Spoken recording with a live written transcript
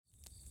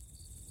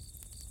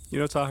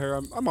Tahir,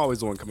 I'm always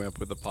the one coming up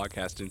with a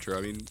podcast intro.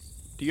 I mean,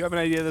 do you have an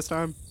idea this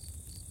time?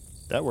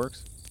 That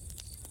works.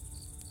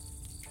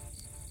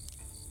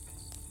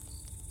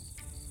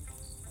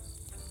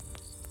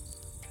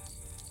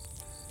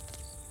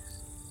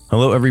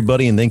 Hello,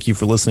 everybody, and thank you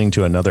for listening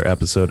to another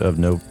episode of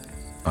No.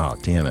 Oh,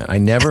 damn it. I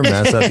never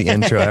mess up the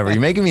intro ever.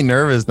 You're making me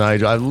nervous,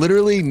 Nigel. I've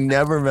literally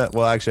never met.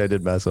 Well, actually, I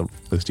did mess up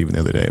with Steven the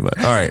other day, but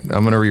all right,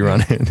 I'm going to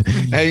rerun it.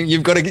 Hey,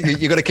 you got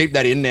to keep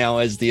that in now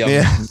as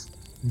the.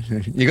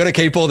 You got to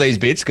keep all these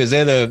bits because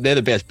they're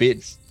the best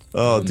bits.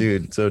 Oh,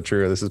 dude, so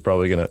true. This is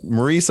probably going to.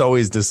 Maurice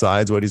always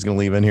decides what he's going to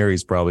leave in here.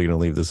 He's probably going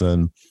to leave this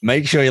in.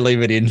 Make sure you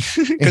leave it in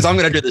because I'm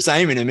going to do the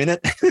same in a minute.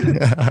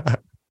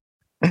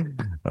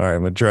 All right,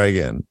 I'm going to try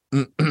again.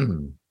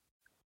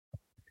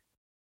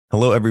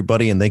 Hello,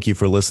 everybody, and thank you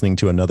for listening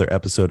to another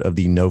episode of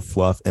the No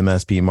Fluff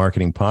MSP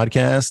Marketing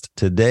Podcast.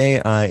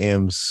 Today, I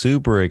am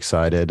super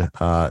excited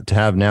to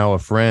have now a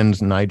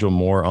friend, Nigel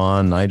Moore,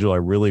 on. Nigel, I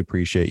really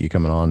appreciate you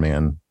coming on,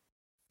 man.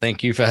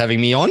 Thank you for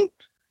having me on.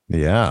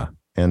 Yeah.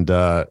 And,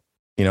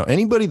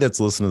 anybody that's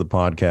listened to the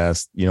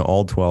podcast,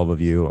 all 12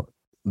 of you,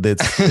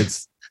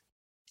 it's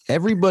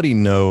everybody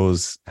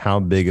knows how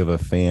big of a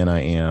fan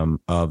I am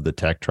of the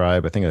Tech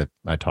Tribe. I think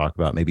I talk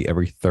about maybe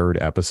every third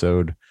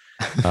episode.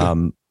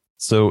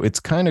 So it's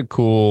kind of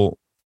cool,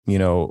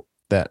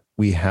 that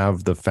we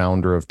have the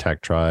founder of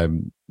Tech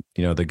Tribe,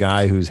 the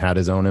guy who's had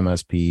his own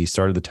MSP,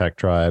 started the Tech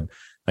Tribe.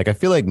 Like, I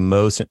feel like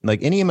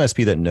any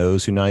MSP that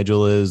knows who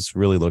Nigel is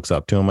really looks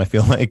up to him. I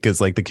feel like,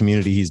 because like the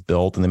community he's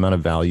built and the amount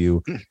of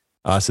value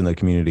us in the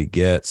community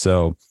get.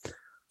 So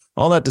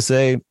all that to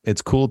say,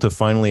 it's cool to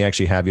finally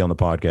actually have you on the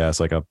podcast.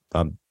 Like,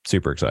 I'm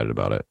super excited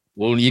about it.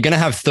 Well, you're going to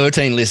have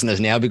 13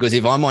 listeners now because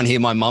if I'm on here,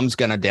 my mum's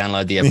going to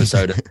download the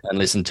episode and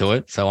listen to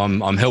it. So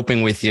I'm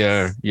helping with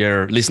your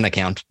listener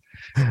count.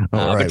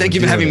 But thank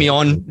you for having me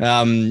on.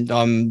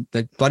 I'm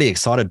bloody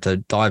excited to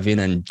dive in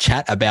and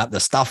chat about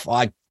the stuff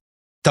I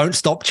don't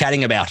stop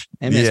chatting about.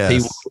 MSP.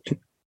 Yes.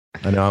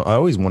 I know. I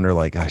always wonder,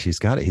 like, gosh, he's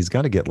got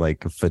to get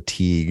like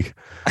fatigue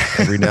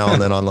every now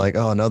and then on like,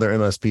 oh, another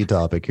MSP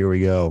topic. Here we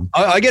go.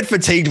 I get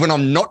fatigued when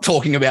I'm not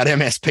talking about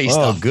MSP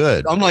stuff. Oh,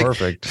 good. I'm like,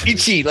 perfect.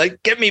 Itchy.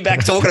 Like, get me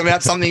back talking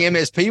about something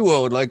MSP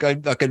world. Like, I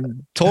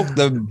can talk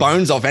the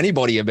bones off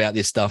anybody about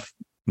this stuff.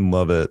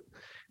 Love it.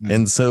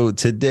 And so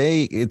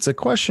today, it's a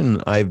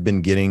question I've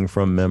been getting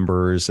from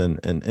members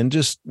and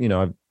just,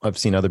 I've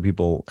seen other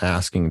people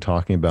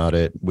talking about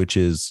it, which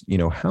is,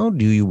 how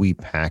do we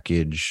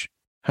package?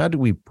 How do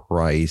we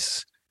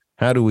price?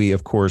 How do we,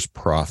 of course,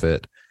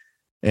 profit?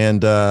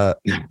 And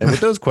with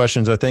those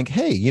questions, I think,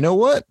 hey, you know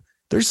what?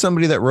 There's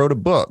somebody that wrote a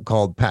book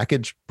called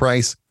Package,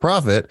 Price,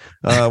 Profit.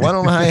 Why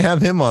don't I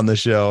have him on the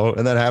show?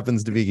 And that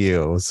happens to be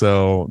you.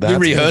 So you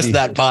rehearsed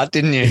that part,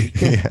 didn't you?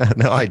 Yeah,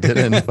 no, I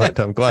didn't, but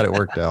I'm glad it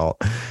worked out.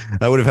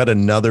 I would have had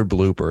another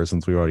blooper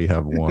since we already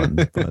have one.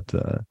 But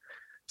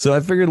so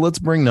I figured let's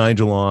bring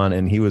Nigel on,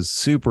 and he was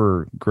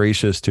super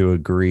gracious to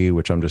agree,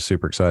 which I'm just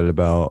super excited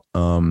about.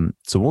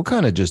 So we'll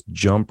kind of just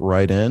jump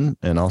right in,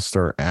 and I'll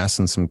start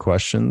asking some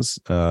questions.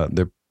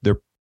 They're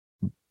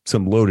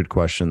some loaded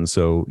questions,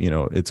 so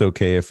it's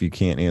okay if you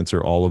can't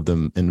answer all of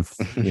them in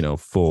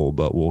full,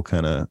 but we'll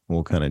kind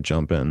of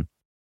jump in.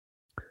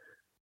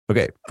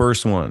 Okay,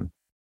 first one.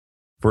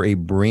 For a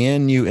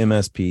brand new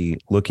MSP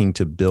looking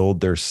to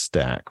build their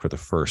stack for the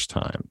first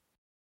time,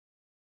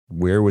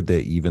 where would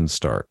they even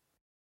start?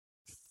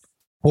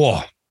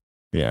 Whoa.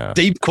 Yeah.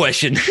 Deep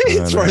question.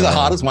 Throw the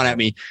hardest one at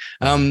me.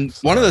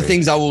 One of the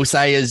things I will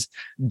say is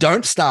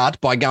don't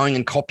start by going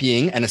and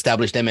copying an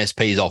established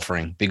MSP's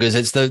offering, because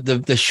it's the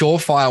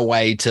surefire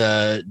way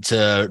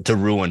to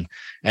ruin.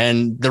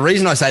 And the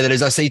reason I say that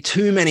is I see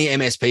too many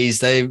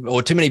MSPs,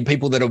 or too many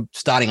people that are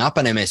starting up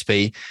an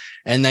MSP,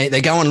 and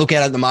they go and look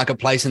out at the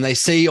marketplace and they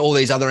see all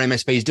these other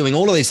MSPs doing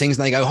all of these things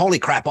and they go, holy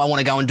crap, I want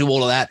to go and do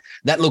all of that.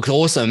 That looks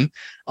awesome.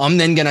 I'm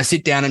then going to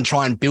sit down and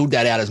try and build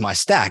that out as my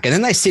stack. And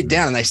then they sit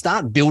down and they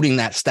start building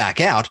that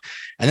stack out.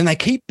 And then they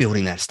keep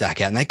building that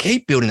stack out and they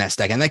keep building that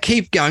stack and they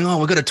keep going, oh,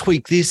 we've got to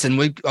tweak this and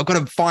I've got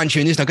to fine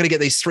tune this. And I've got to get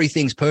these 3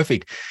 things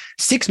perfect.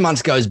 6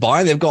 months goes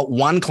by and they've got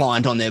 1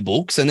 client on their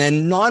books. And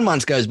then 9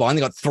 months goes by and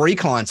they've got 3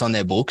 clients on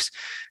their books.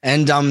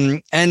 And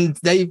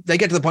they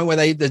get to the point where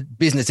the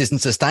business isn't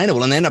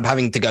sustainable and they end up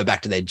having to go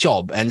back to their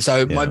job. And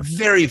so my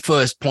very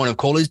first point of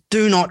call is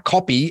do not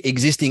copy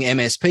existing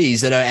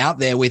MSPs that are out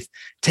there with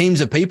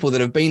teams of people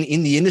that have been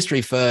in the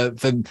industry for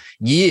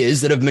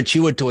years that have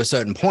matured to a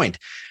certain point.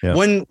 Yeah.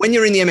 When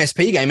you're in the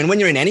MSP game and when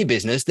you're in any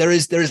business, there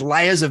is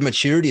layers of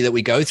maturity that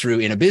we go through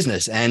in a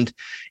business. And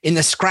in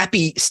the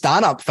scrappy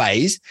startup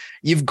phase,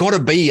 you've got to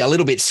be a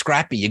little bit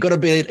scrappy. You've got to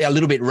be a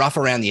little bit rough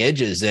around the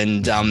edges,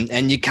 and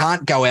you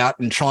can't go out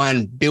and try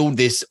and build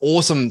this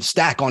awesome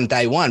stack on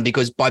day one,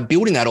 because by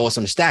building that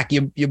awesome stack,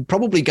 you're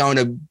probably going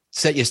to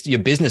set your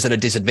business at a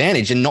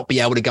disadvantage and not be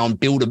able to go and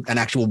build an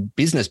actual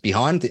business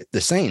behind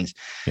the scenes.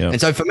 Yeah.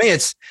 And so for me,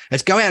 it's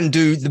go out and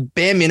do the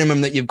bare minimum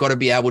that you've got to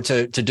be able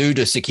to do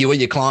to secure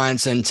your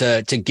clients and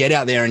to get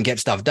out there and get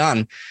stuff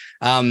done.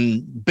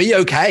 Be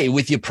okay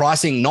with your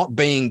pricing not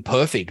being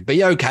perfect.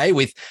 Be okay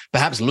with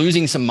perhaps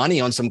losing some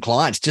money on some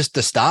clients just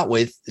to start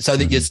with, so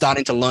that you're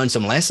starting to learn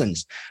some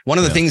lessons. One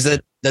of the things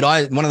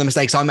one of the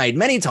mistakes I made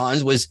many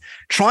times was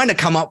trying to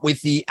come up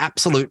with the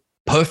absolute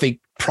perfect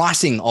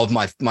pricing of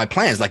my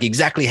plans, like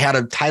exactly how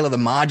to tailor the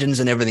margins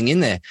and everything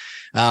in there.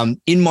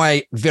 In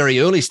my very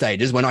early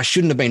stages, when I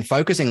shouldn't have been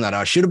focusing on that,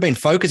 I should have been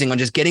focusing on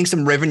just getting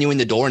some revenue in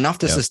the door, enough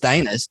to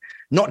sustain us,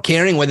 not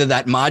caring whether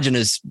that margin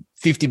is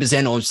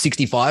 50% or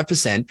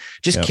 65%,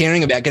 just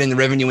caring about getting the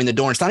revenue in the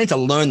door and starting to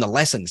learn the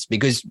lessons.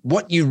 Because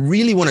what you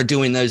really want to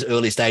do in those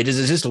early stages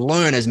is just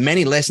learn as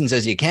many lessons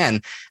as you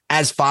can,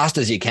 as fast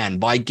as you can,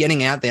 by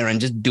getting out there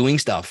and just doing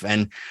stuff.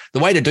 And the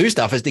way to do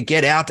stuff is to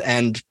get out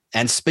and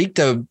speak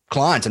to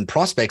clients and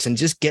prospects and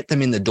just get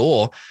them in the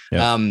door.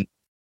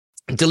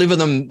 Deliver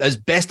them as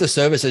best a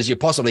service as you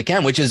possibly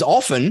can, which is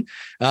often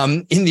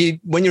when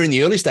you're in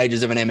the early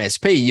stages of an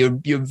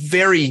MSP, you're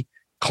very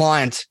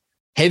client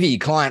heavy,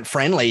 client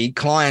friendly,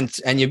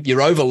 and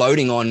you're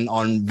overloading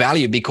on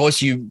value,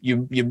 because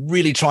you're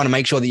really trying to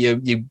make sure that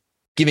you're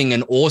giving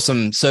an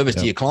awesome service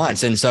to your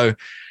clients. And so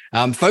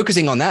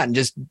focusing on that, and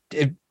just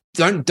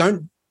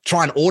don't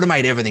try and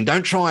automate everything.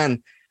 Don't try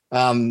and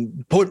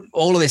put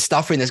all of this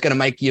stuff in that's going to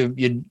make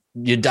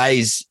your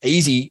days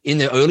easy in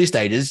the early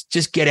stages.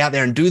 Just get out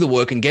there and do the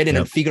work and get in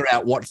and figure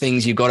out what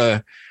things you're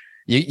going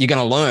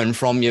to learn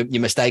from your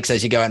mistakes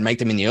as you go out and make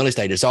them in the early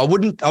stages. So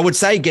I would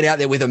say get out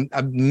there with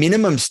a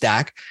minimum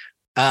stack.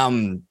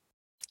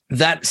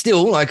 That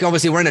still, like,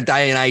 obviously we're in a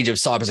day and age of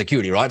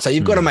cybersecurity, right? So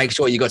you've got to make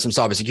sure you got some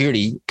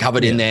cybersecurity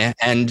covered in there,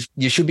 and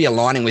you should be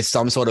aligning with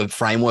some sort of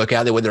framework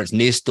out there, whether it's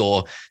NIST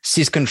or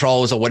sys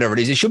controls or whatever it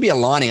is. You should be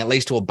aligning at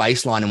least to a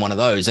baseline in one of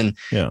those. And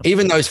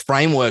even those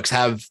frameworks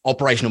have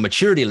operational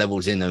maturity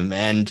levels in them.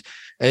 And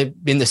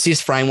in the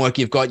sys framework,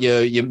 you've got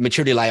your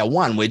maturity layer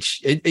 1,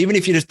 which even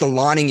if you're just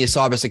aligning your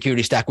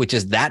cybersecurity stack, which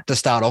is that to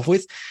start off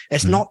with,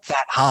 it's not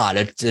that hard.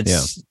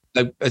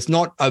 It's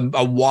not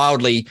a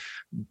wildly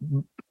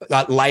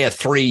layer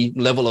 3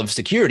 level of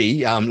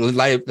security,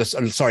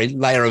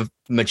 layer of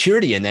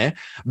maturity in there,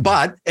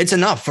 but it's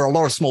enough for a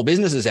lot of small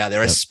businesses out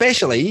there,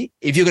 especially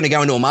if you're going to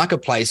go into a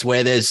marketplace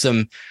where there's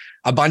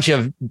a bunch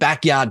of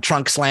backyard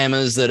trunk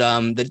slammers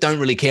that don't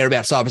really care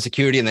about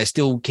cybersecurity, and they're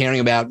still caring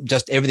about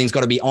just everything's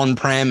got to be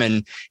on-prem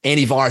and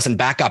antivirus and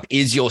backup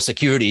is your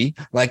security.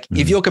 Like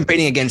if you're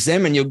competing against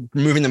them and you're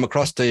moving them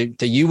across to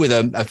you with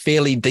a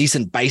fairly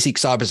decent basic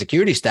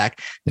cybersecurity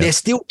stack, they're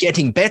still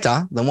getting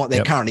better than what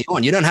they're currently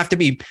on. You don't have to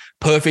be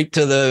perfect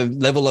to the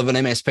level of an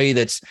MSP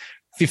that's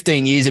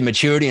 15 years in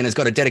maturity and has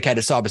got a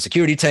dedicated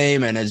cybersecurity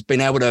team and has been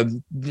able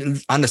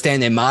to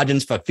understand their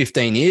margins for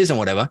 15 years and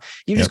whatever.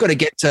 You've just got to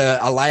get to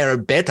a layer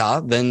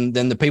better than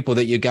the people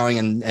that you're going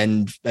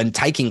and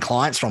taking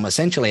clients from,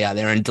 essentially, out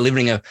there, and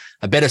delivering a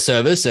better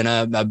service and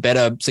a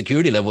better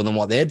security level than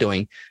what they're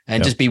doing,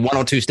 and just be 1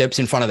 or 2 steps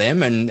in front of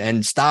them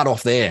and start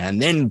off there,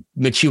 and then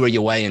mature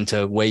your way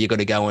into where you've got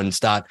to go and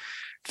start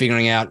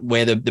figuring out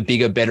where the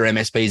bigger, better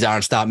MSPs are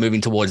and start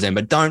moving towards them.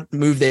 But don't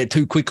move there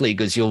too quickly,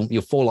 because you'll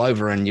fall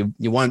over and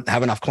you won't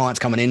have enough clients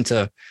coming in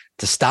to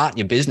start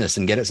your business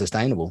and get it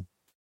sustainable.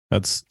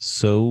 That's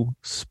so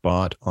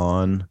spot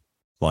on.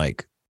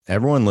 Like,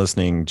 everyone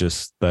listening,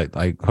 just that,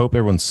 I hope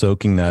everyone's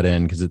soaking that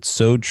in, because it's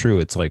so true.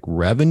 It's like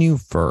revenue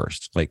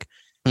first. Like,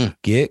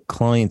 get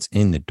clients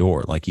in the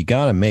door. Like, you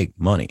got to make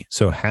money.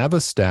 So have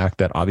a stack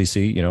that,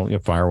 obviously, your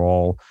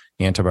firewall,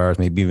 antivirus,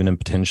 maybe even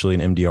potentially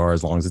an MDR,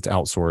 as long as it's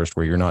outsourced,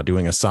 where you're not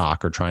doing a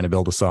SOC or trying to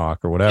build a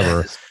SOC or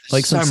whatever,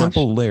 like some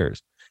simple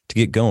layers to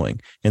get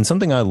going. And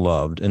something I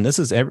loved, and this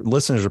is,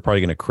 listeners are probably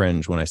going to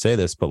cringe when I say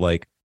this, but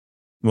like,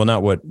 well,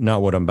 not what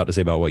I'm about to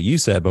say about what you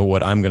said, but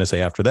what I'm going to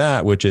say after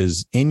that, which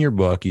is, in your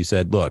book, you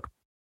said, look,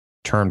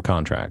 term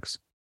contracts.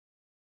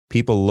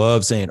 People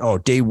love saying, oh,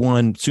 day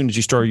one, as soon as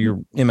you start your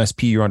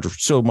MSP, you're under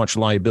so much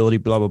liability,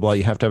 blah, blah, blah.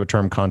 You have to have a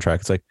term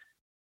contract. It's like,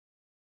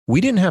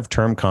 we didn't have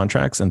term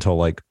contracts until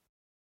like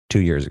 2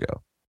 years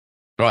ago.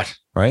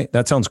 Right.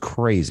 That sounds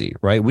crazy,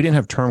 right? We didn't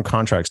have term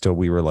contracts till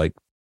we were like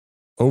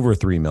over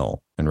 3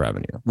 mil in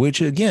revenue,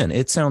 which, again,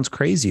 it sounds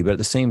crazy, but at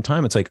the same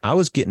time, it's like, I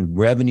was getting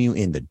revenue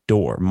in the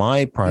door.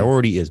 My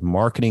priority is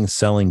marketing,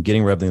 selling,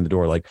 getting revenue in the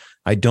door. Like,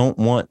 I don't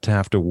want to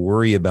have to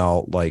worry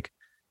about like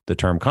the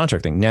term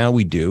contract thing. Now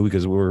we do,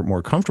 because we're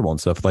more comfortable and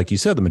stuff. Like you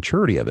said, the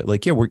maturity of it,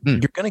 like, you're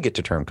going to get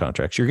to term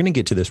contracts. You're going to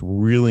get to this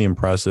really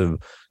impressive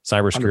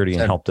cybersecurity 100%.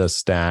 And help desk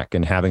stack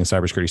and having a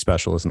cybersecurity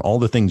specialist and all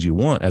the things you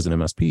want as an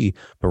MSP.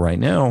 But right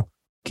now,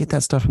 get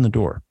that stuff in the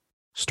door,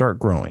 start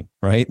growing,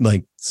 right?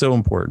 Like, so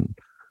important.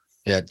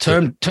 Yeah,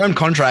 term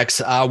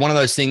contracts are one of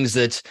those things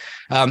that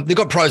they've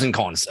got pros and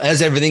cons.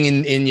 As everything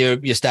in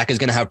your stack is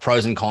going to have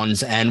pros and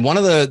cons. And one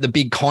of the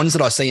big cons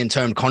that I see in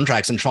term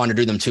contracts and trying to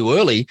do them too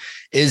early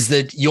is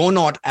that you're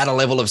not at a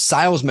level of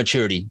sales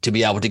maturity to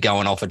be able to go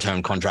and offer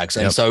term contracts.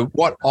 And so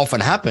what often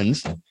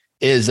happens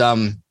is,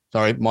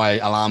 sorry, my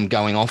alarm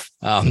going off.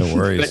 No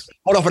worries. But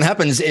what often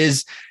happens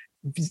is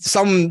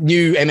some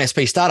new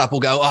MSP startup will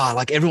go, oh,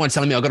 like everyone's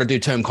telling me I've got to do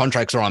term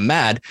contracts or I'm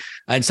mad.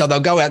 And so they'll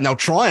go out and they'll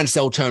try and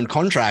sell term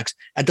contracts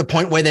at the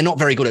point where they're not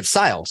very good at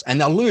sales,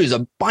 and they'll lose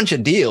a bunch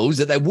of deals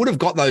that they would have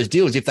got those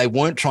deals if they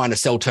weren't trying to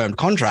sell term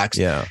contracts.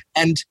 Yeah.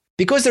 And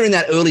because they're in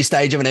that early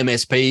stage of an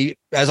MSP,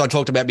 as I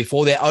talked about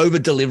before, they're over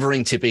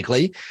delivering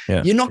typically.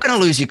 Yeah. You're not going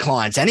to lose your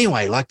clients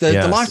anyway. Like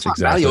the lifetime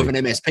value of an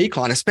MSP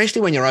client,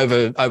 especially when you're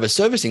over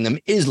servicing them,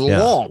 is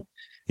long.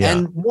 Yeah.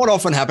 And what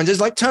often happens is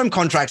like term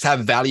contracts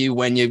have value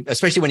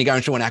especially when you're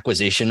going through an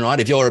acquisition, right?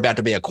 If you're about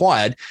to be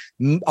acquired,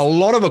 a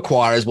lot of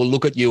acquirers will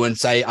look at you and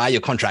say, are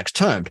your contracts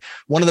termed?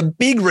 One of the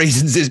big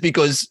reasons is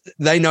because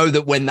they know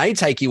that when they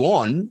take you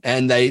on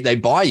and they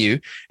buy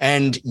you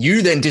and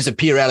you then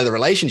disappear out of the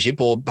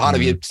relationship, or part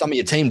of some of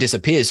your team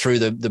disappears through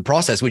the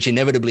process, which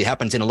inevitably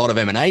happens in a lot of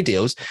M&A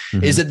deals,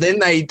 is that then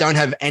they don't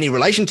have any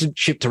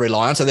relationship to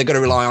rely on. So they've got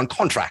to rely on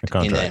contract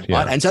in there,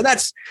 right? And so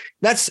that's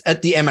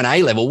at the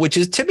M&A level, which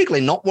is typically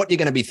not what you're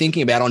going to be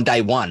thinking about on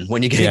day one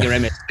when you're getting your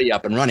MSP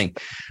up and running.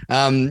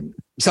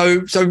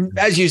 So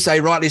as you say,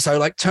 rightly so,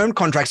 like term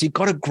contracts, you've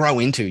got to grow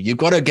into. You've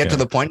got to get to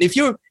the point. If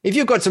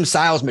you've got some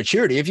sales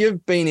maturity, if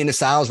you've been in a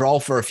sales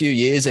role for a few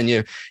years and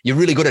you're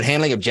really good at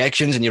handling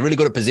objections and you're really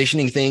good at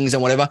positioning things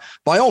and whatever,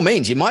 by all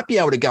means, you might be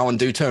able to go and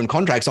do term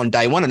contracts on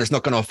day one, and it's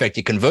not going to affect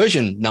your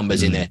conversion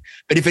numbers in there.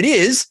 But if it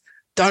is,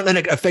 don't let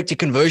it affect your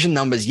conversion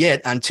numbers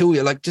yet until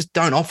you're like, just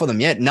don't offer them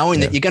yet,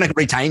 knowing that you're going to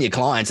retain your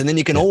clients. And then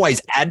you can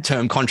always add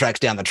term contracts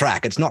down the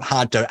track. It's not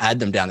hard to add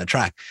them down the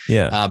track.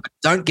 But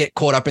don't get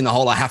caught up in the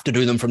whole, I have to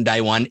do them from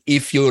day one.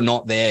 If you're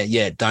not there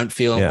yet, don't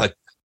feel like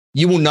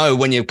you will know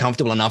when you're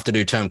comfortable enough to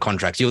do term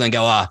contracts. You'll then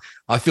go,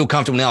 I feel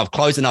comfortable now. I've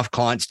closed enough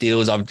clients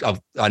deals.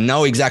 I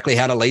know exactly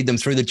how to lead them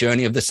through the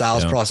journey of the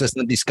sales process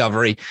and the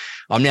discovery.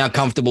 I'm now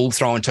comfortable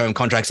throwing term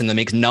contracts in the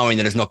mix, knowing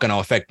that it's not going to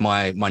affect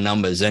my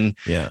numbers. And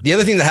the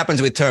other thing that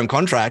happens with term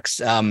contracts,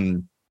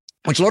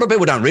 which a lot of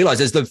people don't realize,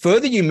 is the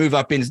further you move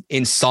up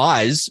in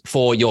size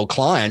for your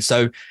clients.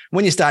 So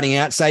when you're starting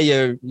out,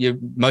 say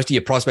most of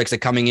your prospects are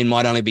coming in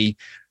might only be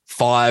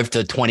 5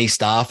 to 20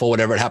 staff or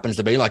whatever it happens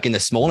to be, like in the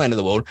small end of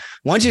the world.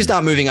 Once you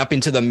start moving up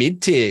into the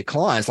mid-tier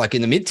clients, like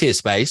in the mid-tier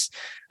space,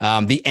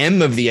 the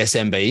M of the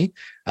SMB,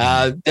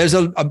 there's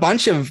a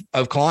bunch of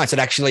clients that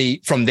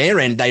actually from their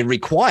end, they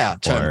require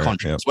term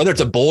contracts, whether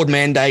it's a board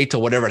mandate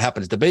or whatever it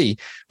happens to be,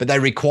 but they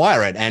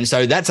require it. And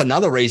so that's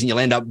another reason you'll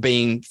end up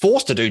being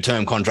forced to do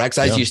term contracts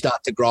as you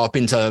start to grow up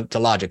into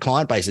larger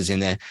client bases in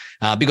there,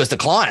 because the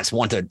clients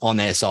want it on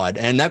their side.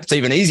 And that's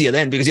even easier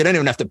then, because you don't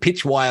even have to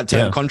pitch why a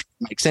term contract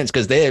makes sense,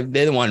 because they're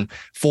the one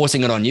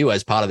forcing it on you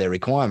as part of their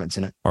requirements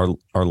in it. Our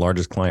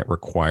largest client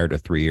required a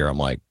 3-year. I'm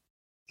like,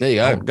 there you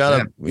go.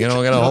 Gotta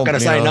not going to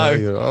say no.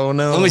 Oh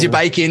no! As long as you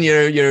bake in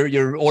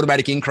your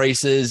automatic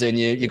increases and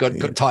you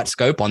got tight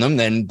scope on them,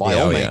 then by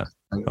all means,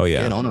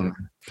 get on them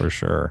for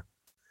sure.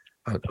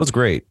 That was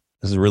great.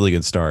 This is a really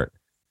good start.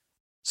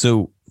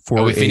 So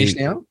are we finished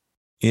now?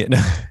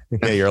 Yeah,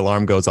 your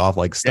alarm goes off.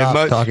 Like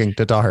stop talking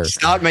to Tahir.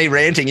 Start me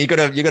ranting. You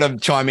gotta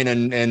chime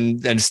in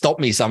and stop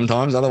me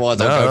sometimes.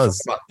 Otherwise,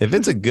 if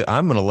it's a good,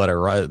 I'm gonna let it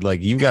ride.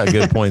 Like you've got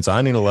good points.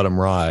 I need to let them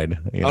ride.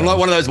 I'm like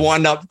one of those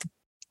wind up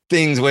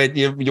things where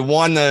you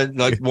wind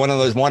one of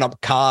those wind up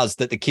cars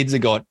that the kids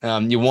have got.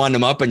 You wind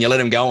them up and you let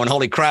them go, and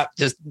holy crap,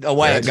 just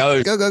away it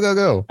goes.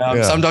 Go.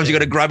 Sometimes you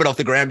got to grab it off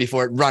the ground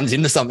before it runs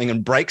into something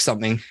and breaks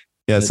something.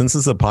 Yeah, since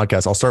this is a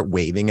podcast, I'll start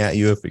waving at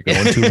you if you're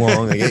going too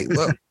long. Like, hey,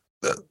 look.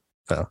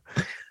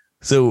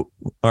 So,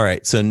 all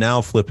right. So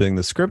now flipping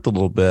the script a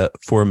little bit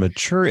for a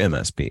mature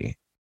MSP,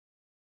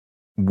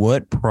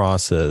 what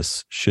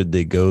process should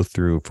they go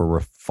through for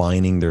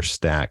refining their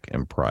stack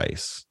and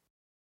price?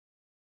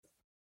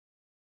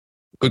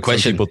 Good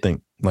question. Some people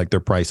think like their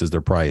price is their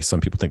price.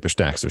 Some people think their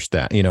stack's their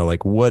stack.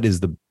 Like what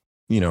is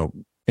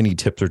any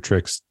tips or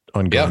tricks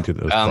on going through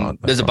those?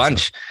 There's a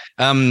bunch.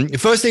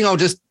 First thing, I'll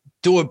just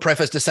do a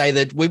preface to say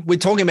that we're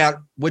talking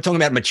about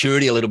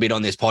maturity a little bit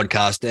on this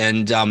podcast.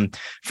 And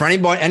for any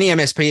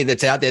MSP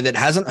that's out there that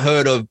hasn't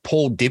heard of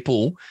Paul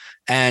Dipple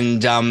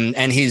and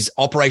his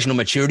operational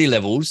maturity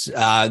levels,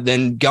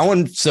 then go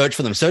and search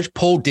for them. Search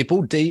Paul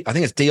Dipple, I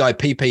think it's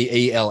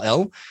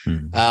Dippell.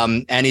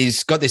 And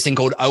he's got this thing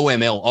called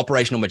OML,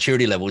 operational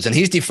maturity levels. And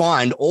he's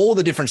defined all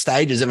the different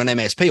stages of an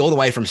MSP, all the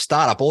way from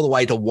startup, all the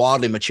way to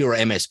wildly mature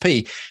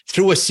MSP,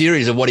 through a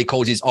series of what he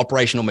calls his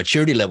operational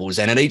maturity levels.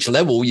 And at each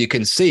level, you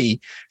can see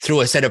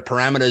through a set of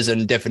parameters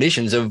and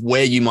definitions of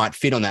where you might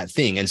fit on that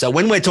thing. And so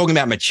when we're talking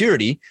about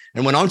maturity,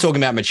 and when I'm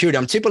talking about maturity,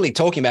 I'm typically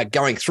talking about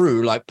going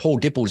through like Paul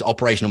Dipple's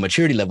operational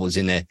maturity levels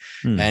in there.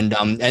 And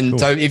cool.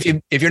 So if you're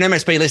an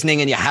MSP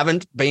listening and you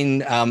haven't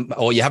been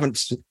or you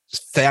haven't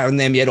found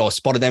them yet or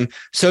spotted them,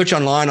 search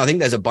online. I think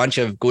there's a bunch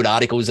of good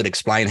articles that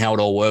explain how it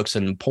all works,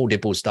 and Paul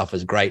Dipple's stuff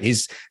is great.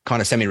 He's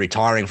kind of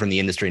semi-retiring from the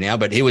industry now,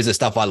 but he was the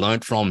stuff I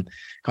learned from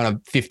kind of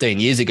 15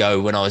 years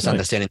ago when I was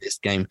understanding this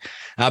game.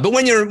 But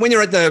when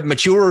you're at the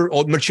mature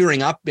or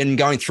maturing up and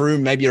going through,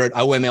 maybe you're at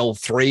OML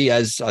 3,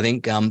 as I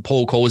think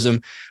Paul calls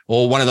them,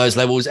 or one of those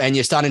levels, and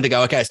you're starting to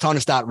go, okay, it's time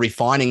to start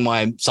refining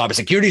my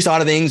cybersecurity side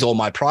of things or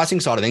my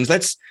pricing side of things.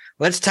 Let's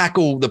let's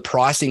tackle the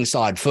pricing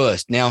side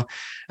first. Now,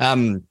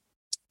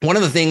 one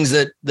of the things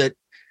that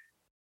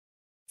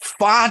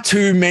far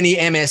too many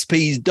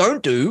MSPs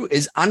don't do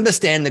is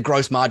understand the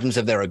gross margins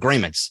of their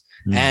agreements.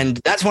 And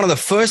that's one of the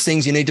first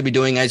things you need to be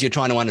doing as you're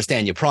trying to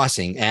understand your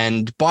pricing.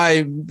 And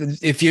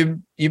if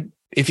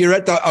you're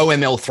at the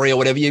OML3 or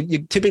whatever,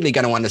 you're typically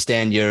going to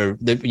understand you're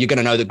going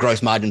to know that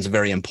gross margins are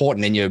very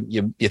important in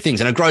your things.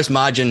 And a gross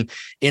margin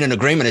in an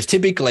agreement is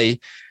typically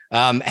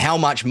how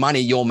much money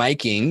you're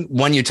making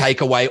when you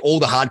take away all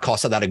the hard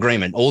costs of that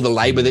agreement, all the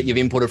labor that you've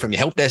inputted from your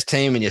help desk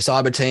team and your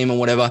cyber team and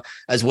whatever,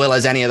 as well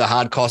as any of the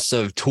hard costs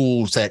of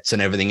tool sets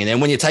and everything. And then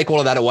when you take all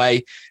of that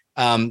away,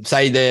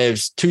 say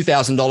there's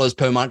 $2,000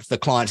 per month the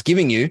client's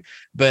giving you,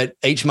 but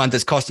each month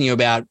it's costing you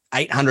about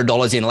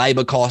 $800 in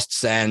labor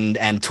costs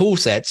and tool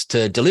sets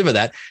to deliver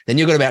that, then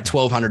you've got about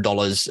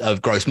 $1,200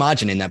 of gross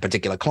margin in that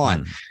particular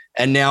client.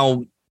 And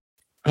now,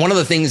 one of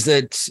the things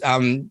that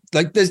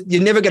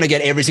you're never going to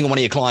get every single one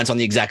of your clients on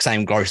the exact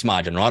same gross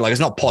margin, right? Like, it's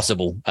not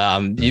possible.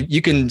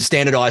 You can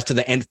standardize to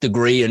the nth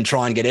degree and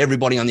try and get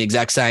everybody on the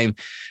exact same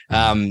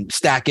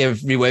stack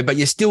everywhere, but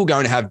you're still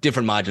going to have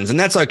different margins, and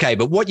that's okay.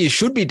 But what you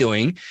should be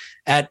doing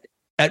at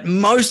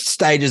most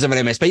stages of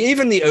an MSP,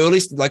 even the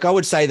earliest, like I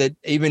would say that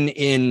even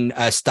in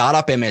a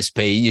startup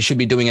MSP, you should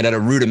be doing it at a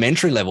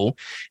rudimentary level,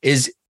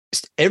 is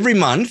every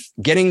month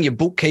getting your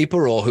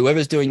bookkeeper or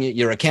whoever's doing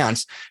your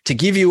accounts to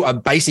give you a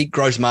basic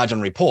gross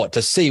margin report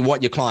to see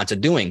what your clients are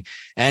doing.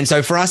 And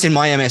so for us in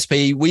my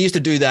MSP, we used to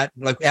do that.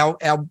 Like our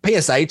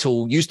PSA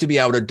tool used to be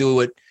able to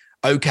do it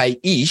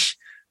okay-ish,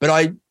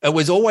 but it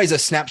was always a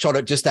snapshot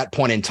at just that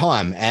point in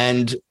time.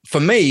 And for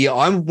me,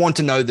 I want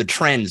to know the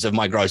trends of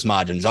my gross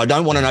margins. I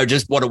don't want to know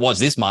just what it was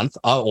this month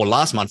or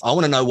last month. I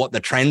want to know what the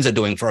trends are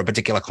doing for a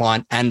particular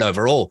client and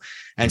overall.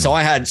 And so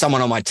I had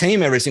someone on my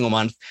team every single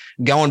month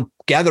go and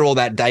gather all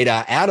that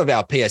data out of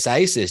our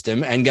PSA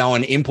system and go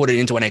and input it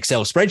into an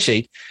Excel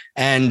spreadsheet.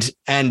 And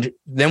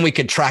then we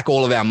could track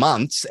all of our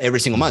months every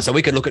single month. So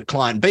we could look at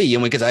client B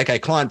and we could say, okay,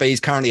 client B is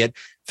currently at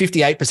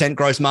 58%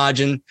 gross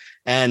margin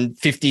and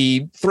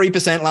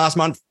 53% last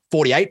month,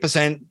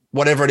 48%,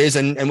 whatever it is.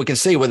 And we can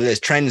see whether there's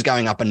trends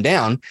going up and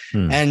down.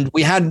 And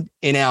we had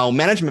in our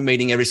management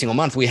meeting every single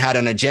month, we had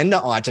an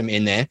agenda item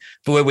in there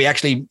for where we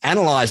actually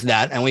analyzed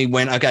that. And we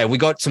went, okay, we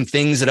got some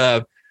things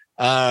that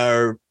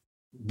are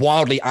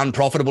wildly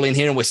unprofitable in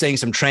here. And we're seeing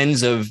some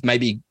trends of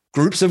maybe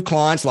groups of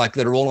clients like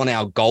that are all on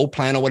our gold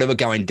plan or whatever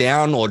going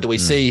down, or do we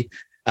see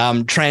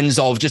trends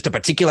of just a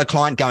particular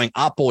client going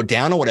up or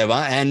down or whatever?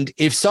 And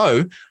if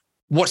so,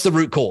 what's the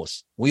root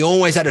cause? We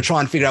always had to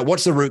try and figure out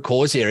what's the root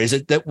cause here. Is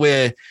it that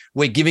we're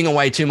giving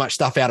away too much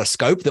stuff out of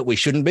scope that we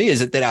shouldn't be? Is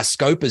it that our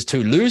scope is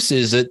too loose?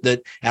 Is it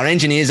that our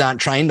engineers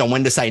aren't trained on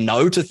when to say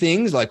no to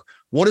things? Like,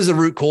 what is the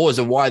root cause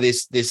of why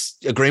this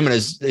agreement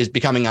is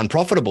becoming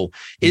unprofitable?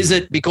 Is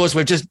it because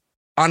we've just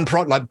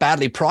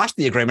badly priced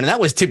the agreement? And that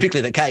was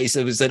typically the case.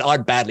 It was that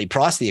I'd badly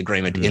priced the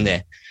agreement in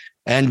there.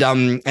 And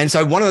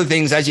so one of the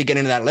things as you get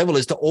into that level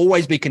is to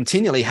always be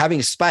continually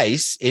having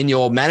space in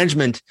your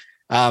management,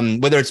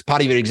 whether it's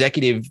part of your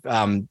executive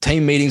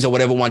team meetings or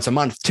whatever once a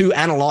month, to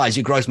analyze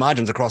your gross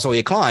margins across all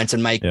your clients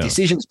and make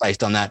decisions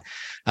based on that.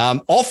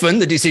 Often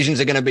the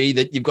decisions are going to be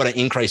that you've got to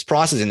increase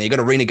prices in there. You've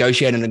got to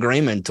renegotiate an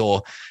agreement.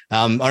 Or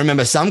I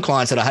remember some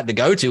clients that I had to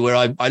go to where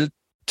I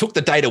took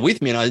the data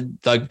with me and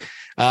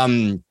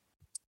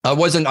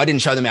I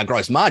didn't show them our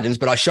gross margins,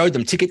 but I showed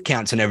them ticket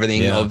counts and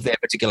everything of their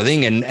particular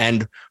thing.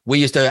 And we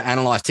used to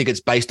analyze tickets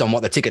based on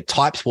what the ticket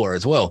types were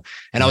as well.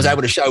 And I was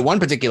able to show one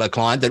particular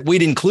client that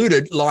we'd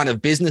included line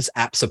of business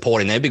app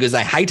support in there because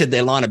they hated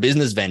their line of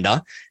business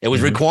vendor. It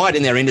was required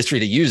in their industry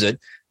to use it.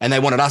 And they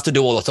wanted us to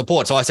do all the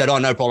support. So I said, oh,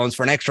 no problems.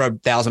 For an extra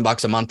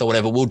 $1,000 a month or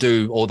whatever, we'll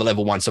do all the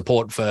level 1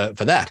 support for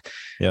that.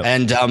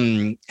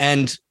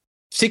 And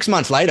 6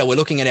 months later, we're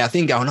looking at our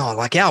thing going, oh,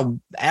 like our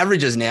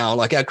averages now,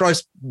 like our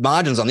gross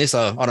margins on this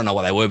are, I don't know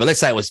what they were, but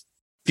let's say it was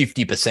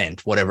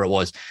 50%, whatever it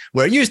was,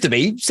 where it used to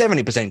be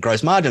 70%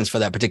 gross margins for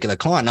that particular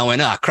client. And I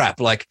went, crap.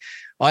 Like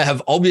I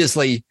have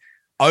obviously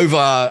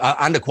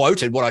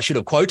underquoted what I should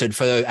have quoted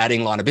for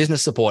adding line of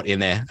business support in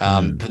there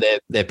for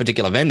their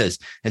particular vendors.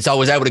 And so I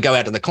was able to go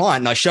out to the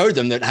client and I showed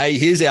them that, hey,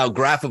 here's our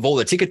graph of all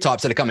the ticket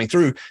types that are coming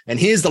through. And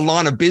here's the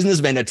line of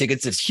business vendor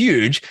tickets. It's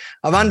huge.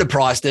 I've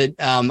underpriced it.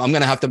 I'm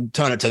going to have to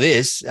turn it to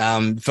this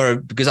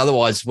because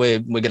otherwise we're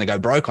going to go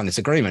broke on this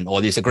agreement, or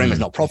this agreement is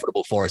not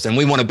profitable for us. And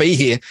we want to be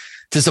here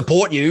to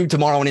support you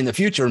tomorrow and in the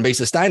future and be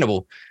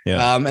sustainable.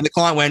 And the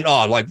client went,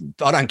 oh, like,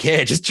 I don't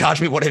care. Just charge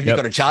me whatever you've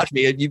got to charge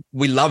me.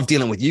 We love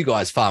dealing with you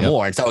guys far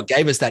more. And so it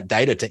gave us that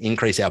data to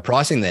increase our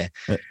pricing there.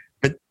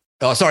 But,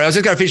 sorry, I was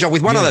just going to finish off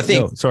with one other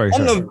thing.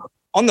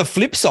 On the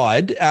flip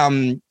side,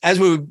 one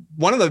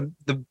of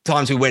the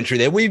times we went through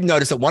there, we've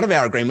noticed that one of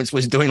our agreements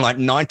was doing like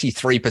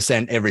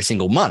 93% every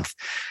single month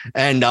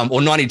or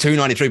 92,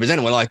 93%.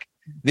 And we're like,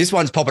 this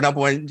one's popping up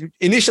when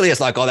initially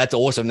it's like, oh, that's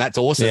awesome. That's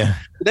awesome. Yeah.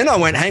 But then I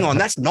went, hang on,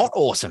 that's not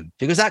awesome,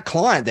 because that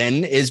client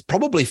then is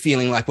probably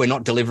feeling like we're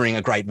not delivering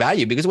a great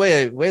value, because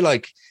we're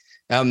like,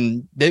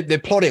 they're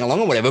plodding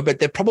along or whatever, but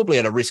they're probably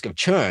at a risk of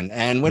churn.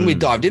 And when we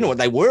dived into it,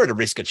 they were at a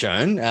risk of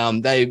churn.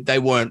 They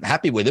weren't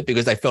happy with it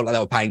because they felt like they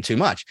were paying too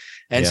much.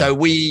 And so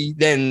we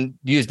then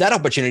used that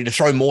opportunity to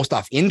throw more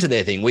stuff into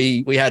their thing.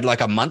 We had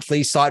like a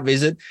monthly site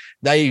visit.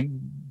 They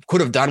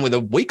could have done with a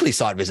weekly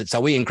site visit. So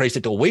we increased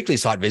it to a weekly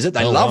site visit.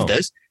 They loved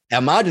us. Our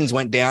margins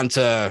went down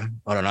to,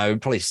 I don't know,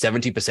 probably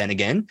 70%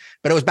 again,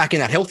 but it was back in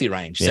that healthy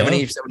range,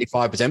 70,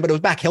 75%, but it was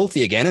back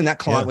healthy again. And that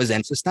client was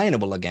then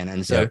sustainable again.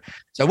 And so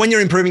when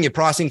you're improving your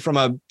pricing from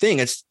a thing,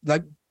 it's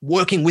like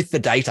working with the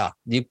data.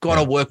 You've got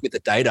to work with the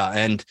data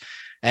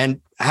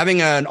and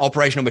having an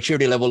operational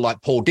maturity level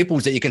like Paul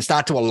Dipple's that you can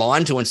start to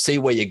align to and see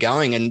where you're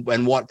going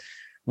and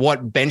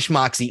what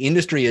benchmarks the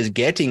industry is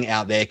getting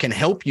out there can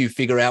help you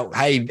figure out,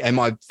 hey, am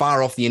I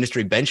far off the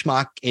industry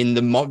benchmark in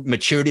the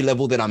maturity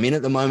level that I'm in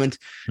at the moment?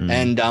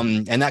 And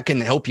that can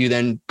help you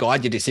then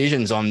guide your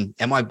decisions on,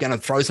 am I going to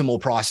throw some more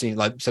pricing,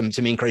 like some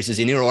increases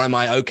in here, or am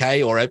I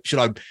okay? Or should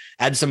I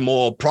add some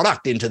more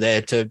product into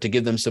there to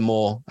give them some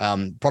more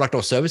product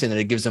or service in there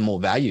that gives them more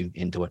value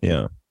into it?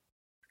 Yeah,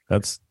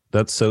 that's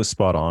so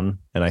spot on.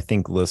 And I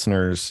think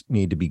listeners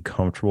need to be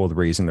comfortable with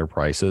raising their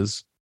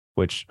prices,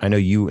 which I know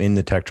you in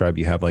the Tech Tribe,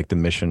 you have like the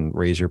mission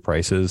raise your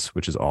prices,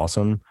 which is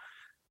awesome.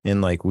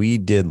 And like we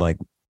did like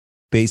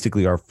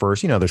basically our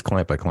first, there's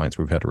client by clients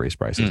where we've had to raise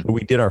prices, but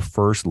we did our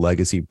first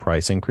legacy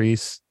price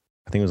increase.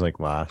 I think it was like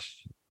last,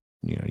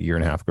 year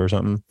and a half ago or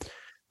something.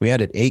 We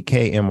added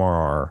 8K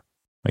MRR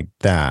like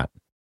that.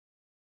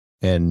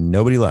 And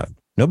nobody left.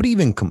 Nobody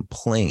even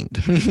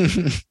complained.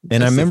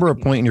 And I remember a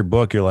point in your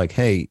book, you're like,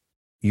 hey,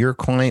 your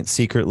client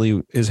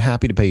secretly is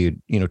happy to pay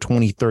you,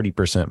 20,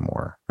 30%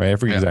 more, right? I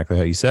forget exactly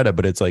how you said it,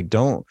 but it's like,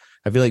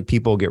 I feel like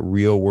people get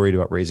real worried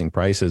about raising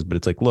prices, but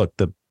it's like, look,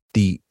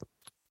 the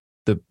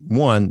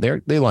one,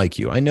 they like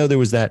you. I know there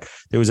was that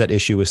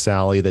issue with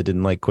Sally that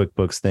didn't like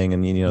QuickBooks thing.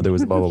 And, there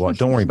was blah, blah, blah.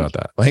 Don't worry about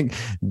that. Like,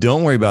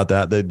 don't worry about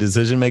that. The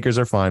decision makers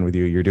are fine with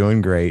you. You're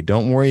doing great.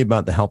 Don't worry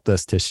about the help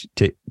desk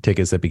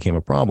tickets that became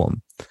a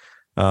problem.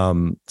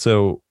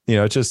 So,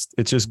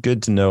 it's just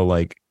good to know,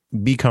 like,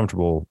 be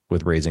comfortable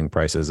with raising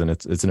prices, and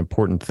it's an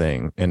important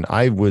thing. And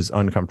I was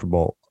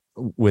uncomfortable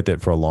with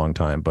it for a long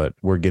time, but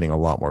we're getting a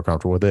lot more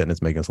comfortable with it, and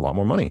it's making us a lot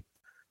more money.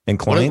 And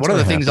clients one of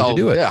the things I'll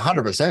do it.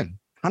 100%.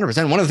 One of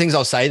the things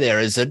I'll say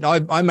there is that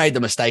I made the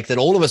mistake that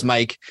all of us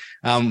make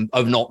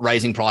of not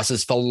raising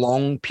prices for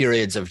long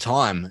periods of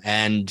time.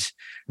 And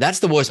that's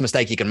the worst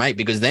mistake you can make,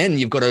 because then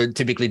you've got to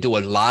typically do a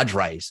large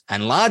raise,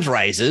 and large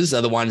raises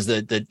are the ones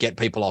that get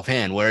people off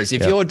hand. Whereas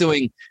if you're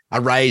doing a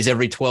raise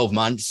every 12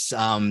 months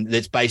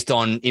that's based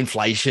on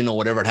inflation or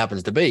whatever it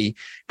happens to be,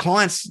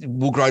 clients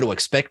will grow to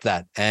expect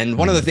that. And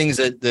one of the things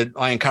that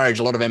I encourage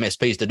a lot of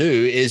MSPs to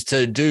do is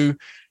to do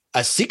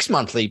a 6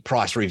 monthly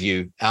price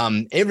review.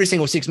 Every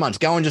single 6 months,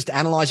 go and just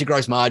analyze your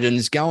gross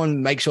margins, go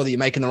and make sure that you're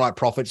making the right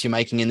profits you're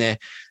making in there.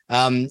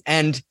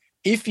 And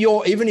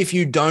even if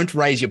you don't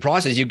raise your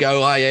prices, you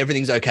go, oh, yeah,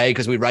 everything's okay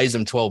because we raised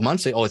them 12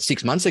 months or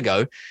 6 months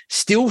ago,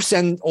 still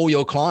send all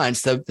your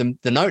clients the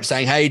note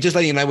saying, hey, just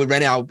letting you know, we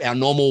ran our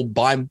normal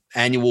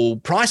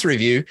biannual price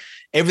review.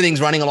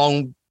 Everything's running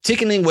along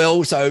ticking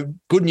well. So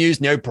good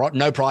news, no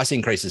price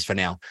increases for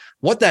now.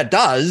 What that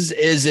does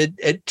is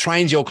it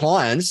trains your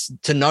clients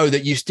to know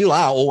that you still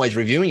are always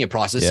reviewing your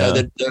prices so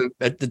that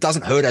it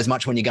doesn't hurt as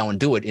much when you go and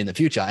do it in the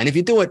future. And if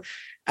you do it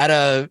at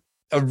a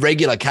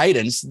regular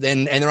cadence,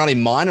 and they're only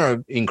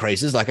minor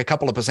increases, like a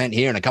couple of percent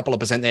here and a couple of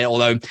percent there,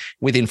 although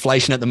with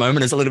inflation at the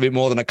moment, it's a little bit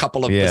more than a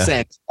couple of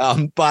percent.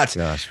 But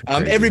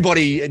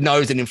everybody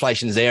knows that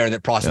inflation is there and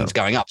that pricing is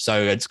going up.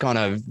 So it's kind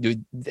of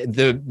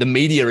the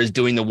media is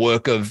doing the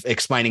work of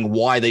explaining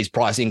why these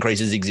price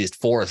increases exist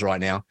for us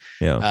right now.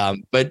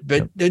 But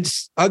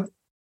it's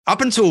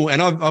up until,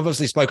 and I've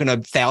obviously spoken to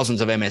thousands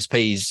of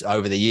MSPs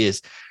over the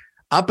years,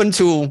 up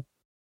until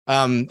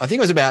I think it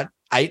was about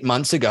 8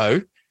 months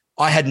ago,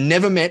 I had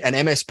never met an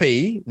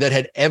MSP that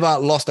had ever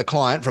lost a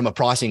client from a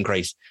price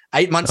increase.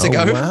 8 months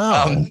ago.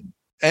 Wow.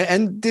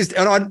 And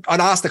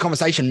I'd asked the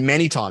conversation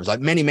many times, like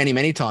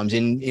many times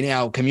in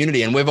our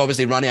community. And we've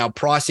obviously run our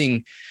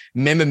pricing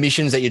member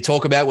missions that you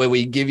talk about, where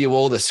we give you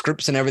all the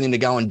scripts and everything to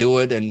go and do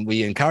it, and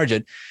we encourage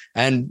it.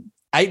 And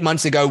 8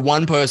 months ago,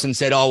 one person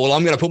said, oh, well,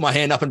 I'm going to put my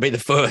hand up and be the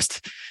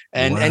first.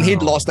 And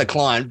he'd lost a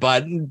client,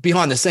 but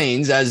behind the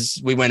scenes, as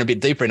we went a bit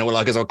deeper into it,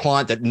 like, as a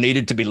client that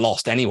needed to be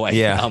lost anyway.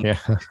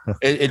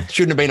 It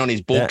shouldn't have been on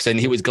his books, and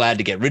he was glad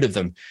to get rid of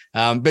them.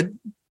 But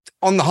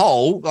on the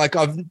whole, like,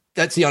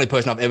 that's the only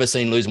person I've ever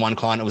seen lose one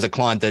client. It was a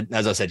client that,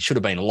 as I said, should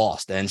have been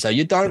lost. And so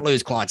you don't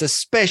lose clients,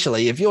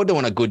 especially if you're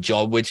doing a good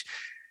job,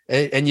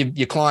 and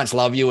your clients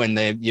love you and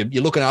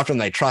you're looking after them,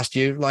 they trust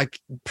you. Like,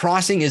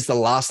 pricing is the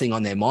last thing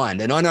on their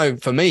mind. And I know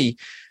for me,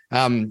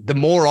 the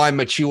more I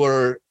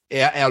mature,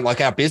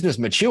 our business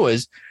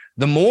matures,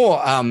 the more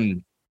I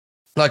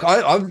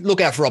look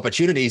out for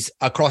opportunities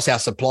across our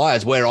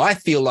suppliers where I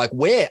feel like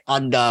we're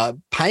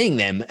underpaying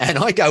them, and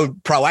I go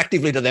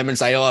proactively to them and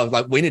say, oh,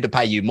 like, we need to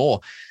pay you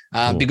more.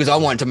 Because I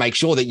want to make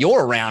sure that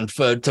you're around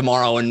for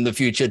tomorrow and the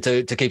future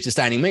to keep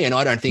sustaining me. And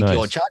I don't think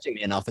you're charging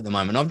me enough at the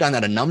moment. I've done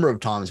that a number of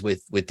times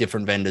with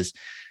different vendors.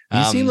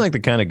 You seem like the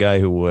kind of guy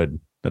who would.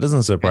 That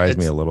doesn't surprise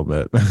me a little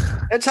bit.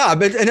 It's hard,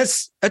 but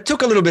it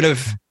took a little bit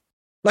of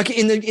like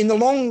in the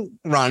long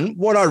run.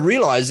 What I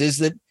realized is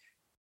that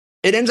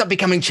it ends up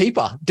becoming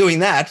cheaper doing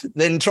that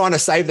than trying to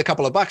save the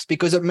couple of bucks,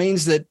 because it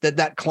means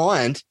that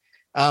client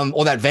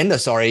or that vendor,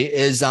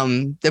 is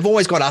they've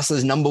always got us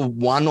as number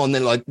one on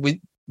their, like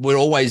we're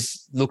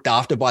always looked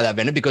after by that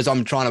vendor, because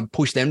I'm trying to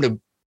push them to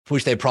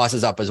push their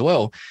prices up as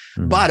well.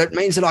 Mm-hmm. But it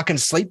means that I can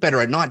sleep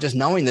better at night, just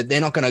knowing that they're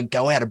not going to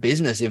go out of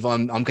business if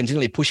I'm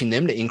continually pushing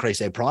them to increase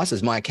their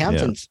prices. My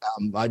accountants,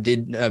 I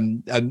did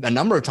a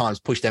number of times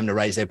push them to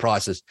raise their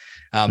prices.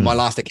 My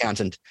last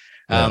accountant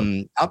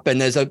up, and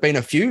there's been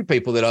a few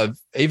people that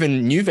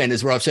even new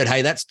vendors where I've said,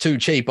 hey, that's too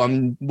cheap.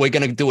 We're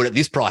going to do it at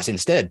this price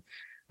instead.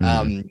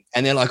 And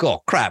they're like,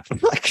 oh crap,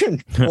 like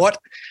what?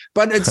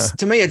 But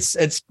to me,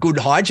 it's good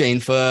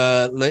hygiene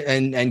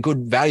and good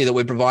value that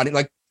we're providing.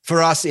 Like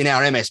for us in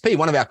our MSP,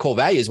 one of our core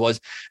values was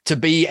to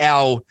be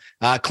our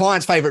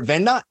client's favorite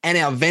vendor and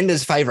our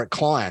vendor's favorite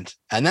client.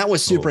 And that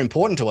was super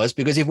important to us,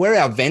 because if we're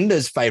our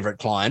vendor's favorite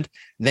client,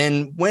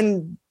 then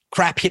when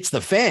crap hits the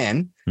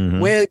fan,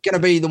 we're going to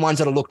be the ones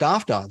that are looked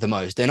after the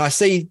most. And I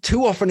see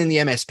too often in the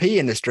MSP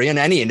industry, and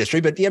any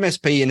industry, but the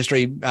MSP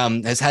industry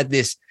has had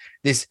this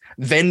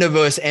vendor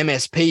versus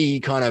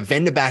MSP kind of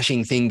vendor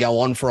bashing thing go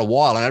on for a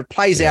while. And it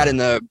plays out in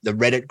the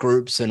Reddit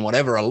groups and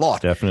whatever a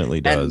lot.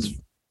 Definitely does.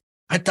 And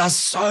it does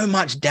so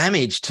much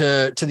damage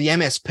to the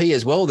MSP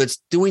as well that's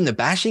doing the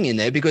bashing in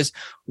there, because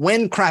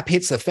when crap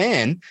hits the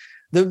fan,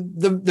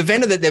 the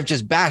vendor that they've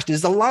just bashed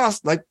is the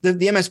last, like the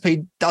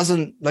MSP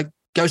doesn't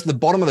goes to the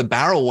bottom of the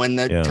barrel when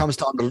it comes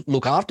time to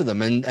look after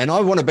them. And I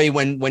want to be,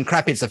 when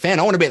crap hits the fan,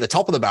 I want to be at the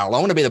top of the barrel. I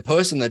want to be the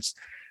person that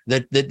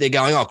they're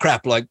going, oh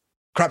crap, like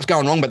crap's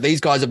going wrong, but these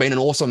guys have been an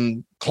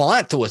awesome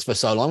client to us for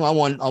so long.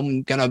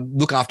 I'm going to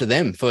look after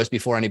them first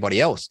before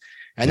anybody else.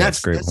 And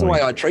that's the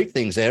way I treat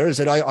things there, is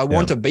that I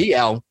want to be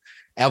our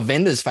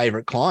vendor's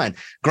favorite client.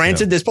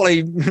 Granted, there's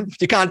probably,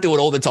 you can't do it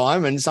all the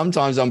time. And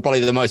sometimes I'm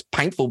probably the most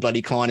painful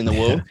bloody client in the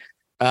world.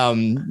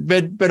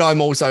 But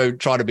I'm also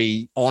try to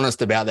be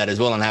honest about that as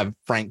well and have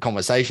frank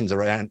conversations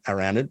around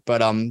it.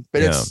 But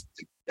it's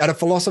at a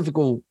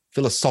philosophical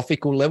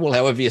level,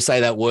 however you say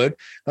that word,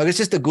 like it's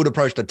just a good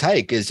approach to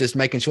take, is just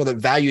making sure that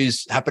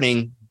value's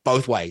happening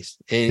both ways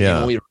in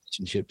all your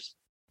relationships.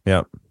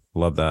 Yeah.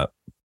 Love that.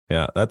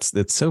 Yeah.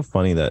 It's so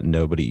funny that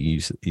nobody,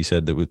 you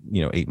said that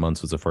 8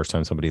 months was the first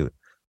time somebody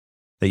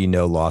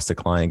that lost a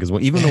client. Cause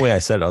even the way I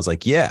said it, I was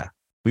like, yeah,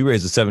 we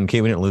raised a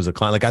 7K. We didn't lose a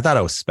client. Like I thought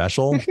I was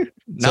special.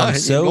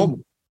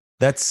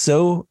 That's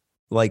so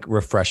like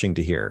refreshing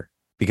to hear,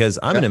 because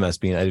I'm an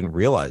MSP and I didn't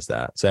realize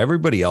that. So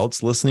everybody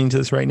else listening to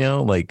this right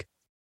now, like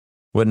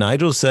what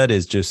Nigel said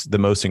is just the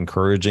most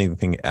encouraging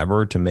thing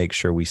ever, to make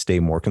sure we stay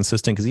more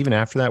consistent. Because even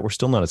after that, we're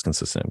still not as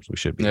consistent as we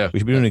should be. We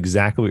should be doing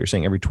exactly what you're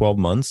saying. Every 12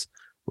 months,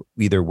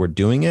 either we're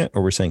doing it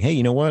or we're saying, hey,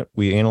 you know what?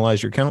 We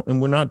analyze your account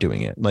and we're not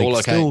doing it.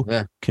 Like still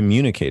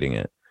communicating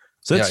it.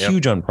 So that's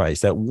huge on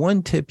price. That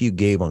one tip you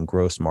gave on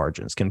gross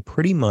margins can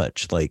pretty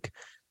much like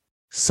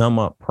sum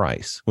up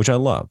price, which I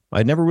love.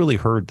 I'd never really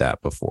heard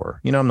that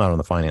before. I'm not on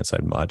the finance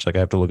side much. Like I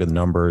have to look at the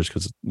numbers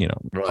because,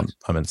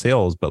 I'm in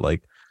sales, but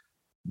like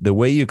the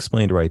way you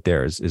explained right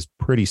there is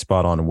pretty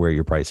spot on where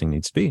your pricing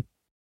needs to be.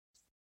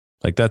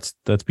 Like that's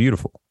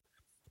beautiful.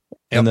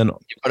 And then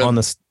on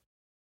this.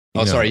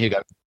 Sorry, you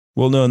go.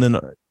 Well, no. And then,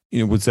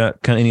 was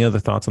that kind of any other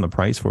thoughts on the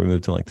price before we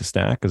move to like the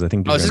stack? Because I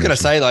think I was just going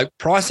to say, like,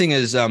 pricing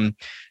is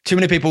too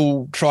many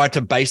people try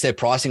to base their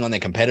pricing on their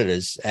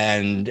competitors,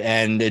 and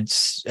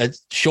it's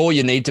sure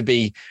you need to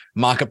be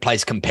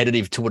marketplace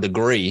competitive to a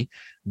degree,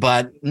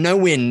 but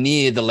nowhere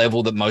near the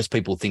level that most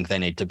people think they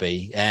need to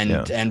be.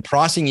 And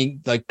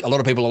pricing, like a lot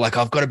of people are like,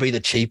 I've got to be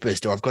the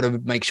cheapest, or I've got to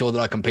make sure that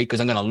I compete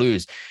because I'm going to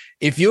lose.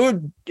 If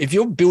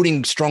you're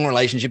building strong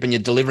relationship and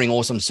you're delivering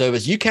awesome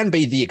service, you can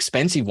be the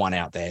expensive one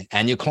out there,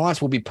 and your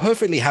clients will be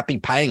perfectly happy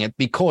paying it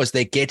because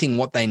they're getting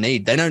what they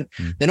need. They're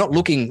not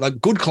looking like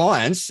good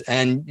clients.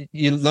 And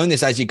you learn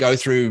this as you go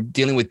through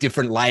dealing with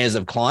different layers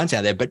of clients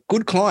out there, but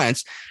good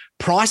clients,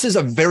 price is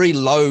a very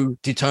low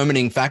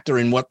determining factor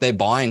in what they're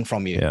buying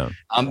from you. Yeah.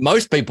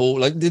 Most people,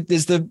 like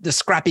there's the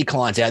scrappy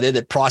clients out there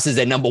that price is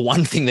their number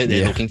one thing that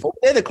they're looking for.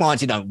 They're the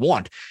clients you don't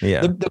want.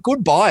 Yeah. The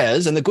good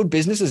buyers and the good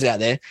businesses out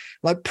there,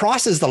 like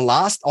price is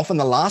often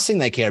the last thing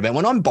they care about.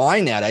 When I'm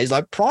buying nowadays,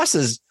 like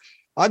prices,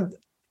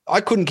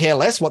 I couldn't care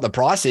less what the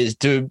price is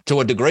to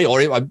a degree, or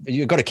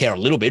you've got to care a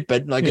little bit,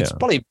 but like it's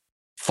probably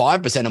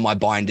 5% of my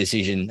buying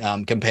decision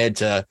compared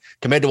to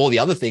all the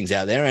other things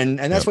out there. And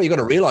that's what you got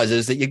to realize,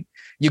 is that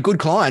your good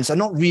clients are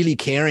not really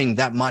caring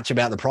that much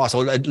about the price,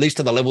 or at least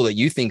to the level that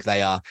you think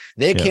they are.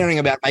 They're caring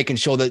about making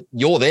sure that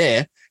you're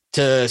there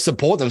to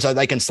support them so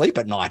they can sleep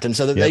at night, and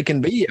so that they can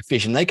be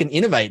efficient, they can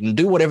innovate and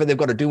do whatever they've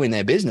got to do in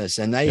their business.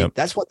 And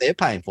that's what they're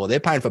paying for.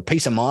 They're paying for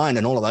peace of mind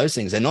and all of those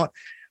things. They're not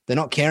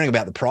caring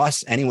about the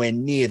price anywhere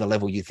near the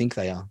level you think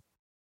they are.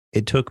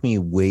 It took me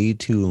way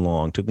too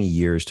long. It took me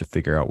years to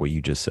figure out what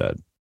you just said.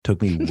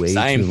 Took me way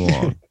Same. too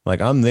long. Like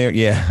I'm there.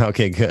 Yeah.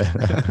 Okay, good.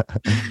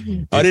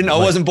 I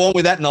wasn't born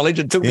with that knowledge.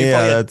 It took me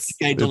probably a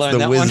decade to learn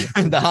that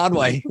one the hard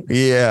way.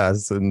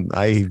 Yes. And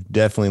I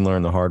definitely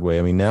learned the hard way.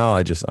 I mean,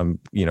 now I'm,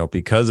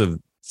 because of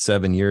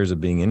 7 years of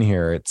being in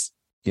here, it's,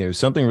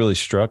 something really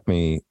struck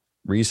me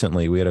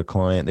recently. We had a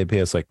client, they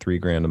pay us like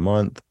 $3,000 a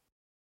month.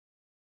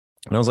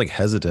 And I was like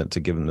hesitant to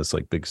give them this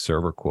like big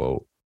server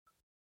quote.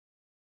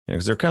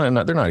 Because they're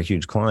not a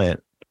huge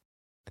client.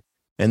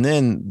 And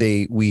then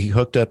we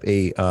hooked up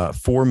a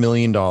 $4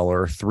 million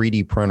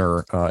 3D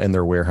printer in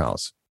their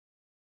warehouse.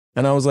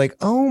 And I was like,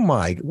 oh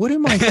my, what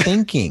am I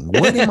thinking?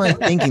 What am I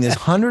thinking? This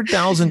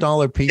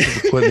 $100,000 piece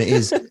of equipment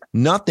is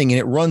nothing. And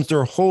it runs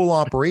their whole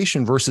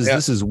operation versus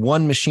this is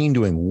one machine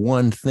doing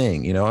one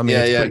thing. I mean,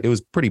 it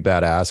was pretty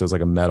badass. It was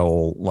like a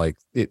metal, like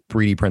it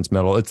 3D prints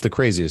metal. It's the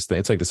craziest thing.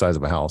 It's like the size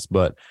of a house.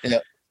 But,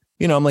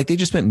 I'm like, they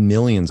just spent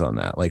millions on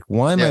that. Like,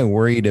 why am I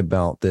worried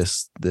about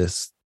this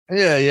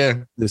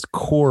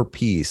core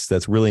piece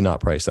that's really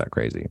not priced that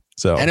crazy?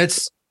 So, and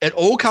it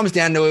all comes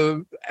down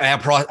to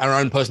our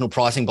own personal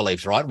pricing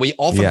beliefs, right? We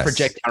often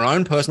project our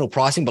own personal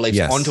pricing beliefs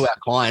onto our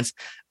clients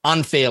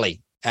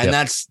unfairly. And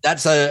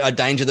that's a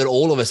danger that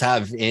all of us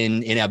have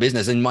in our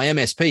business. In my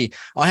MSP,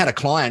 I had a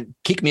client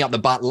kick me up the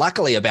butt,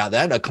 luckily about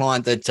that, a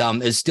client that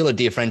is still a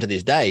dear friend to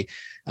this day.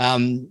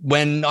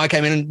 When I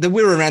came in,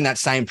 we were around that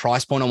same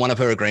price point on one of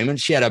her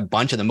agreements. She had a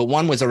bunch of them, but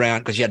one was around,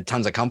 because she had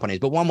tons of companies,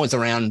 but one was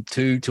around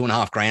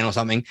 $2,500 or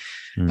something.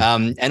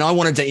 And I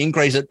wanted to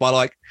increase it by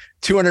like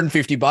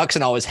 $250,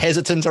 and I was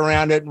hesitant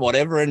around it and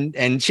whatever.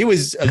 And she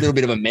was a little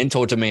bit of a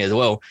mentor to me as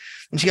well.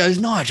 And she goes,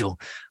 Nigel,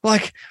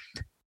 like,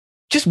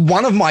 just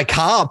one of my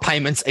car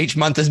payments each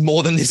month is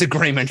more than this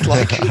agreement.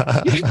 Like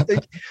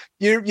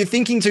you're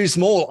thinking too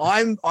small.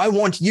 I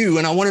want you,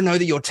 and I want to know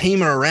that your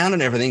team are around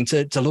and everything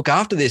to look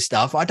after this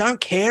stuff. I don't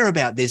care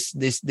about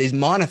these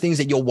minor things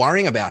that you're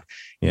worrying about.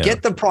 Yeah.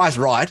 Get the price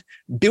right,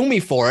 bill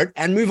me for it,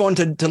 and move on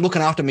to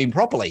looking after me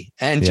properly.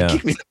 And to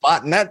kick me in the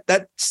butt, and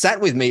that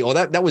sat with me, or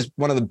that was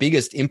one of the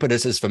biggest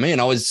impetuses for me. And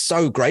I was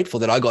so grateful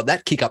that I got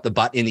that kick up the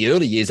butt in the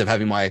early years of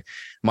having my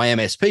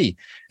MSP.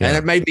 And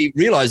it made me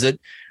realize that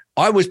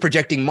I was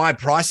projecting my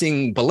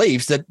pricing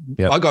beliefs that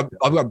I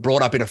got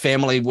brought up in a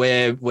family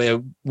where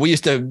we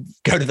used to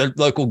go to the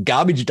local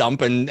garbage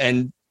dump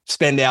and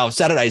spend our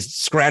Saturdays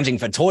scrounging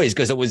for toys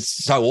because it was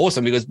so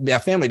awesome, because our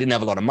family didn't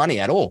have a lot of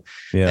money at all.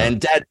 Yeah. And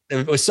Dad,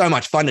 it was so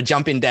much fun to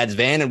jump in Dad's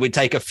van, and we'd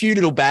take a few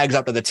little bags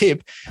up to the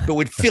tip, but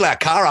we'd fill our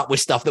car up with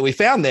stuff that we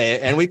found there,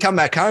 and we'd come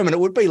back home, and it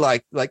would be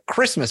like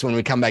Christmas when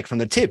we come back from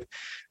the tip.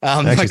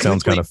 Actually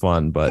sounds kind of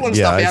fun, but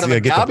I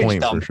get the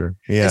point dump. For sure.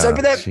 Yeah, and so,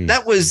 but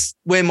that was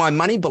where my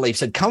money beliefs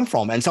had come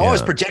from, and so I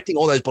was projecting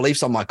all those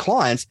beliefs on my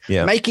clients,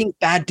 making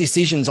bad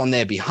decisions on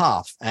their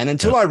behalf. And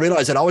until I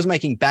realized that I was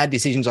making bad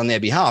decisions on their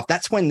behalf,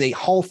 that's when the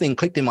whole thing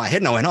clicked in my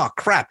head, and I went, "Oh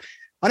crap!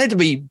 I need to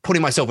be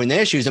putting myself in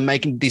their shoes and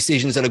making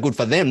decisions that are good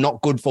for them,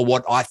 not good for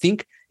what I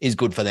think is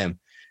good for them."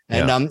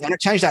 And and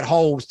it changed that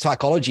whole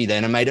psychology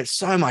then, and made it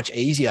so much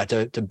easier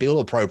to bill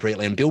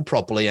appropriately and bill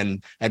properly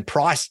and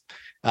price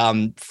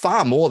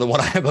far more than what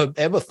I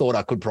ever thought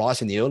I could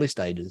price in the early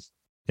stages.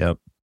 Yep.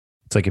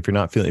 It's like if you're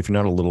not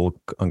a little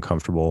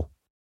uncomfortable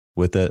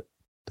with it,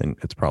 then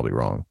it's probably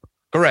wrong.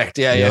 Correct.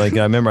 Yeah. Like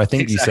I remember, I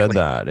think you said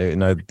that,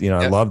 and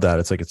I love that.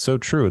 It's like, it's so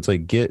true. It's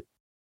like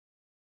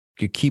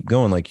you keep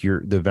going. Like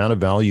the amount of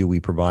value we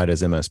provide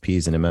as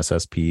MSPs and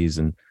MSSPs,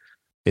 and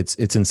it's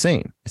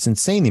insane. It's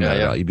insane the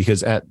amount of value,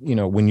 because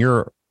when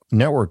your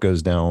network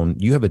goes down,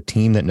 you have a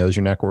team that knows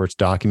your network. It's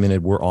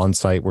documented. We're on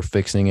site. We're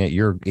fixing it.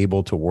 You're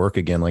able to work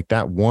again. Like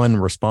that one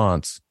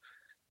response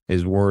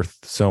is worth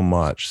so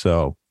much.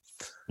 So,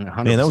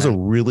 100%. Man, that was a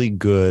really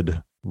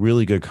good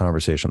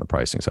conversation on the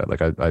pricing side.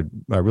 Like I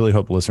really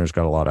hope listeners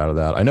got a lot out of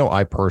that. I know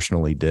I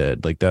personally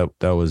did. Like that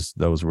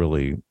was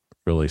really,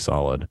 really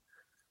solid.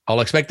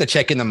 I'll expect the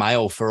check in the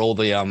mail for all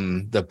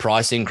the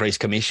price increase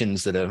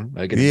commissions that are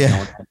going to be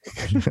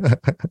going.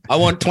 I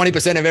want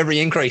 20% of every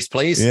increase,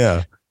 please.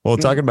 Yeah. Well,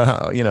 talking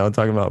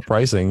about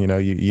pricing, you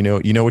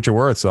know what you're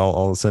worth. So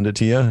I'll send it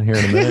to you here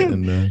in a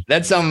minute. And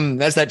that's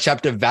that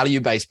chapter,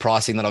 value-based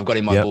pricing, that I've got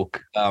in my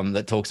book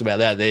that talks about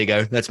that. There you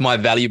go. That's my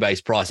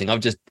value-based pricing. I've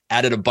just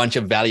added a bunch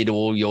of value to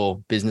all your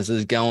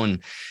businesses. Go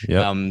and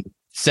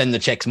send the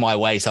checks my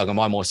way so I can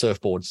buy more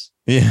surfboards.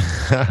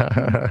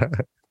 Yeah.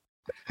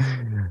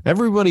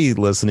 Everybody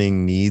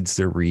listening needs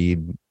to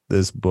read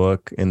this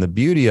book, and the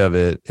beauty of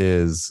it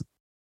is,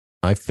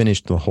 I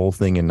finished the whole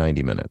thing in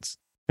 90 minutes.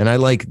 And I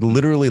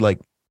literally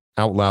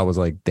out loud was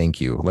like,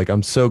 thank you. Like,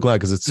 I'm so glad,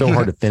 because it's so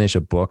hard to finish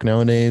a book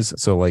nowadays.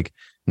 So like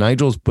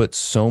Nigel's put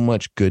so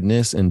much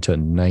goodness into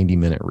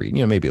 90-minute read,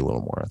 maybe a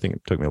little more. I think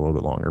it took me a little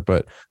bit longer,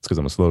 but it's because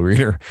I'm a slow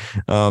reader.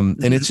 And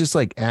it's just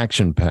like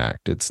action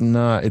packed. It's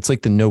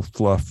like the no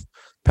fluff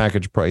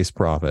package price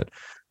profit.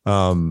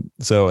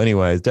 So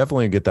anyways,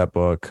 definitely get that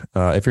book.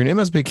 If you're an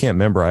MSP Camp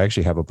member, I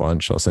actually have a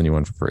bunch. I'll send you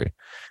one for free.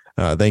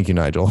 Thank you,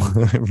 Nigel.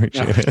 I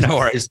appreciate it. No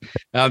worries.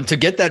 To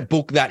get that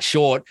book that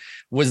short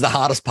was the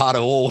hardest part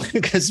of all,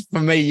 because for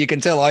me, you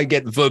can tell I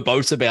get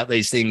verbose about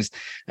these things.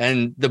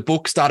 And the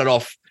book started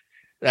off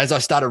as I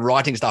started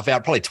writing stuff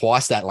out, probably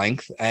twice that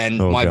length. And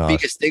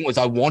biggest thing was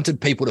I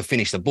wanted people to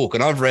finish the book.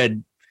 And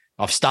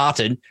I've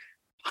started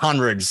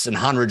hundreds and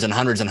hundreds and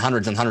hundreds and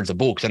hundreds and hundreds of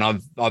books, and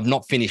I've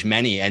not finished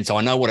many. And so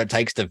I know what it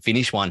takes to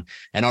finish one.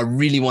 And I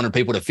really wanted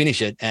people to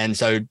finish it. And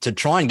so to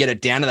try and get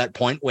it down to that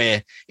point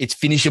where it's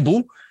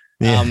finishable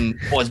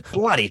was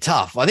bloody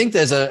tough. I think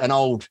there's an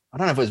old, I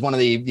don't know if it was one of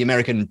the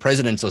American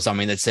presidents or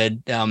something that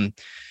said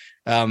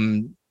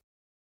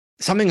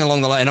something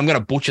along the line, and I'm going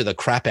to butcher the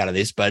crap out of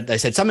this, but they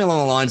said something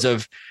along the lines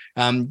of,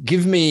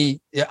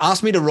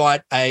 ask me to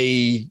write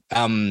an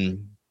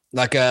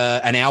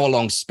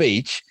hour-long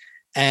speech,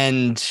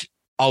 and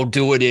I'll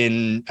do it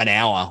in an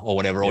hour or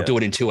whatever, or do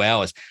it in 2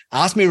 hours.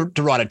 Ask me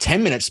to write a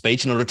 10-minute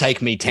speech, and it'll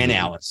take me 10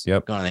 hours.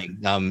 Yep. Kind of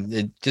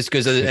thing. Just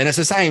because, and it's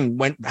the same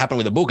happened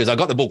with the book, is I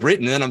got the book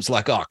written, and then I'm just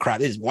like, oh crap,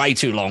 this is way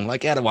too long.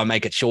 Like, how do I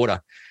make it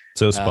shorter?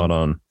 So spot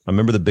on. I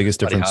remember the biggest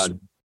difference.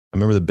 I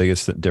remember the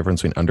biggest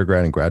difference between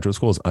undergrad and graduate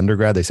school is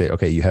undergrad. They say,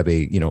 okay, you have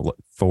a,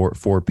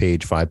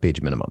 4-page,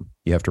 5-page minimum.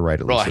 You have to write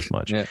at least this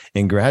much. Yeah.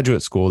 In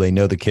graduate school, they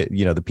know the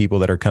the people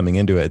that are coming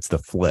into it, it's the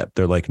flip.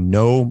 They're like,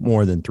 no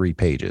more than 3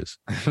 pages.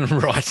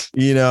 Right.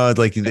 It's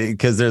like,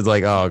 because there's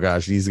like, oh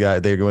gosh, these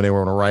guys, they want to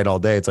write all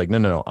day. It's like,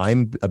 no.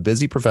 I'm a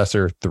busy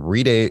professor,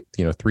 3 days,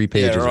 3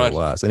 pages or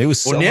less. And it was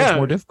so much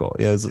more difficult.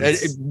 Yeah.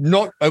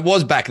 It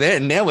was back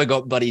then. Now we've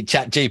got bloody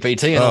Chat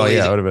GPT and all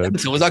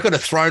these. So I could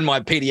have thrown my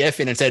PDF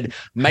in and said,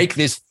 make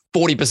this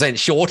 40%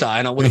 shorter,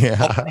 and I would have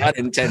popped out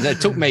in 10. It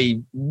took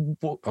me,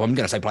 I'm going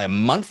to say probably a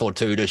month or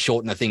two to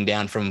shorten the thing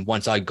down from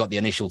once I got the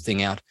initial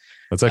thing out.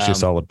 That's actually a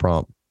solid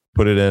prompt.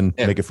 Put it in,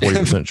 make it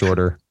 40%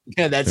 shorter.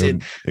 Yeah, that's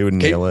it. It would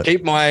nail it.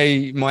 Keep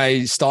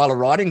my style of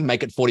writing,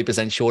 make it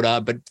 40% shorter,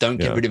 but don't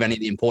get rid of any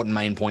of the important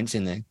main points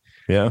in there.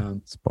 Yeah,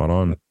 spot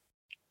on.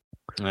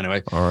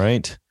 Anyway. All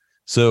right.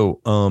 So,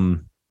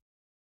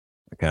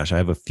 gosh, I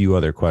have a few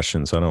other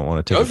questions, so I don't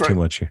want to take up too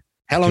much here.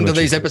 How long do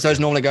these episodes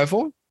normally go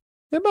for?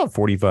 About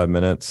 45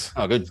 minutes.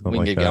 Oh, good. We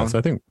can get going. So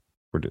I think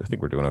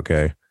we're doing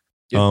okay.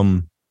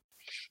 Yep.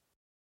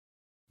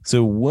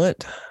 So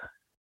what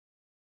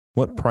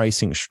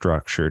pricing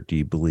structure do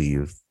you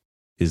believe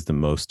is the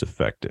most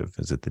effective?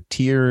 Is it the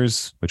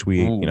tiers, which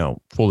we,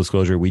 full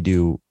disclosure, we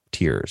do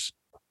tiers: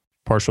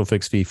 partial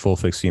fixed fee, full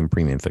fixed fee, and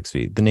premium fixed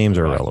fee. The names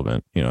are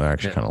irrelevant. They're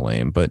actually kind of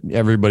lame, but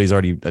everybody's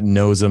already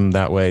knows them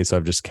that way. So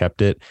I've just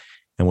kept it.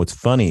 And what's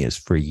funny is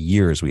for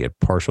years we had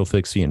partial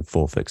fixed fee and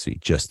full fixed fee,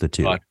 just the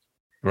two.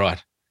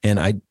 Right. And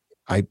I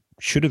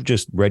should have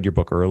just read your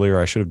book earlier.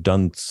 I should have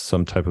done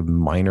some type of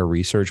minor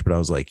research, but I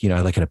was like, I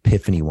had like an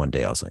epiphany one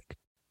day. I was like,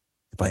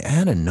 if I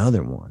add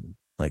another one,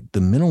 like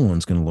the middle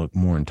one's going to look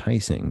more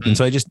enticing. And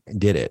so I just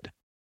did it.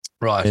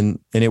 Right. And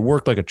it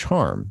worked like a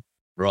charm.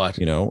 Right.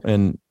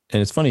 And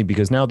it's funny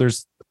because now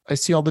I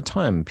see all the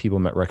time people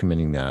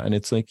recommending that. And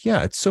it's like,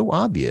 yeah, it's so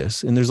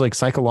obvious. And there's like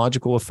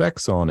psychological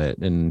effects on it.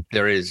 And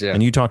there is, yeah.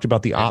 And you talked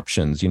about the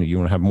options, you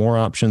want to have more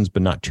options,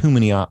 but not too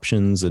many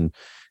options and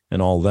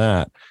all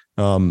that.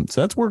 So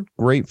that's worked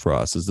great for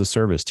us as the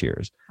service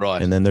tiers.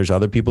 Right. And then there's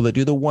other people that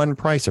do the one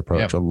price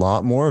approach, a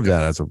lot more of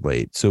that as of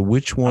late. So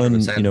which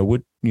one,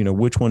 100%.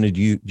 Which one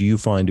do you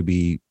find to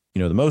be,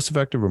 the most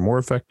effective or more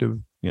effective?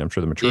 I'm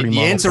sure the maturity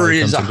model. The answer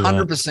is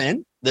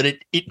 100% that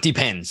it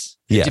depends.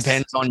 It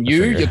depends on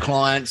you, your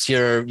clients,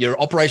 your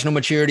operational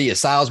maturity, your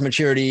sales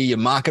maturity, your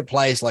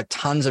marketplace, like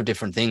tons of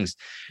different things.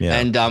 Yeah.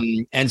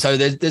 And so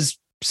there's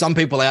some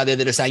people out there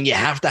that are saying you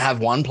have to have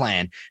one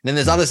plan. And then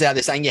there's others out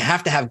there saying you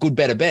have to have good,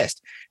 better,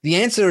 best. The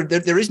answer,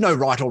 there is no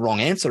right or wrong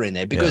answer in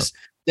there, because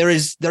there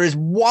is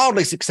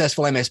wildly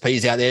successful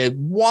MSPs out there,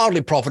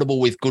 wildly profitable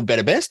with good,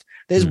 better, best.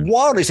 There's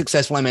wildly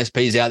successful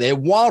MSPs out there,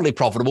 wildly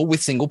profitable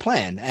with single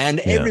plan, and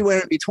everywhere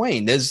in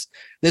between. There's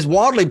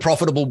wildly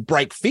profitable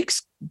break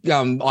fix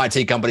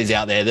IT companies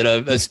out there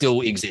that are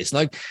still exist.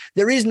 Like,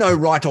 there is no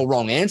right or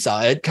wrong answer.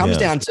 It comes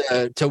down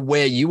to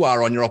where you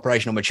are on your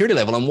operational maturity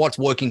level and what's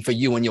working for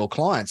you and your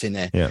clients in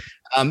there. Yeah.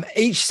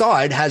 Each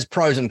side has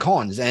pros and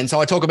cons, and so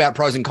I talk about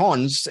pros and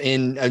cons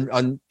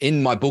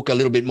in my book a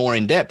little bit more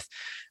in depth.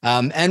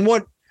 And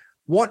what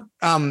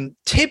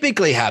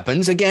typically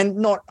happens,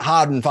 again, not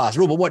hard and fast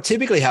rule, but what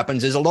typically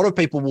happens is a lot of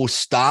people will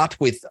start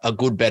with a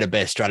good, better,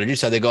 best strategy.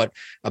 So they've got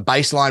a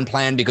baseline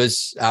plan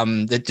because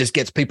that just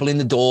gets people in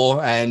the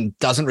door and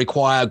doesn't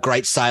require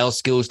great sales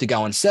skills to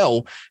go and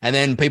sell. And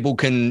then people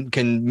can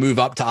move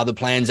up to other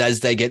plans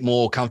as they get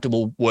more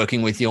comfortable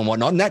working with you and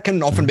whatnot. And that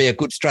can often be a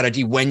good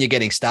strategy when you're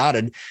getting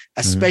started,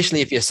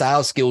 especially if your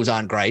sales skills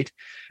aren't great.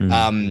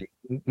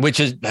 Which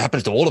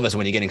happens to all of us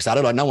when you're getting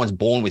started. Like, no one's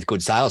born with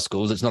good sales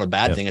skills. It's not a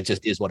bad thing. It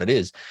just is what it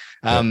is.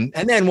 And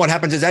then what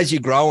happens is, as you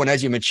grow and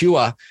as you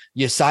mature,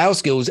 your sales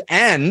skills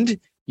and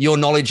your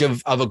knowledge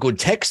of a good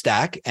tech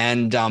stack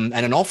and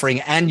an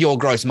offering and your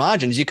gross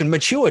margins, you can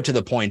mature to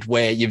the point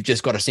where you've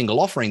just got a single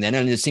offering then,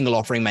 and the single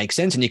offering makes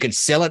sense and you can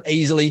sell it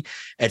easily.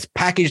 It's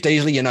packaged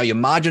easily. You know your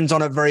margins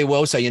on it very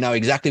well, so you know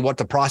exactly what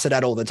to price it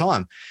at all the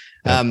time.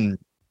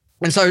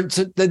 And so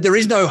there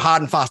is no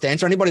hard and fast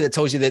answer. Anybody that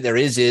tells you that there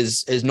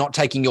is not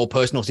taking your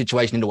personal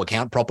situation into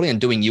account properly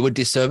and doing you a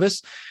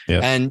disservice.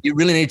 Yep. And you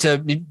really need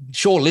to,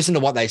 sure, listen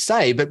to what they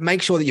say, but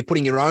make sure that you're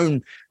putting your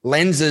own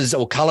lenses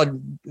or colored,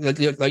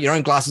 like your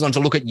own glasses on to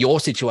look at your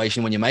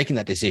situation when you're making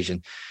that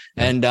decision.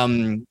 Yep.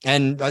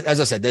 And as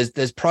I said,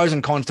 there's pros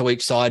and cons to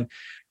each side.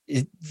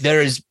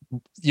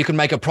 You can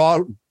make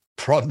a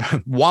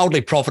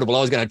wildly profitable.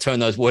 I was going to turn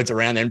those words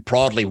around and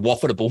proudly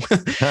waffable,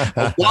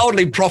 a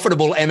wildly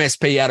profitable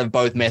MSP out of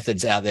both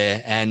methods out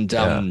there. And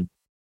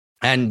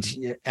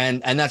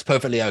that's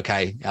perfectly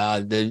okay.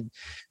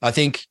 I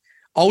think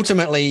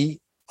ultimately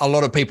a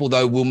lot of people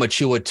though will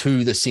mature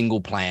to the single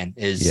plan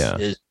is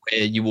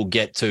where you will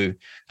get to.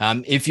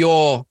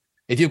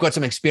 If you've got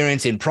some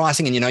experience in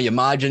pricing and you know your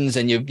margins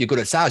and you're good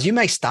at sales, you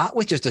may start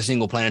with just a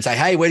single plan and say,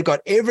 hey, we've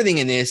got everything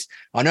in this.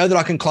 I know that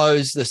I can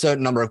close the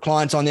certain number of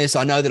clients on this.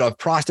 I know that I've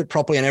priced it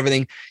properly and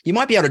everything. You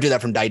might be able to do that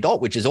from day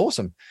dot, which is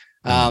awesome.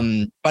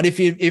 But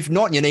if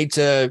not, you need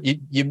to,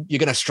 you're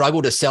going to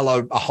struggle to sell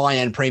a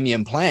high-end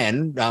premium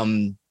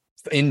plan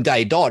in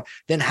day dot,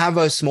 then have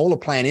a smaller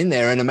plan in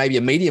there and maybe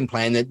a medium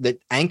plan that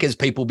anchors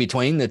people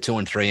between the 2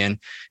 and 3. And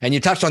you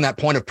touched on that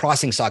point of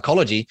pricing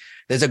psychology.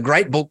 There's a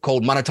great book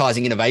called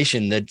Monetizing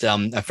Innovation that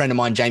a friend of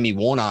mine, Jamie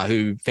Warner,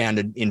 who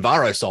founded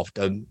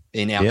Envirosoft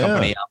in our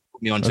company,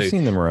 put me onto. I've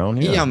seen them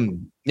around.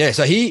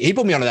 So he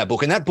put me onto that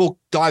book, and that book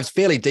dives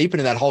fairly deep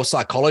into that whole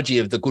psychology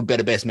of the good,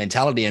 better, best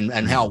mentality and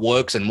how it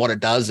works and what it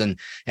does and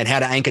how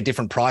to anchor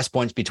different price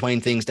points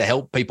between things to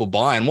help people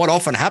buy. And what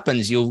often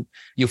happens, you'll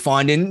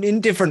find in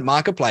different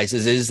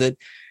marketplaces is that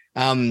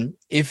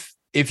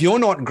if you're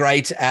not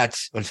great at,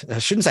 I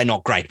shouldn't say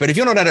not great, but if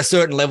you're not at a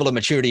certain level of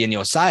maturity in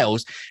your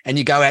sales and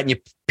you go out and you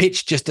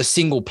pitch just a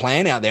single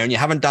plan out there and you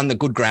haven't done the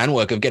good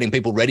groundwork of getting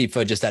people ready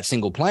for just that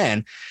single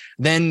plan,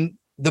 then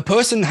the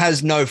person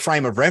has no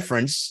frame of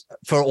reference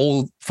for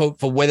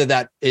whether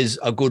that is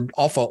a good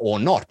offer or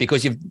not,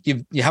 because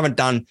you're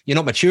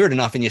not matured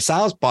enough in your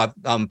sales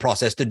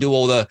process to do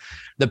all the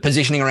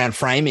positioning around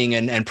framing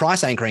and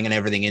price anchoring and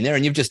everything in there.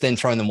 And you've just then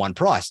thrown them one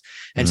price.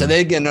 And so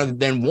they're going to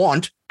then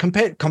want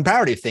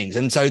comparative things.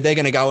 And so they're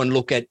going to go and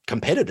look at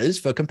competitors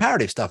for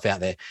comparative stuff out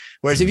there.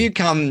 Whereas if you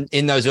come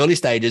in those early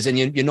stages and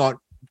you're not,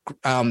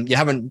 you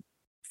haven't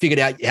figured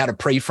out how to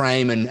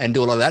pre-frame and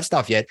do a lot of that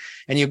stuff yet,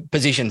 and you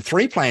position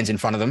 3 plans in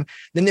front of them,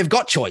 then they've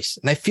got choice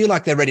and they feel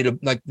like they're ready to,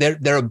 like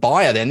they're a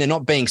buyer then, they're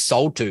not being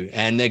sold to,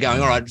 and they're going,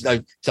 all right,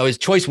 so is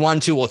choice 1,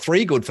 2, or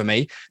 3 good for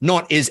me?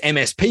 Not is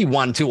MSP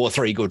 1, 2, or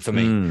 3 good for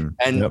me?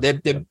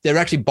 They're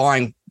actually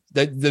buying.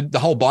 The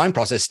whole buying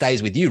process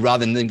stays with you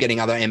rather than them getting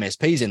other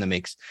MSPs in the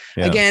mix.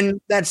 Yeah. Again,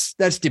 that's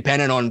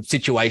dependent on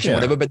situation,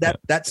 whatever, but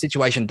that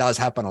situation does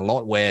happen a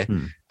lot where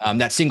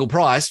that single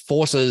price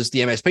forces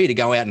the MSP to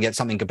go out and get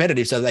something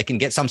competitive so they can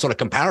get some sort of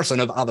comparison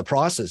of other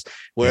prices.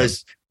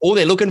 Whereas all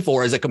they're looking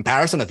for is a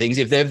comparison of things.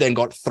 If they've then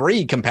got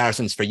 3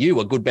 comparisons for you,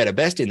 a good, better,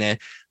 best in there,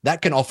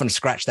 that can often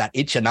scratch that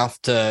itch enough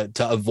to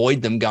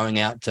avoid them going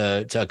out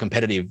to a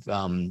competitive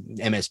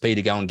MSP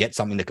to go and get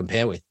something to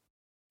compare with.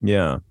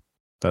 Yeah.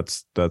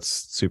 That's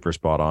super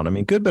spot on. I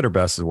mean, good, better,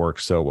 best has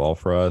worked so well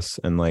for us.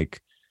 And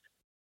like,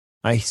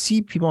 I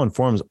see people on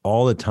forums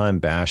all the time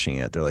bashing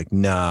it. They're like,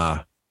 nah,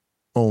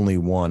 only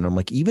one. I'm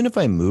like, even if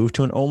I move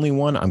to an only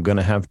one, I'm going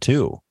to have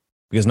 2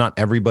 because not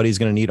everybody's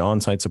going to need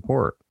on-site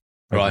support.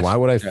 Like, why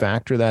would I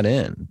factor that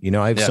in? You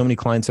know, I have so many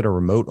clients that are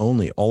remote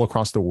only all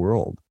across the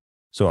world.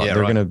 So they're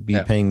going to be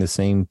paying the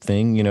same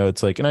thing. You know,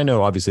 it's like, and I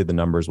know obviously the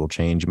numbers will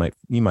change.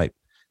 You might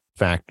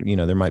factor, you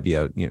know, there might be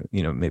a,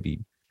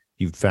 maybe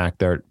you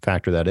factor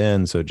that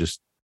in, so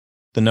just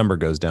the number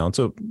goes down.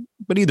 So,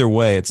 but either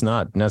way, it's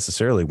not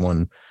necessarily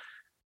one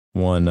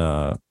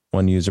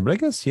user. But I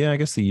guess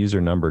the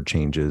user number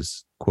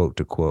changes quote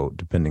to quote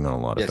depending on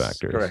a lot of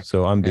factors. Correct.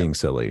 So I'm being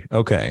silly.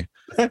 Okay,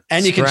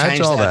 and you can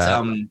change all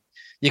that.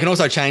 You can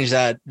also change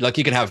that. Like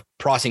you can have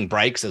pricing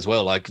breaks as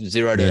well, like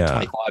 0 to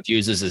 25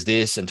 users is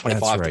this, and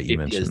 25 to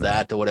 50 is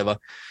that, or whatever.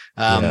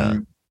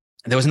 There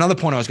was another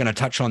point I was going to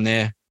touch on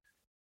there.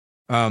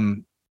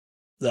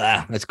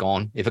 That's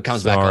gone. If it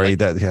comes back,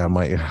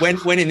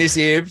 went in this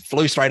ear,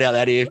 flew straight out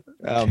that ear.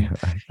 And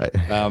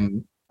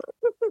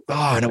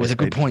it was a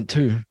good point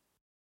too.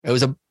 It was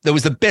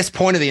the best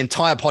point of the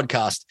entire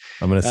podcast.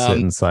 I'm going to sit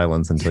in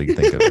silence until you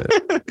think of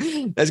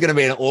it. There's going to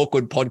be an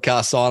awkward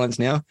podcast silence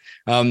now.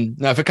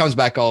 No, if it comes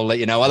back, I'll let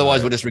you know.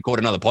 Otherwise, we'll just record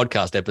another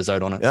podcast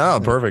episode on it. Oh,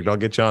 perfect. I'll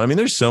get you on. I mean,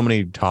 there's so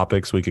many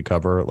topics we could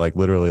cover. Like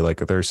literally,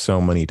 like there's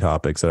so many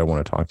topics that I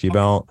want to talk to you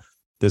about.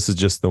 This is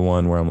just the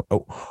one where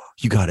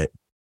you got it.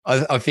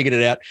 I figured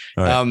it out.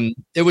 Right.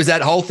 It was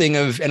that whole thing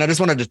of, and I just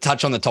wanted to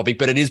touch on the topic,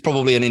 but it is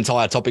probably an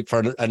entire topic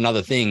for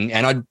another thing.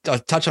 And I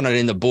touch on it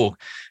in the book,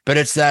 but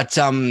it's that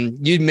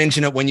you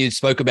mentioned it when you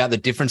spoke about the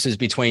differences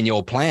between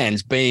your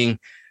plans being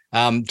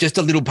just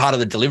a little part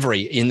of the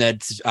delivery in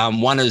that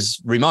one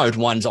is remote,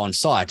 one's on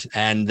site,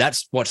 and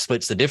that's what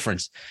splits the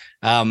difference.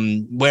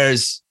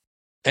 Whereas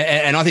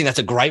And I think that's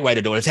a great way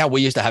to do it. It's how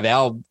we used to have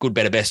our good,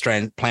 better, best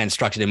plan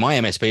structured in my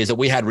MSP, is that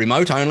we had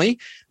remote only,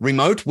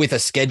 remote with a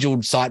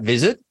scheduled site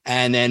visit,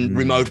 and then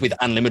remote with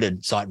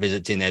unlimited site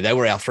visits in there. They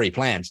were our 3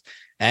 plans.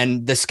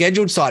 And the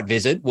scheduled site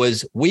visit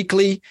was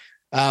weekly,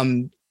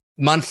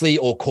 monthly,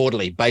 or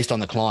quarterly based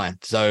on the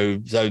client. So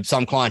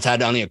some clients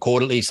had only a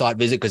quarterly site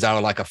visit because they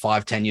were like a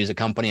 5-10 user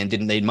company and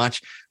didn't need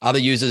much. Other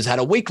users had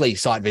a weekly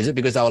site visit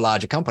because they were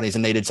larger companies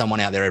and needed someone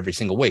out there every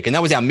single week. And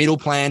that was our middle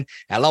plan.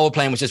 Our lower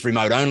plan was just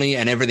remote only,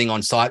 and everything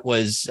on site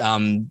was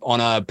on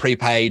a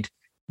prepaid,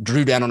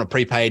 drew down on a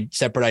prepaid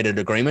separated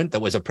agreement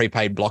that was a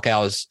prepaid block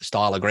hours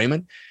style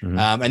agreement.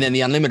 And then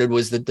the unlimited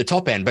was the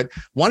top end. But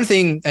one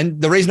thing, and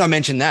the reason I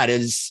mentioned that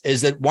is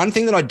that one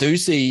thing that I do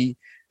see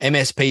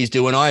MSPs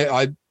do, and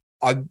I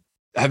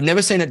have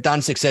never seen it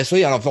done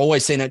successfully, and I've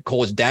always seen it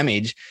cause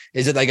damage,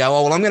 is that they go,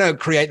 oh, well, I'm going to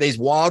create these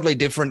wildly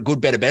different good,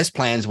 better, best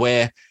plans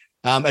where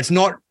it's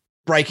not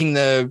breaking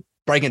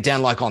it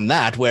down like on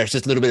that, where it's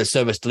just a little bit of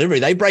service delivery.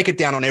 They break it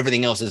down on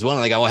everything else as well.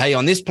 And they go, well, hey,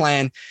 on this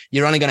plan,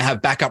 you're only going to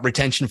have backup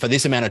retention for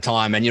this amount of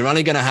time, and you're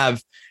only going to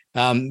have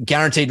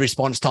guaranteed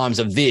response times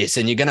of this,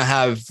 and you're going to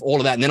have all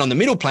of that. And then on the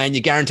middle plan,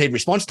 your guaranteed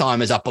response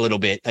time is up a little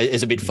bit,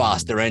 is a bit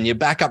faster, and your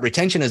backup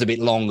retention is a bit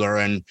longer,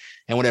 and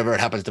whatever it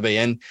happens to be.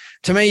 And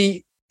to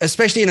me,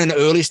 especially in an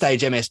early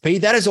stage MSP,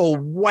 that is all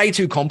way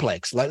too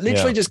complex. Like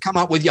literally just come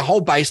up with your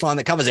whole baseline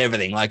that covers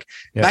everything. Like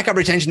backup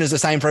retention is the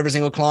same for every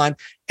single client.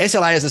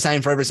 SLA is the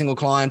same for every single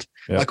client.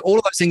 Like all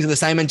of those things are the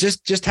same, and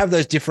just have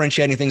those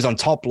differentiating things on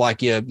top,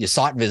 like your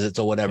site visits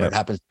or whatever it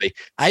happens to be.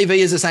 AV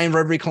is the same for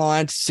every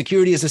client.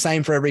 Security is the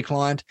same for every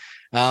client.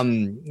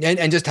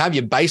 And just have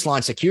your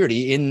baseline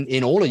security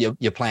in all of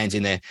your plans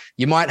in there.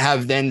 You might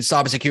have then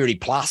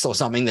cybersecurity plus or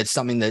something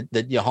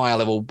that your higher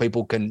level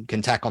people can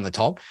tack on the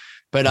top.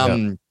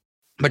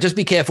 But just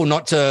be careful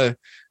not to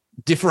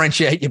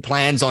differentiate your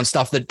plans on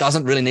stuff that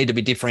doesn't really need to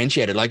be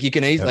differentiated. Like you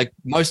can like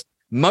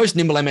most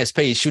nimble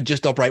MSPs should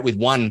just operate with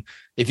one.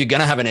 If you're going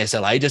to have an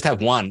SLA, just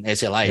have one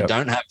SLA.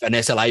 Don't have an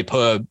SLA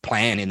per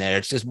plan in there.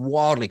 It's just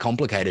wildly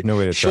complicated. No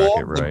way to track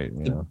it, right?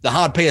 The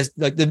hard PS,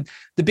 like the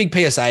big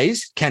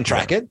PSAs can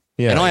track it.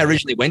 And I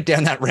originally went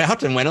down that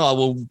route and went, oh,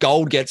 well,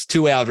 gold gets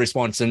 2 hours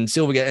response and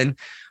silver and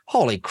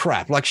holy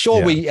crap. Like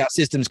sure, our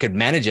systems could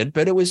manage it,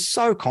 but it was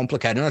so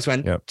complicated. And I just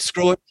went,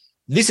 screw it.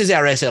 This is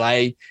our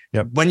SLA.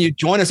 When you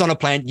join us on a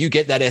plan, you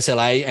get that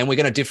SLA, and we're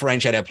going to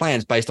differentiate our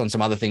plans based on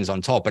some other things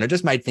on top. And it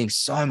just made things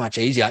so much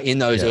easier in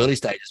those early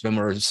stages when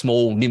we're a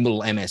small,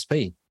 nimble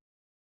MSP.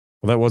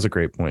 Well, that was a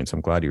great point. So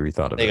I'm glad you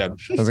rethought of it. There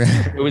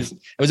you go. It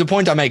was a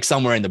point I make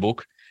somewhere in the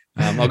book.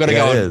 I've got to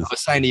go. I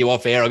was saying to you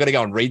off air, I've got to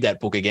go and read that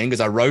book again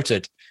because I wrote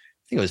it,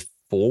 I think it was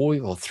 4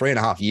 or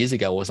 3.5 years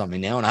ago or something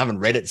now, and I haven't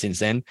read it since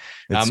then.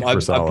 I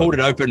pulled it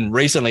open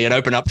recently and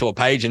opened up to a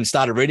page and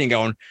started reading,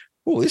 going,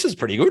 oh, this is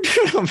pretty good.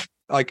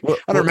 I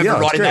don't remember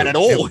writing that at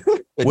all.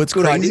 What's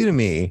crazy to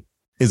me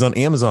is on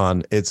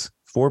Amazon, it's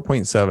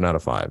 4.7 out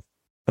of 5.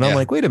 And I'm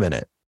like, wait a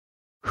minute.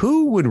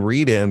 Who would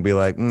read it and be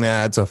like,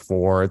 nah, it's a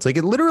 4? It's like,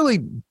 it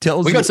literally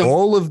tells you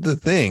all of the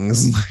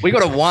things. We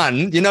got a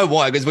 1. You know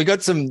why? Because we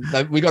got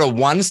a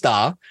 1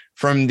 star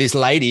from this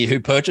lady who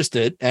purchased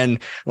it. And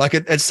like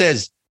it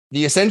says,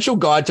 the essential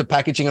guide to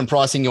packaging and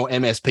pricing your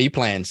MSP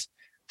plans.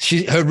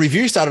 Her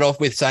review started off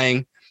with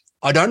saying,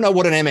 I don't know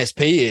what an MSP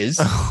is,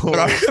 but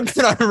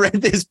I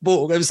read this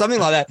book. It was something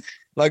like that.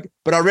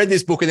 But I read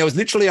this book and there was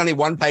literally only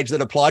one page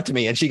that applied to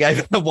me, and she gave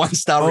it a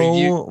 1-star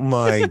review. Oh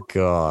my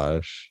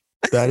gosh.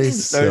 That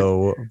is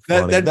so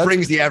funny. That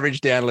brings the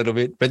average down a little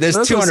bit, but there's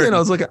 200. I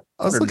was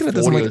looking at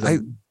this.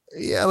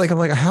 I'm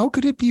like, how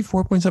could it be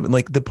 4.7?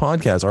 Like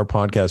our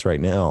podcast right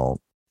now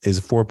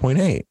is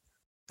 4.8.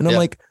 And I'm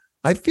like,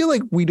 I feel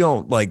like we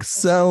don't like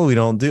sell. We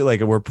don't do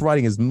we're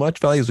providing as much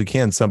value as we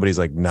can. Somebody's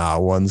like, nah,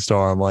 1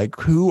 star. I'm like,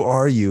 who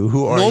are you?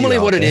 Normally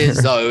what it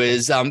is though,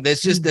 is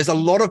there's a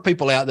lot of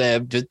people out there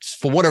just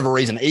for whatever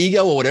reason,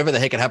 ego or whatever the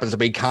heck it happens to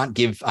be, can't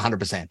give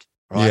 100%.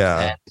 Right. Yeah.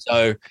 And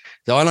so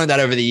I learned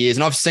that over the years,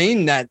 and I've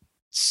seen that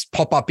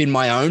pop up in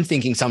my own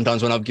thinking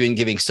sometimes when I've been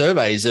giving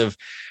surveys of,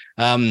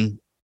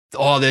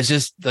 there's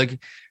just like,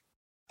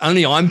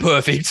 only I'm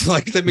perfect.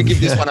 Like, let me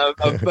give this one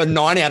a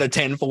 9 out of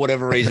 10 for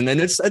whatever reason.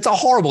 And it's a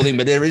horrible thing,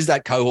 but there is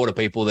that cohort of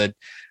people that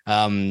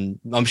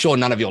I'm sure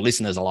none of your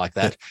listeners are like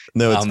that.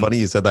 No, it's funny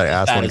you said that. I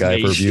asked one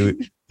guy for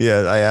review.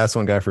 Yeah, I asked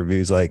one guy for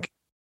reviews like,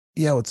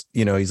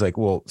 he's like,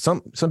 well,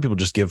 some people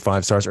just give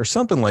 5 stars or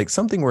something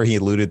where he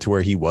alluded to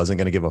where he wasn't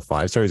going to give a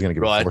 5-star. He's going to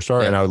give a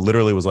 4-star. Yeah. And I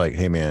literally was like,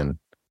 hey, man,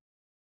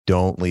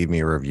 don't leave me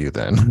a review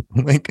then.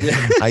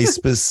 I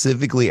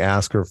specifically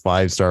ask for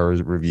 5-star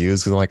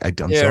reviews because I'm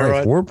like, I'm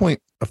sorry,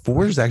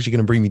 4 is actually going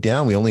to bring me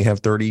down. We only have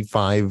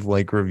 35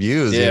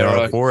 reviews.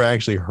 Yeah, 4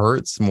 actually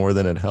hurts more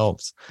than it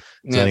helps.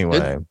 So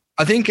anyway,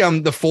 I think the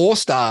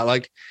 4-star,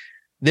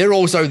 they're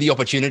also the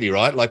opportunity,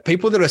 right? Like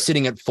people that are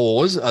sitting at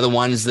 4s are the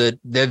ones that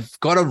they've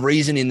got a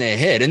reason in their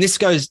head. And this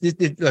goes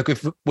like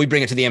if we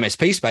bring it to the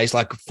MSP space,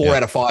 like 4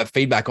 out of 5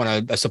 feedback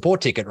on a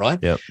support ticket, right?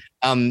 Yeah.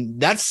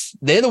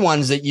 They're the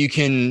ones that you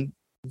can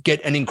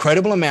get an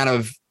incredible amount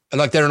of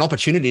like they're an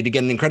opportunity to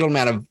get an incredible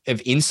amount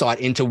of insight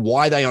into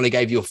why they only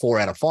gave you a 4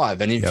 out of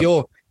 5. And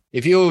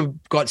if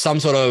you've got some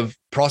sort of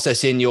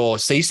process in your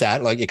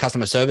CSAT, like your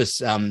customer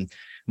service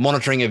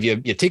monitoring of your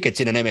tickets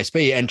in an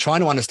MSP, and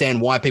trying to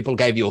understand why people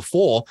gave you a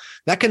 4,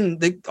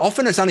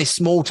 often it's only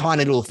small,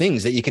 tiny little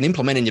things that you can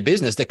implement in your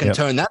business that can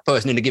turn that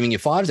person into giving you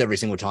 5s every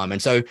single time.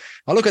 And so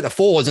I look at the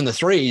 4s and the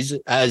 3s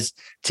as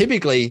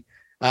typically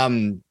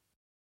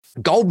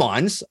gold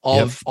mines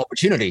of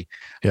opportunity.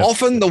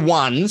 Often the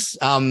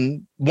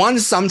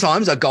ones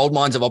sometimes are gold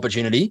mines of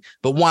opportunity,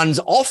 but ones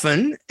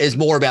often is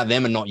more about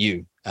them and not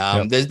you.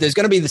 There's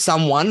going to be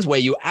some ones where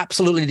you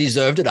absolutely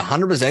deserved it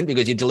 100%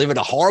 because you delivered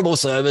a horrible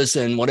service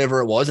and whatever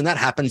it was. And that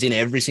happens in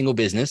every single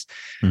business.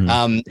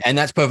 And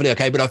that's perfectly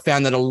okay. But I've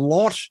found that a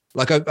lot,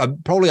 like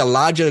probably a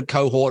larger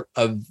cohort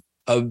of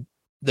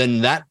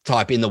than that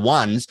type in the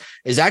ones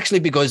is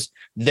actually because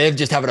they're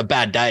just having a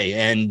bad day.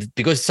 And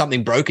because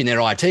something broke in their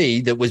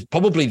IT that was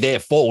probably their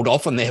fault,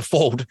 often their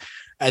fault,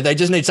 they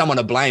just need someone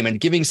to blame, and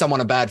giving someone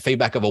a bad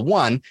feedback of a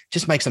 1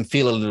 just makes them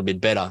feel a little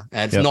bit better.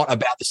 And it's not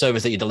about the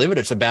service that you delivered.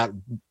 It's about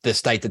the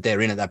state that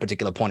they're in at that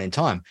particular point in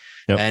time.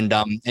 And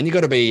you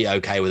got to be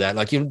okay with that.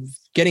 Like, you're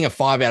getting a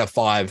 5 out of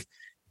 5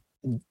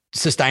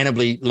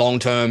 sustainably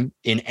long-term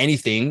in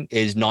anything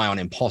is nigh on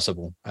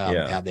impossible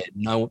out there.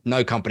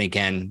 No company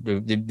can.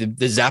 The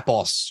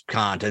Zappos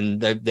can't, and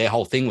their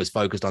whole thing was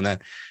focused on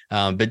that.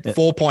 But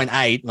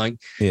 4.8, like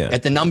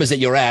at the numbers that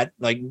you're at,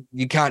 like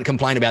you can't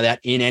complain about that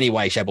in any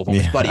way, shape, or form.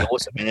 It's bloody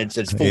awesome, and it's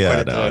full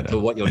credit to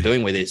what you're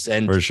doing with this.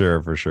 And for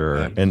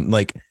sure. And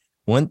like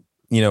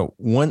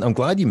I'm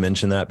glad you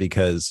mentioned that,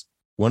 because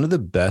one of the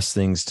best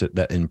things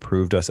that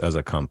improved us as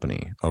a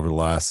company over the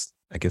last,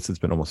 I guess it's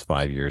been almost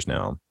 5 years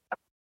now,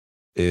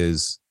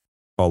 is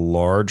a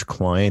large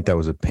client that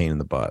was a pain in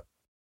the butt.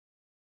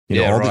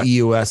 The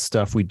EOS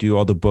stuff we do,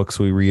 all the books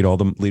we read, all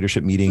the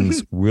leadership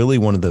meetings. Really,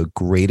 one of the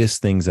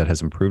greatest things that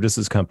has improved us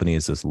as a company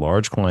is this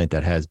large client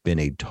that has been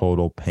a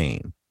total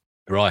pain.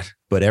 Right.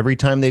 But every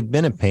time they've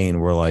been a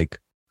pain, we're like,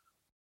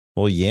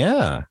 well,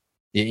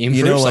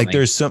 like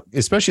there's some,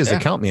 especially as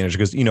account manager,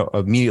 because,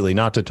 immediately,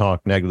 not to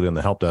talk negatively on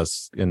the help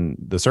desk and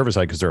the service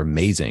side, because they're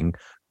amazing,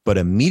 but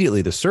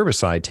immediately the service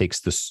side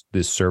takes this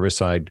service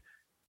side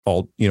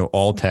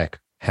all tech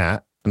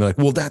hat, and they're like,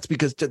 well, that's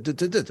because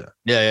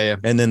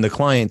and then the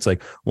client's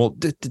like, well,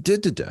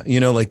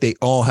 like they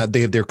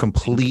have their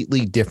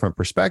completely different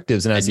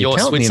perspectives. And as the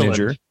account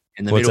manager,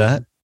 what's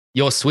that?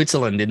 You're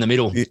Switzerland in the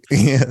middle.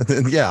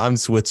 I'm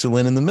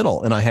Switzerland in the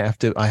middle, and I have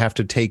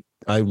to take.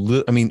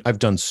 I've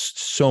done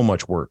so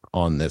much work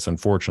on this,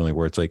 unfortunately,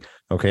 where it's like,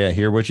 okay, I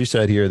hear what you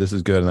said here, this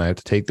is good, and I have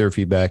to take their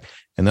feedback,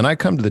 and then I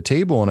come to the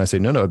table and I say,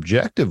 no,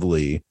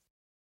 objectively,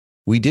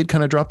 we did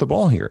kind of drop the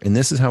ball here, and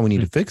this is how we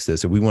need to fix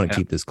this if we want to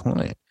keep this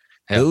client.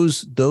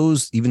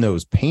 Those, even though it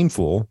was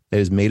painful, it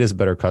has made us a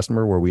better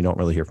customer, where we don't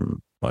really hear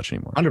from much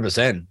anymore.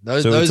 100%.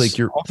 Those like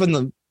you're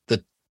often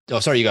oh,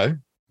 sorry, you go.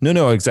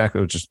 No, exactly.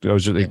 I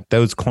was just like,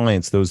 those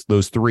clients, those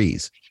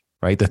 3s,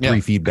 right? The 3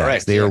 feedbacks,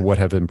 correct, they are what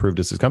have improved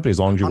us as a company, as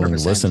long as you're willing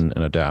to listen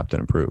and adapt and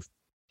improve.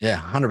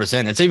 Yeah,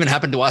 100%. It's even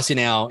happened to us in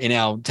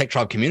our Tech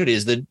Tribe community,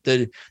 is the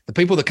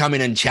people that come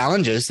in and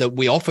challenge us, that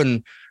we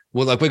often,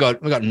 well, like we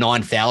got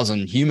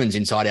 9,000 humans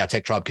inside our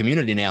Tech Tribe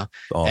community now,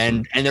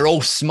 awesome. and they're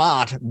all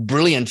smart,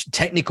 brilliant,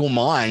 technical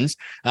minds.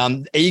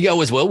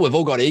 Ego as well. We've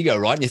all got ego,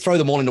 right? And you throw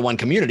them all into one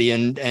community,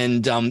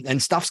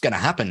 and stuff's going to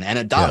happen, and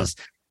it does.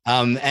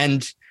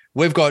 And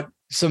we've got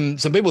some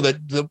people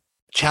that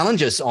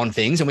challenge us on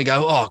things, and we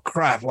go, oh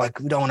crap, like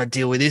we don't want to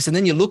deal with this. And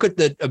then you look at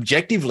that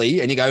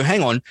objectively, and you go,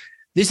 hang on,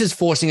 this is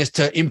forcing us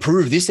to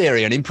improve this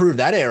area and improve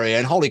that area.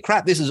 And holy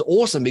crap, this is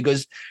awesome,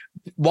 because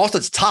whilst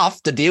it's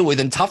tough to deal with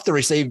and tough to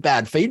receive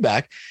bad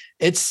feedback,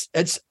 it's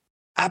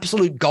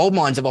absolute gold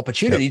mines of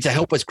opportunity to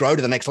help us grow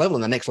to the next level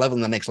and the next level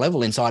and the next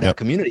level inside our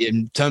community,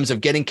 in terms of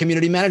getting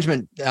community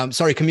management,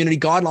 community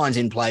guidelines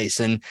in place,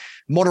 and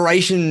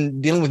moderation,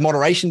 dealing with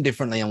moderation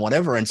differently and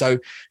whatever. And so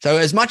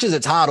as much as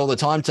it's hard all the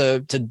time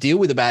to deal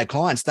with the bad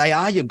clients, they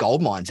are your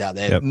gold mines out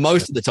there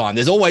most of the time.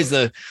 There's always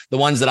the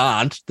ones that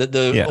aren't, that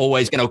they're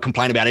always going to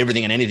complain about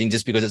everything and anything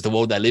just because it's the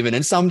world they live in.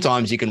 And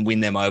sometimes you can win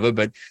them over,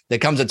 but there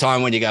comes a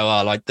time when you go,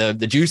 oh, like the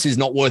juice is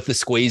not worth the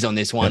squeeze on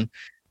this one.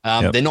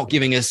 They're not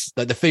giving us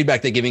the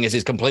feedback they're giving us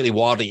is completely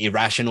wildly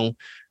irrational.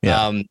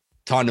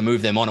 Time to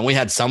move them on. And we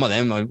had some of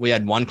them. We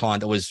had one client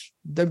that was,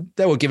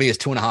 they were giving us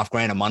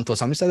 $2,500 a month or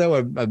something. So they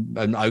were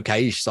an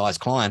okay-ish sized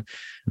client,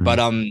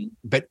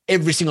 but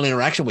every single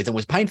interaction with them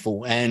was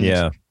painful. And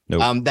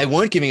they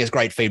weren't giving us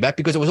great feedback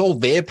because it was all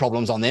their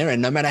problems on there.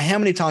 And no matter how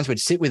many times we'd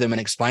sit with them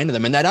and explain to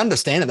them, and they'd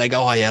understand it, they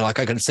go, oh yeah, like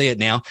I can see it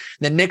now. And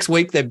then next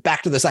week they're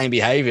back to the same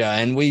behavior.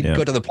 And we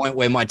got to the point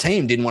where my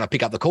team didn't want to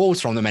pick up the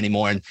calls from them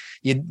anymore. And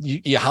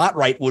your heart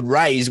rate would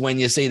raise when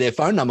you see their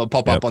phone number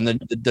pop up on the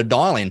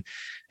dial-in.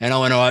 And I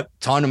went, all right,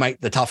 time to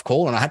make the tough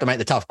call. And I had to make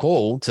the tough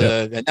call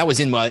and that was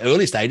in my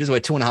early stages,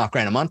 where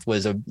 $2,500 a month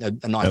was a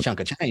nice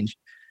chunk of change.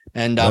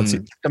 And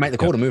to make the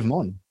call to move them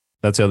on.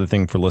 That's the other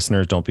thing for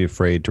listeners. Don't be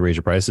afraid to raise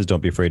your prices. Don't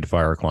be afraid to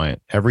fire a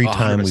client. Every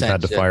time we've had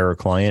to fire a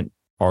client,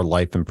 our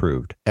life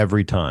improved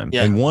every time.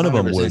 Yeah, and one of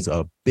them 100%. was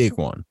a big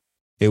one.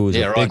 It was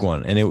a big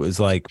one. And it was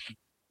like,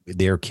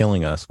 they're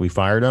killing us. We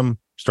fired them,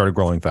 started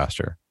growing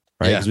faster,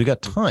 right? Because we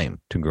got time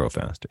to grow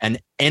faster. And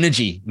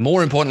energy,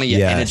 more importantly,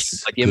 your energy,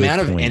 like the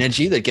amount of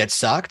energy that gets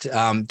sucked.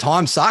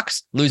 Time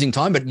sucks, losing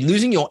time, but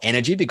losing your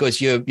energy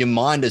because your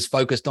mind is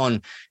focused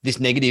on this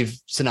negative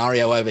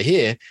scenario over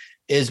here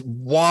is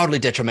wildly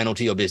detrimental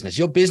to your business.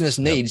 Your business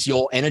needs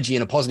your energy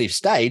in a positive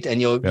state,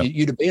 and you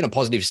to be in a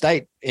positive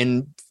state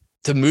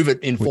to move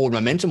it in forward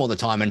momentum all the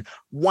time. And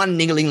one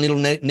niggling little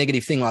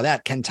negative thing like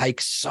that can take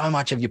so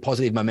much of your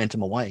positive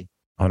momentum away.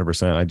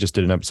 100%. I just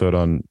did an episode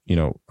on,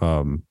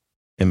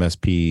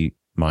 MSP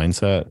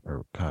mindset,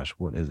 or gosh,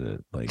 what is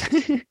it? Like,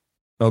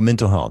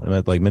 mental health,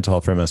 like mental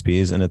health for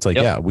MSPs. And it's like,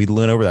 we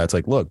went over that. It's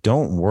like, look,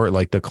 don't worry.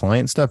 Like the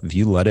client stuff, if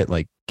you let it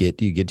like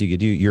get you,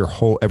 your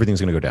whole,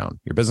 everything's going to go down.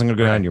 Your business is going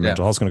to go down. Your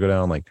mental health's going to go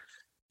down. Like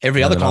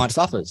every other client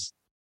suffers.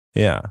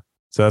 Yeah.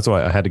 So that's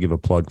why I had to give a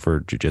plug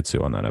for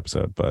jiu-jitsu on that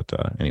episode. But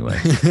anyway,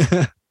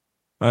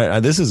 all right,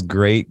 this is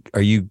great.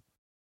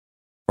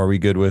 Are we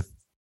good with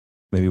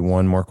maybe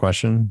one more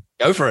question?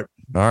 Go for it.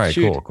 All right,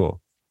 Shoot. cool.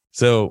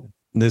 So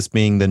this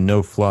being the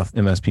No Fluff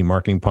MSP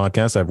marketing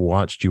podcast, I've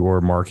watched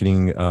your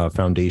marketing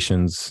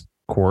foundations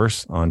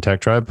course on Tech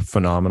Tribe.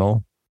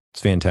 Phenomenal.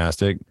 It's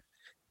fantastic.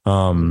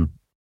 So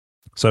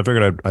I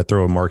figured I'd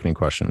throw a marketing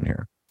question in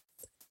here.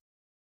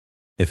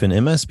 If an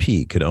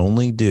MSP could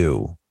only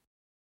do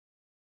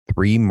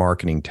 3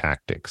 marketing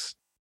tactics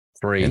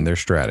in their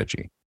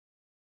strategy,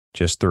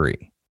 just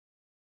 3,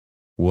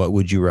 what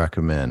would you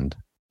recommend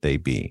they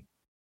be?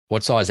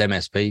 What size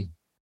MSP?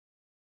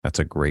 That's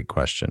a great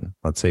question.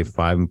 Let's say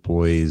 5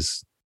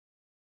 employees,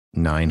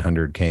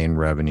 $900K in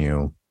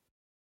revenue,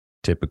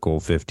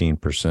 typical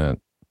 15%,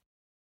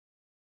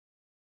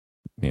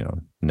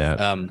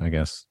 net, I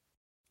guess.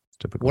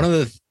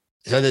 Typical.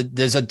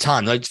 There's a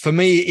ton. Like for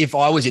me, if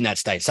I was in that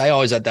state, say I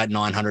was at that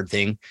 900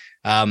 thing,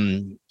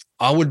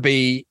 I would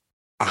be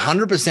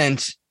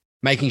 100%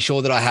 making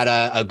sure that I had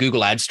a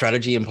Google Ads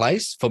strategy in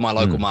place for my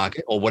local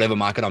market or whatever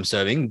market I'm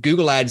serving.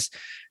 Google Ads,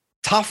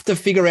 tough to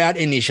figure out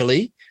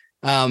initially.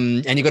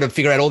 And you've got to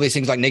figure out all these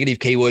things like negative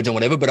keywords and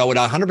whatever, but I would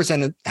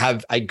 100%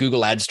 have a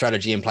Google Ads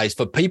strategy in place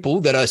for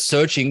people that are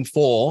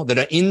that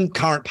are in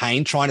current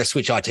pain, trying to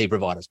switch IT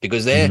providers,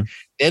 because they're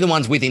the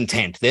ones with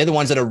intent. They're the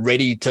ones that are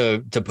ready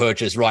to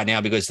purchase right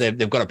now because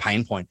they've got a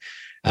pain point.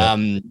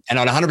 And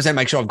I'd 100%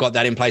 make sure I've got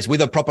that in place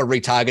with a proper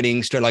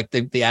retargeting, like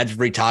the ads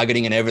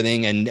retargeting and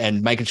everything,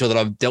 and making sure that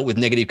I've dealt with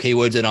negative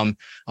keywords and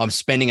I'm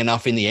spending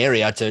enough in the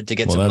area to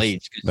get some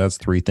leads. That's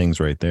 3 things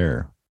right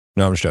there.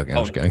 No, I'm just joking.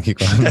 I'm just kidding. Keep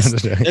going.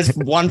 That's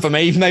one for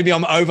me. Maybe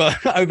I'm over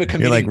committing.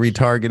 You're like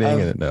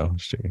retargeting it. No,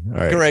 just kidding. All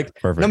right. Correct.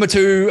 Perfect. Number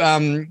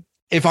 2,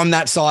 if I'm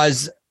that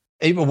size,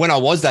 even when I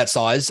was that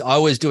size, I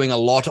was doing a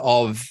lot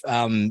of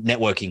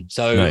networking.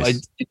 So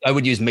nice. I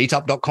would use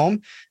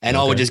meetup.com and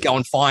I would just go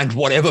and find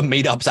whatever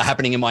meetups are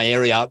happening in my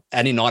area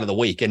any night of the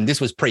week. And this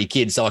was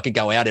pre-kids, so I could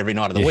go out every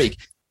night of the week.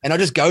 And I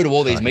just go to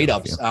all these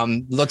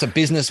meetups, lots of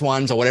business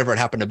ones or whatever it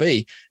happened to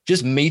be,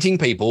 just meeting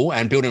people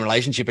and building a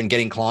relationship and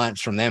getting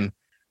clients from them.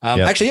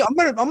 Actually,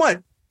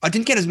 I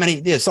didn't get as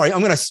many. Yeah, sorry.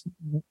 I'm going to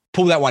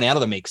pull that one out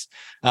of the mix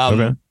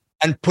and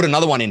put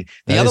another one in.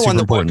 The other one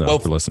that worked well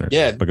for listeners.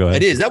 Yeah, but go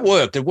ahead. It is. That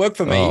worked. It worked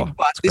for me,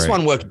 but this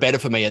one worked better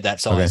for me at that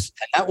size.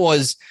 And that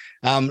was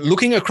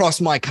looking across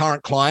my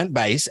current client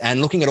base and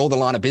looking at all the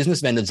line of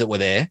business vendors that were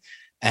there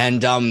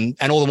and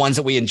all the ones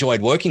that we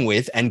enjoyed working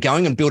with and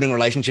going and building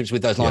relationships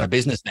with those line of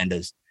business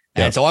vendors.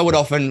 And so I would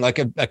often, like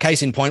a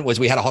case in point was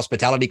we had a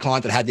hospitality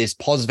client that had this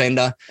POS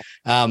vendor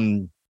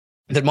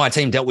that my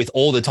team dealt with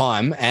all the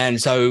time.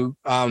 And so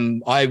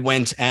I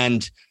went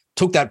and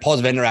took that POS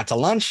vendor out to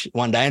lunch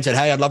one day and said,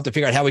 hey, I'd love to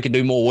figure out how we can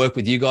do more work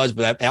with you guys,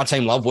 but our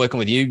team love working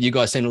with you. You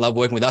guys seem to love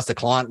working with us. The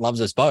client loves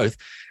us both.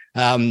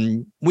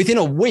 Within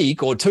a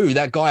week or 2,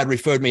 that guy had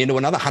referred me into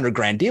another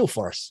 $100,000 deal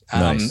for us.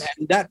 Nice.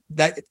 And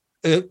that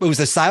it was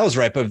the sales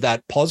rep of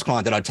that POS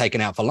client that I'd taken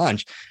out for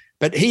lunch,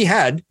 but he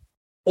had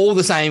all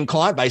the same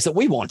client base that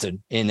we wanted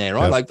in there,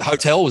 right? Like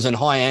hotels and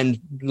high-end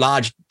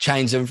large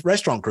chains of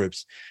restaurant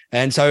groups.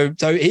 And so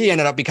he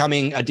ended up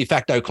becoming a de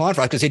facto client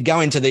for us because he'd go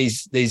into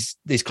these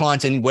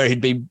clients and where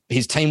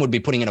his team would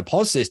be putting in a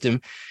POS system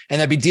and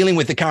they'd be dealing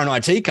with the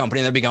current IT company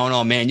and they'd be going,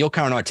 oh man, your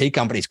current IT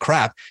company's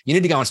crap. You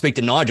need to go and speak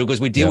to Nigel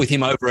because we deal with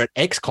him over at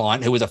X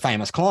client, who was a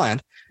famous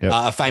client,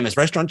 a famous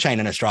restaurant chain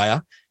in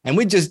Australia. And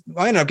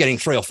I ended up getting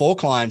 3 or 4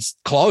 clients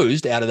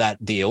closed out of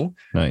that deal.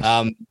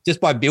 Nice.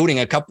 Just by building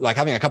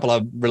having a couple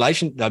of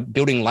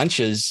building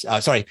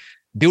relationship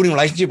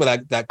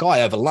with that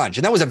guy over lunch.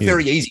 And that was a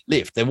very easy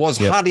lift. There was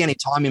hardly any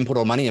time input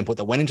or money input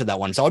that went into that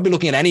one. So I'd be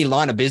looking at any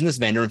line of business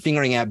vendor and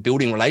figuring out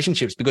building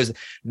relationships because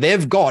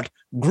they've got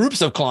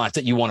groups of clients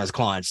that you want as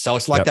clients. So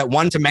it's like that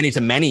one to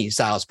many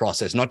sales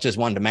process, not just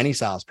one to many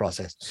sales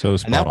process. So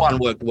and that one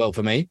worked well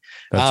for me.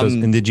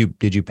 And did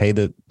you pay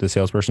the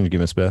salesperson to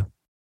give him a spiff?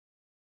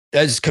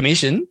 As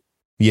commission?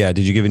 Yeah.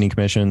 Did you give any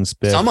commissions?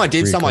 Some I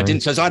did, some I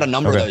didn't. So I had a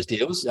number of those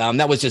deals.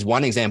 That was just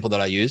one example that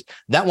I used.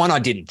 That one I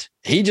didn't.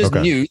 He just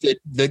knew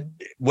that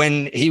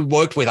when he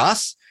worked with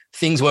us,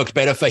 things worked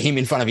better for him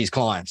in front of his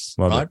clients,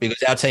 right?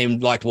 Because our team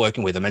liked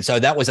working with them. And so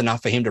that was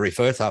enough for him to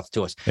refer stuff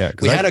to us. Yeah,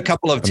 we had a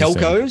couple of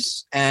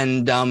telcos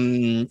and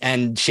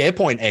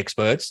SharePoint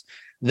experts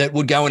that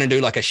would go in and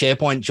do like a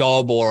SharePoint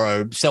job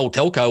or sell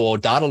telco or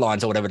data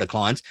lines or whatever to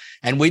clients.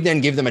 And we'd then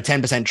give them a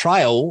 10%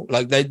 trail.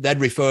 Like they'd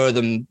refer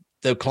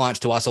the clients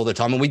to us all the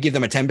time. And we give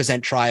them a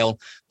 10% trail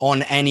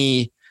on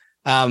any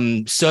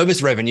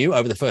service revenue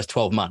over the first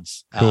 12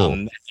 months.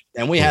 Cool.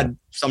 And we had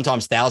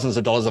sometimes thousands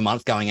of dollars a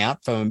month going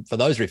out for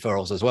those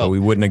referrals as well. But we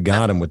wouldn't have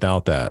got them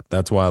without that.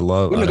 That's why I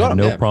have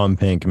no problem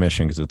paying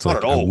commission, because it's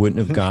like, I wouldn't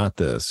have got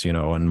this,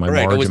 and my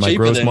margin, my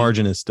gross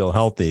margin is still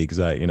healthy because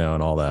and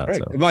all that.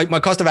 So. My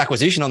cost of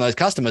acquisition on those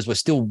customers was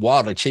still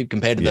wildly cheap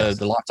compared to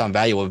the lifetime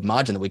value of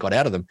margin that we got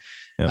out of them.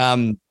 Yeah.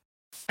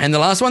 And the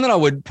last one that I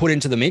would put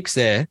into the mix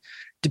there,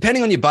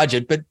 depending on your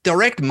budget, but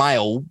direct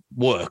mail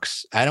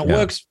works, and it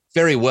works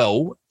very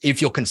well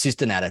if you're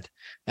consistent at it.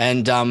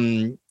 And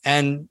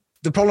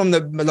the problem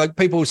that like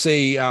people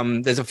see,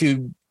 there's a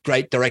few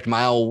great direct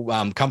mail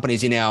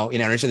companies in our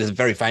industry. There's a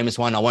very famous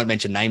one. I won't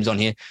mention names on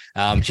here.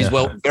 She's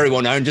very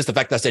well known. Just the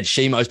fact that I said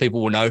she, most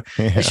people will know.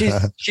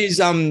 She's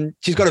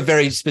got a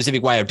very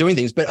specific way of doing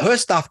things, but her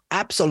stuff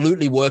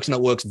absolutely works, and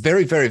it works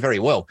very, very, very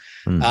well.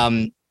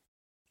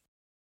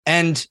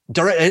 And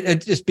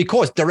it's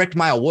because direct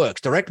mail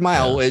works. Direct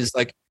mail is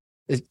like,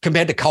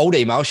 compared to cold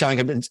email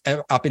showing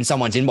up in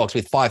someone's inbox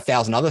with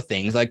 5,000 other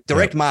things, like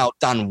direct mail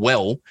done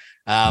well.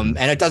 And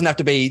it doesn't have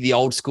to be the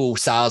old school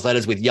sales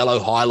letters with yellow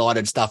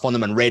highlighted stuff on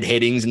them and red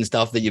headings and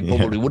stuff that you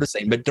probably would have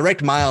seen. But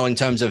direct mail, in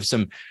terms of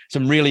some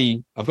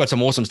really, I've got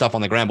some awesome stuff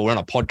on the ground, but we're on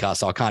a podcast,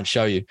 so I can't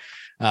show you.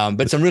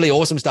 But some really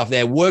awesome stuff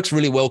there, works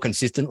really well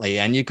consistently.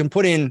 And you can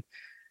put in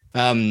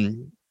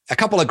a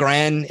couple of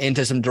grand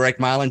into some direct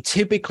mail, and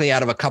typically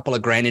out of a couple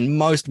of grand in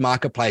most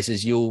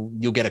marketplaces, you'll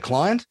get a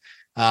client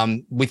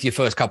with your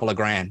first couple of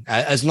grand,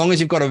 as long as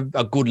you've got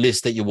a good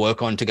list that you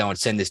work on to go and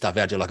send this stuff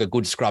out to, like a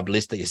good scrubbed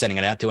list that you're sending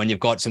it out to, and you've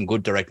got some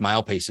good direct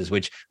mail pieces,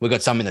 which we've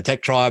got some in the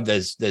tech tribe.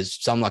 There's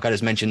some, like I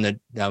just mentioned, that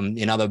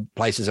in other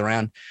places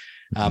around.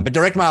 But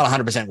direct mail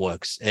 100%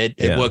 works.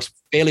 It works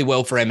fairly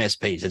well for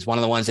MSPs. It's one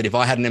of the ones that if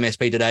I had an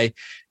MSP today,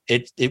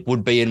 it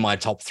would be in my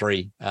top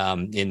 3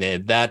 in there.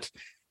 That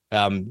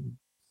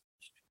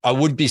I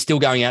would be still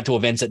going out to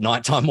events at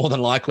nighttime more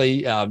than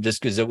likely, just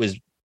because it was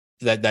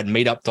that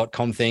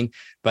meetup.com thing,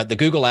 but the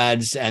Google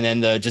ads, and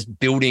then the just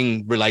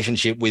building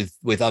relationship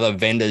with other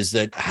vendors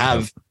that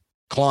have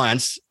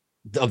clients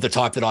of the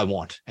type that I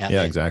want.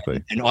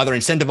 Exactly. And either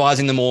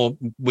incentivizing them or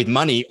with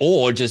money,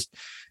 or just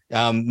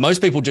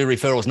most people do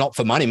referrals not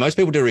for money. Most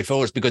people do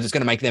referrals because it's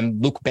going to make them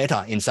look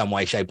better in some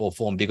way, shape, or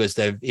form, because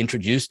they've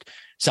introduced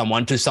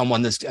someone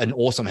that's an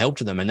awesome help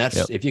to them. And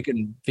that's if you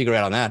can figure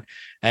out on that.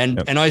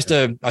 And I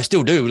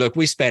still do. Look,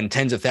 we spend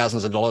tens of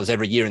thousands of dollars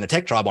every year in the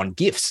tech tribe on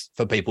gifts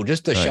for people,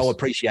 just to show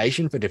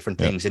appreciation for different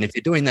things. And if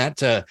you're doing that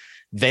to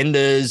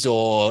vendors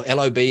or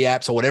LOB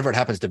apps or whatever it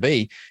happens to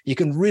be, you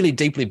can really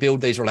deeply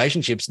build these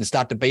relationships and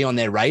start to be on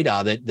their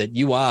radar, that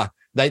you are.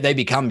 They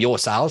become your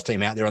sales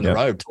team out there on the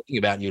road, talking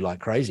about you like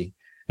crazy.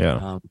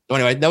 So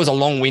anyway, that was a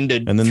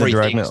long-winded. And then the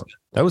direct mail.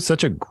 That was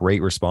such a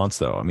great response,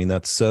 though. I mean,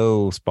 that's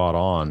so spot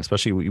on.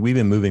 Especially we've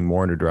been moving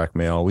more into direct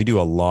mail. We do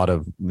a lot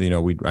of,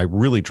 I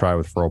really try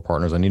with referral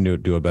partners. I need to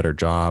do a better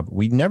job.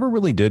 We never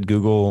really did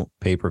Google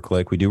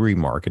pay-per-click. We do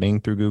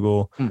remarketing through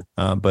Google,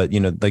 but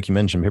like you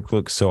mentioned,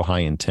 pay-per-click's so high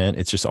intent.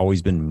 It's just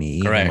always been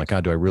me. I'm like,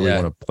 God, do I really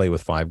want to play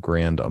with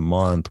 $5,000 a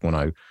month when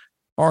I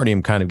already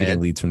am kind of getting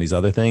leads from these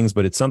other things?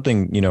 But it's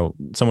something,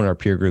 someone in our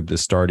peer group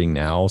is starting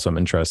now, so I'm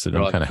interested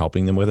in kind of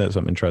helping them with it. So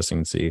I'm interested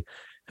to see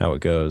how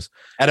it goes.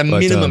 At a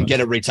minimum, get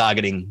a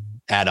retargeting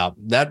ad up.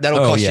 That'll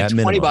cost you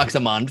 $20 a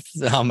month.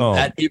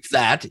 If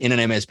that in an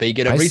MSP,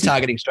 get a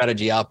retargeting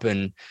strategy up.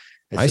 And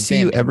I see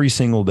you every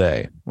single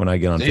day when I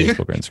get on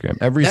Facebook or Instagram.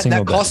 Every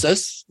single day. That costs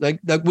us like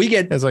we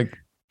get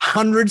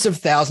hundreds of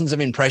thousands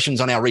of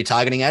impressions on our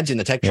retargeting ads in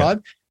the tech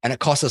tribe, and it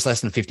costs us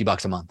less than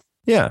 $50 a month.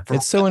 Yeah,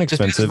 it's so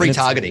inexpensive.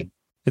 Retargeting.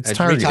 It's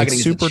targeted.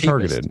 It's super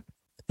targeted.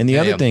 And the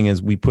other thing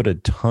is, we put a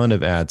ton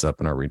of ads up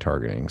in our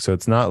retargeting. So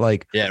it's not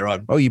like,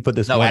 oh, you put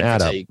this one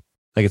ad up.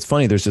 Like, it's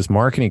funny. There's this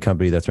marketing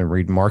company that's been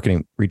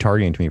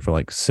retargeting to me for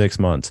like 6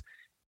 months,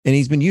 and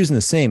he's been using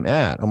the same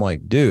ad. I'm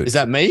like, dude, is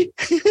that me?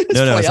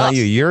 No, it's not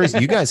you.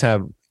 You guys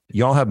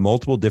y'all have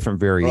multiple different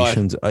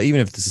variations. Even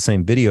if it's the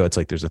same video, it's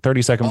like there's a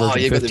 30-second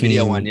version, 15, the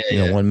video one,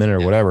 1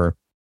 minute or whatever.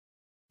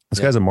 This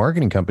guy's a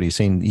marketing company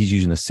saying he's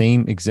using the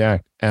same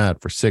exact ad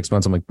for 6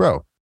 months. I'm like,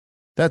 bro,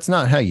 that's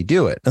not how you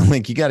do it.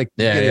 Like, you got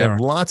to have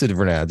lots of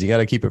different ads. You got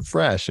to keep it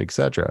fresh,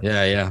 etc.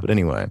 But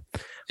anyway,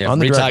 on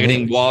the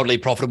retargeting, wildly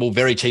profitable,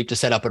 very cheap to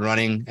set up and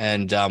running.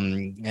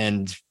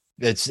 And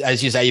it's,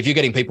 as you say, if you're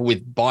getting people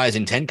with buyer's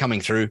intent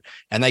coming through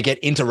and they get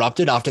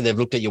interrupted after they've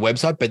looked at your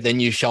website, but then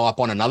you show up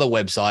on another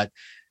website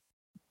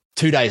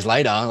 2 days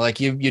later,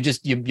 like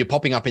you're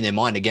popping up in their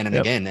mind again and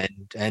again.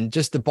 And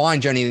just the buying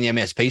journey in the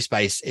MSP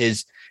space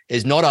is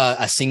not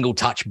a single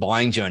touch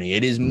buying journey.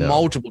 It is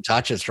multiple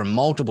touches from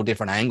multiple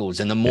different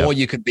angles. And the more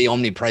you could be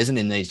omnipresent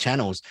in these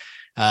channels,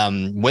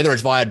 whether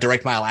it's via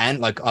direct mail and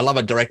like I love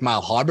a direct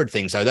mail hybrid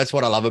thing. So that's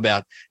what I love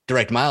about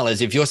direct mail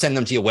is if you're sending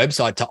them to your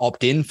website to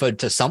opt in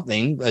to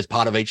something as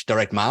part of each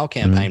direct mail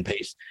campaign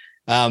piece,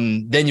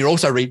 then you're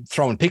also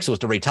throwing pixels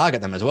to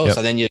retarget them as well.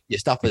 So then your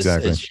stuff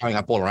is showing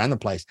up all around the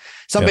place.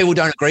 Some people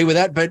don't agree with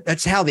that, but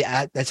that's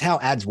how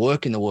ads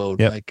work in the world.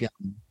 Like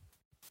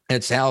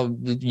it's how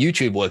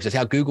YouTube works. It's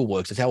how Google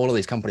works. It's how all of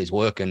these companies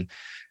work. And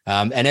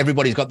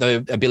everybody's got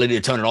the ability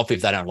to turn it off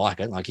if they don't like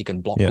it. Like you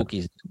can block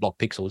cookies, block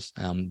pixels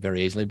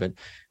very easily, but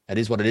it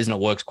is what it is. And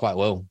it works quite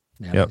well.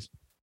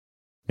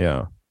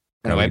 Yeah.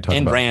 Anyway,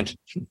 end rant.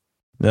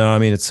 No, I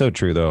mean, it's so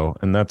true though.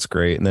 And that's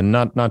great. And then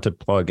not to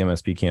plug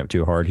MSP Camp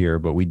too hard here,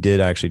 but we did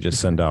actually just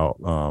send out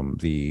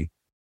the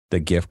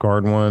gift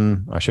card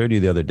one. I showed you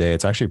the other day.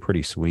 It's actually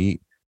pretty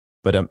sweet,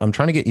 but I'm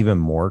trying to get even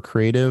more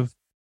creative,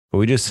 but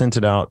we just sent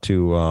it out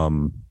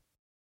to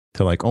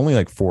like only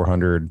like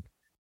 400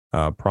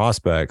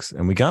 prospects.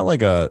 And we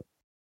actually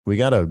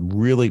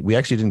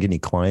didn't get any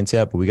clients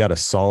yet, but we got a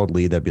solid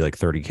lead that'd be like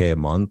 30K a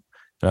month.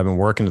 And I've been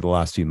working it the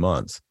last few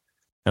months.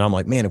 And I'm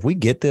like, man, if we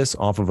get this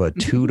off of a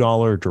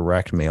 $2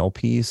 direct mail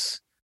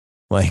piece,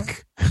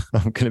 like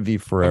I'm going to be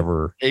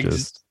forever.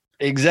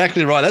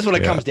 Exactly right. That's what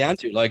it comes down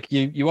to. Like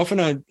you often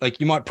are,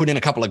 like you might put in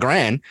a couple of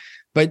grand,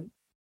 but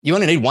you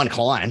only need one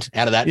client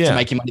out of that to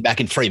make your money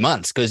back in 3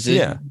 months. Because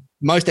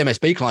most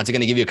MSP clients are going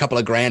to give you a couple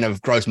of grand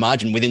of gross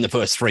margin within the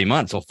first 3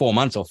 months or 4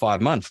 months or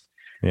 5 months.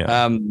 But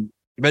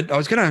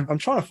I'm trying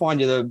to find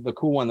you the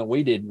cool one that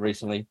we did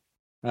recently.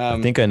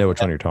 I think I know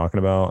which one you're talking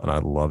about, and I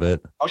love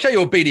it. I'll show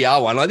you a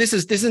BDR one. Like this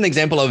is an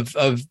example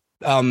of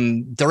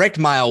direct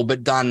mail,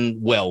 but done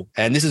well.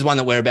 And this is one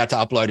that we're about to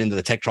upload into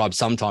the Tech Tribe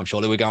sometime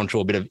shortly. We're going through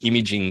a bit of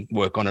imaging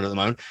work on it at the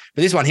moment.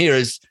 But this one here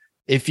is,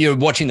 if you're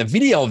watching the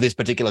video of this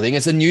particular thing,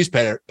 it's a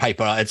newspaper.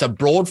 It's a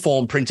broad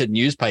form printed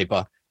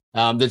newspaper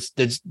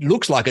that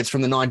looks like it's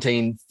from the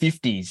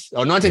 1950s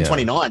or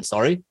 1929,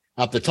 sorry,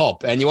 up the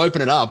top. And you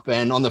open it up,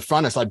 and on the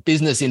front, it's like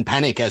business in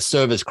panic as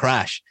servers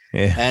crash.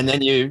 And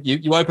then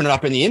you open it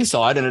up in the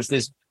inside, and it's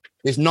this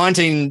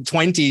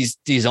 1920s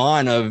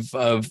design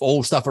of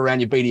all stuff around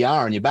your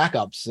BDR and your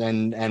backups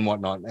and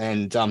whatnot.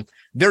 And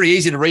very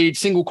easy to read,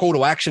 single call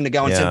to action to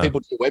go and send people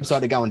to your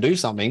website to go and do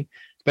something.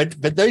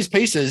 But those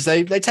pieces,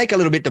 they take a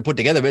little bit to put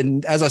together.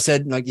 But as I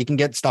said, like you can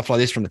get stuff like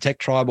this from the Tech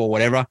Tribe or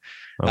whatever.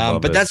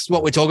 But that's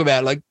what we talk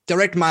about. Like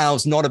direct mail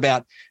is not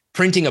about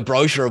printing a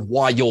brochure of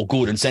why you're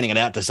good and sending it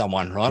out to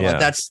someone, right? Like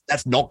that's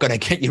not going to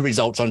get you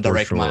results on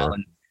direct mail.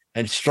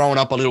 And throwing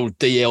up a little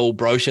DL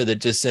brochure that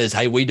just says,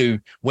 hey,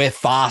 we're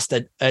fast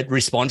at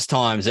response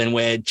times and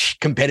we're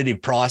competitive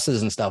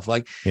prices and stuff.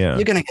 Like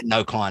you're going to get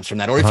no clients from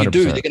that. Or if 100%. You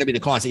do, they're going to be the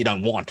clients that you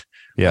don't want.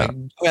 Like,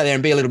 go out there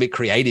and be a little bit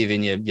creative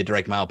in your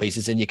direct mail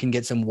pieces, and you can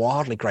get some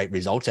wildly great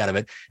results out of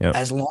it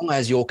as long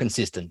as you're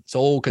consistent. It's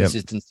all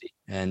consistency.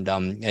 And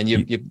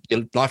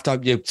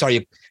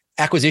your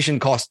acquisition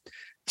cost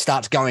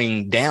starts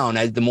going down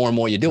as the more and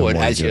more you do it,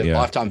 as your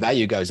lifetime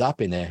value goes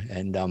up in there,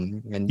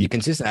 and you're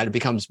consistent at it,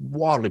 becomes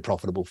wildly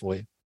profitable for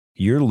you.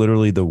 You're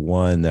literally the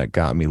one that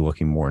got me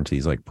looking more into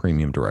these like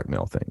premium direct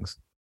mail things.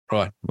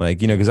 Right. Like,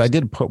 because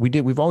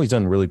we've always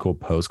done really cool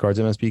postcards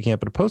at MSP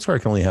Camp, but a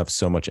postcard can only have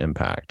so much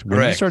impact.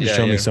 When you started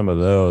showing me some of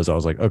those, I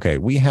was like, okay,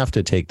 we have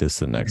to take this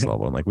to the next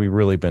level. And like, we've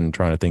really been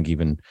trying to think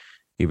even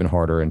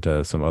harder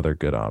into some other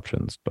good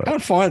options. But I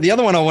can't find the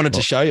other one I wanted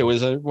to show you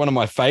was one of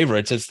my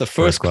favorites. It's the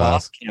first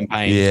class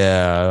campaign.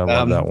 Yeah, I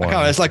love that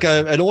one. It's like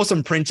an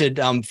awesome printed.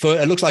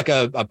 It looks like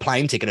a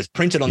plane ticket. It's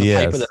printed on the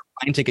paper that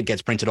a plane ticket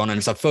gets printed on, and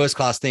it's a first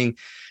class thing.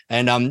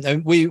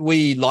 And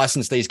we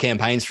license these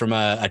campaigns from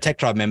a Tech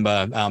Tribe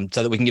member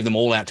so that we can give them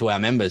all out to our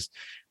members.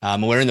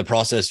 We're in the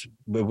process.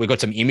 We've got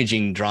some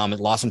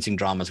licensing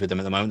dramas with them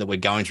at the moment that we're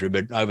going through,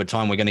 but over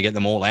time we're going to get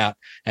them all out.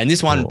 And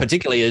this one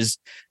particularly is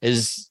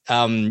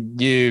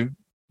the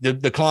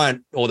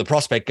client or the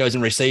prospect goes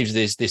and receives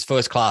this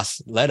first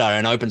class letter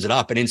and opens it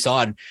up, and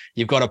inside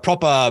you've got a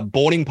proper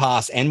boarding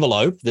pass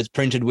envelope that's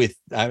printed with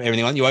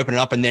everything on it. You open it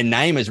up, and their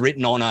name is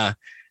written on a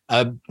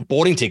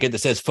boarding ticket that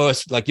says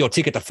first, like your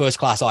ticket to first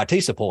class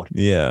IT support.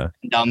 Yeah.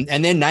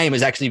 And their name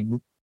is actually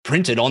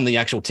printed on the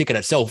actual ticket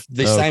itself.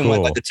 The same way,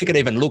 like the ticket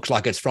even looks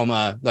like it's from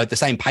like the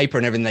same paper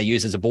and everything they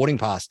use as a boarding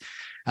pass.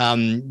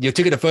 Your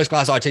ticket to first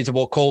class IT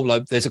support call,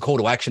 like there's a call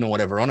to action or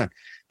whatever on it.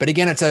 But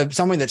again, it's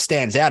something that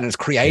stands out and it's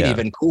creative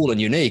and cool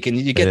and unique. And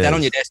you get that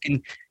on your desk,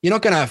 and you're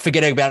not going to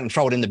forget about it and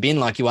throw it in the bin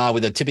like you are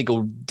with a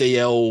typical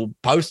DL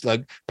post.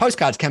 Like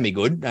postcards can be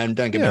good, and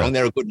don't get me wrong,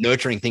 they're a good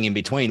nurturing thing in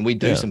between. We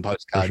do some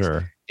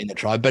postcards in the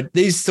tribe, but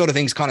these sort of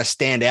things kind of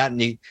stand out,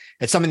 and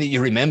it's something that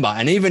you remember.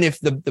 And even if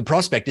the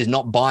prospect is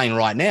not buying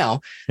right now,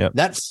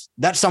 that's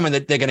something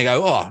that they're going to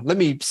go, oh, let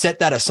me set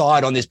that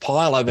aside on this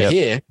pile over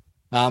here.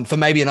 for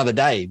maybe another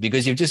day,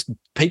 because you've just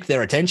piqued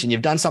their attention.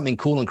 You've done something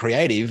cool and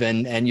creative,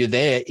 and you're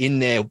there in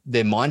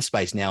their mind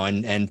space now,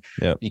 and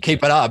you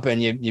keep it up,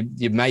 and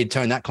you may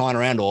turn that client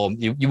around, or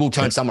you will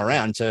turn some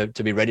around to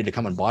be ready to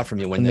come and buy from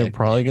you when they're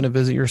probably going to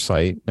visit your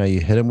site. Now you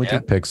hit them with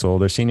your pixel.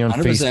 They're seeing you on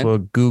 100%.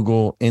 Facebook,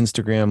 Google,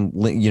 Instagram,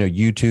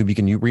 YouTube. You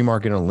can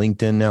remarket on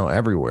LinkedIn now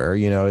everywhere.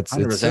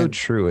 It's so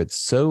true. It's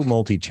so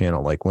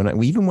multi-channel. Like when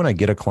I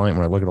get a client,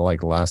 when I look at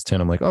like the last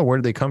 10, I'm like, oh, where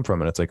did they come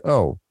from? And it's like,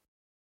 oh,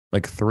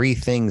 like 3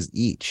 things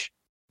each.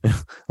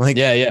 Like,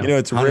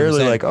 it's 100%.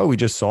 Rarely like, oh, we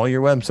just saw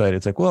your website.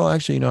 It's like, well,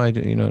 actually,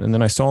 and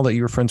then I saw that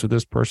you were friends with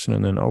this person,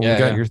 and then, we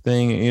got your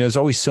thing. There's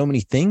always so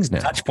many things now.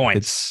 Touch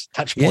points.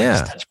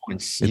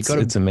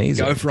 It's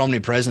amazing. Go for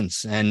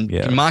omnipresence. And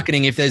in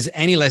marketing, if there's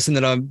any lesson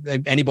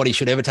that anybody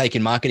should ever take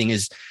in marketing,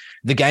 is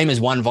the game is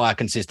won via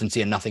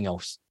consistency and nothing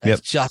else.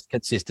 It's just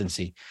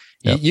consistency.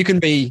 You can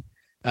be,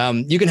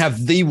 you can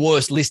have the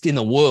worst list in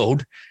the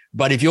world,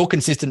 but if you're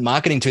consistent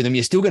marketing to them,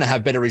 you're still going to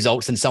have better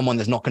results than someone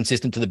that's not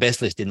consistent to the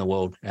best list in the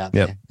world out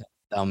there.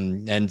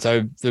 And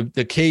so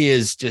the key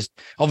is just,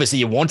 obviously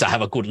you want to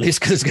have a good list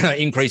because it's going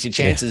to increase your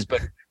chances.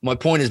 But my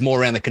point is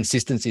more around the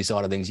consistency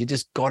side of things. You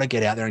just got to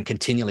get out there and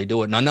continually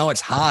do it. And I know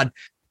it's hard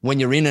when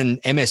you're in an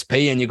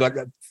MSP and you've got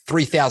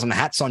 3,000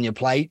 hats on your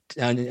plate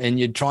and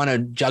you're trying to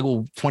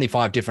juggle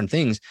 25 different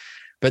things.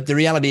 But the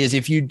reality is,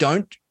 if you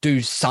don't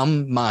do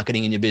some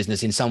marketing in your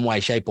business in some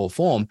way, shape, or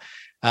form,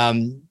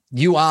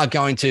 you are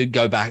going to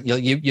go back.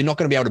 You're not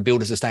going to be able to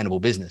build a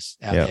sustainable business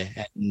out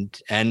there.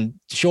 And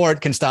sure,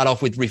 it can start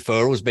off with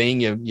referrals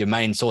being your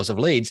main source of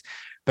leads,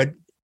 but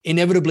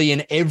inevitably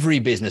in every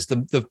business,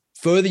 the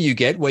further you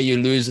get where you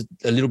lose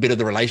a little bit of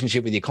the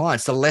relationship with your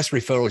clients, the less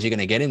referrals you're going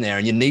to get in there.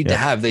 And you need to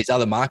have these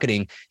other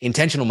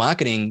intentional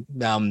marketing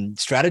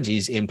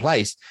strategies in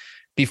place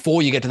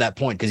before you get to that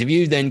point. Because if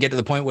you then get to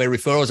the point where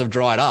referrals have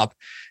dried up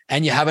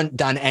and you haven't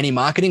done any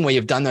marketing where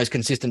you've done those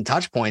consistent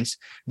touch points,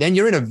 then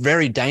you're in a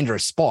very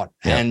dangerous spot.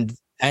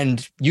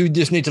 And you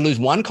just need to lose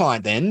one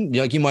client. Then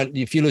you might,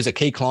 if you lose a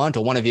key client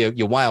or one of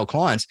your whale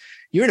clients,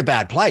 you're in a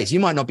bad place.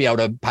 You might not be able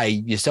to pay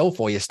yourself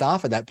or your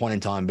staff at that point in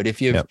time. But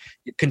if you've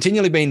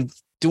continually been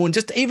doing,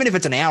 just even if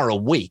it's an hour a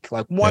week,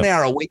 like 1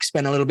 hour a week,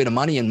 spend a little bit of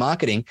money in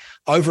marketing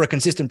over a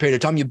consistent period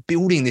of time, you're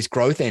building this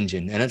growth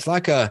engine. And it's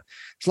like a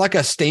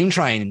steam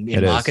train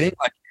in marketing.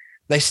 Like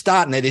they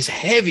start and they're this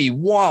heavy,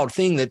 wild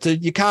thing that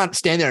you can't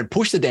stand there and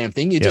push the damn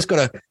thing. You just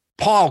got to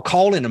pile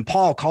coal in and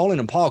pile coal in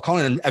and pile coal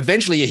in. And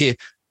eventually you hear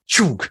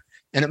chug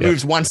and it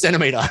moves 1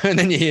 centimeter. And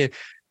then you hear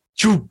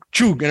chug,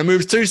 chug, and it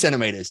moves 2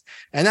 centimeters.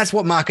 And that's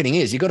what marketing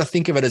is. You got to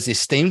think of it as this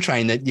steam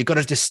train that you've got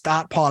to just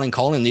start piling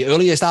coal in. The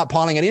earlier you start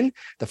piling it in,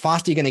 the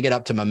faster you're going to get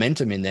up to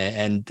momentum in there.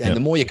 And the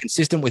more you're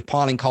consistent with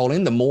piling coal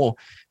in, the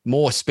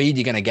more speed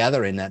you're going to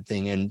gather in that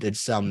thing. And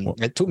it's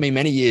it took me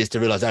many years to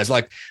realize that. It's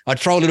like I'd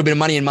throw a little bit of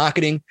money in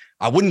marketing,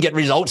 I wouldn't get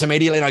results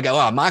immediately, and I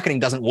go, marketing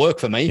doesn't work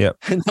for me.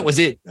 And that was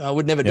it. I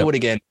would never do it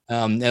again.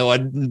 I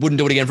wouldn't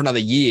do it again for another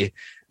year.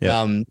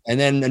 And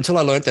then until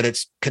I learned that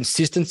it's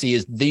consistency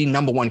is the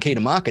number one key to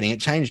marketing, it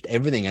changed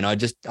everything. And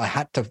I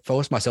had to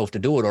force myself to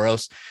do it, or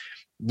else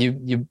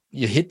you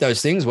hit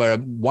those things where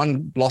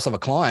one loss of a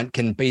client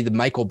can be the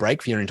make or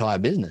break for your entire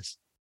business.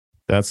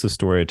 That's the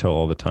story I tell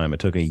all the time. It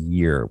took a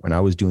year when I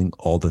was doing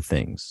all the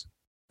things.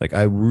 Like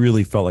I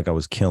really felt like I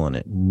was killing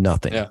it.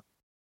 Nothing.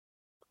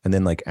 And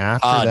then like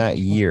after that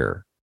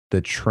year,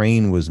 the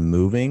train was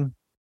moving.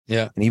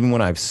 And even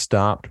when I've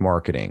stopped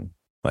marketing,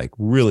 like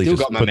really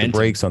just put the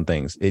brakes on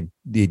things,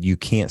 you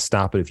can't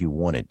stop it if you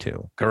wanted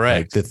to.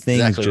 Correct. Like the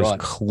things just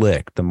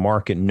click. The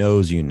market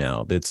knows you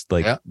now. It's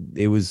like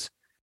it was.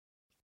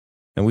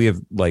 And we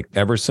have like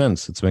ever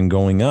since it's been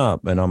going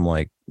up. And I'm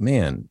like,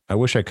 man, I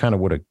wish I kind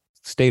of would have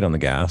stayed on the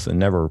gas and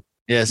never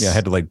I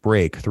had to like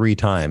brake 3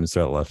 times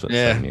throughout the last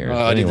 7 years.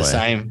 I did the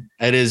same.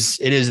 It is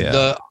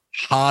the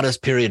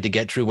hardest period to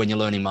get through when you're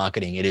learning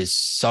marketing. It is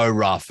so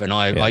rough. And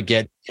I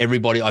get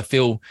everybody, I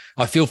feel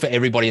for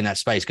everybody in that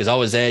space, because I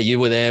was there, you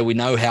were there, we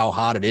know how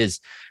hard it is.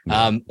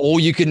 All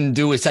you can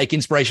do is take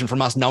inspiration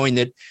from us, knowing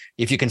that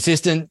if you're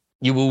consistent,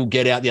 you will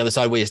get out the other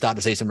side where you start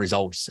to see some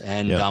results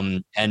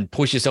and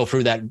push yourself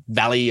through that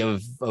valley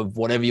of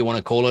whatever you want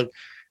to call it.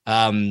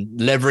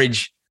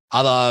 Leverage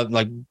other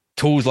like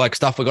tools like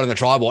stuff we got in the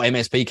tribe or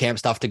MSP camp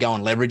stuff to go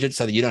and leverage it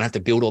so that you don't have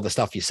to build all the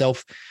stuff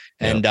yourself,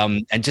 and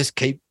just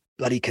keep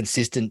bloody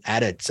consistent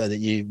at it so that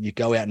you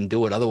go out and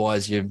do it.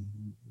 Otherwise you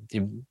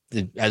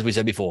as we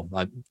said before,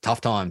 like tough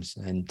times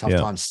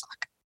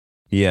suck.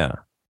 Yeah.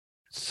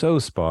 So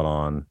spot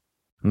on,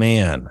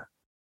 man.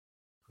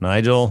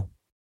 Nigel,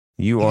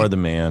 you are the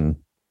man.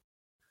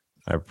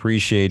 I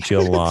appreciate you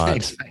a lot.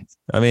 Thanks.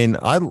 I mean,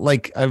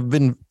 I've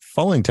been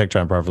following Tech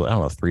Giant probably, I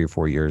don't know, 3 or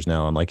 4 years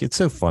now. And like, it's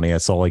so funny. I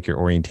saw like your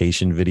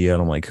orientation video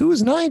and I'm like, who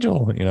is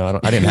Nigel? I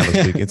didn't have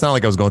a speak. It's not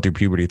like I was going through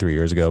puberty 3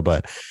 years ago,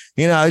 but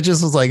I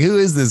just was like, who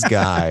is this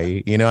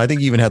guy? I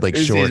think he even had like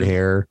short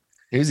hair.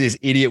 Who's this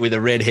idiot with the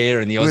red hair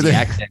and the Aussie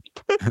accent?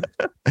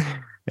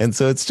 And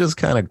so it's just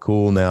kind of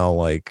cool now,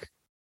 like,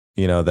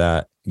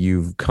 that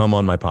you've come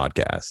on my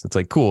podcast. It's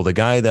like, cool. The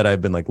guy that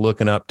I've been like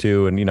looking up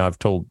to, and, I've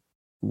told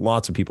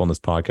lots of people on this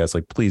podcast,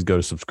 like, please go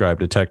to subscribe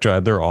to Tech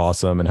Tribe. They're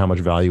awesome, and how much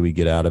value we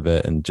get out of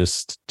it. And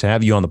just to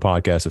have you on the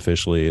podcast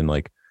officially, and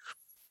like,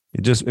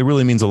 it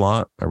really means a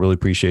lot. I really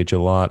appreciate you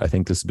a lot. I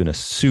think this has been a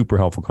super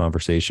helpful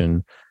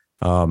conversation.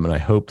 And I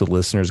hope the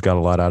listeners got a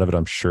lot out of it.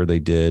 I'm sure they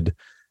did.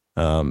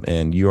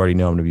 And you already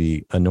know I'm going to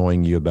be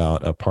annoying you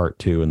about a part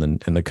 2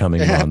 in the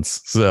coming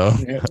months. So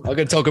I'm going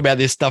to talk about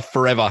this stuff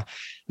forever.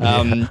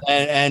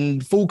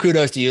 And full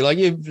kudos to you.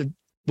 Like,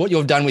 what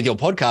you've done with your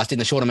podcast in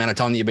the short amount of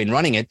time that you've been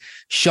running it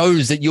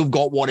shows that you've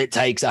got what it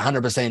takes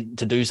 100%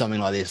 to do something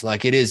like this.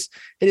 Like, it is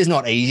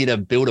not easy to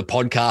build a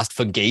podcast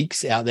for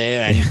geeks out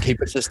there and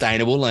keep it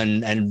sustainable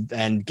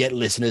and get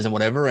listeners and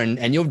whatever.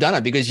 And you've done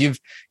it because you've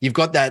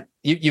got that,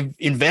 you've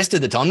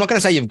invested the time. I'm not going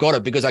to say you've got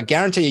it, because I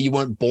guarantee you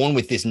weren't born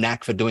with this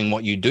knack for doing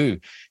what you do.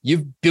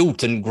 You've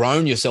built and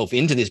grown yourself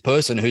into this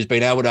person who's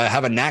been able to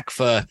have a knack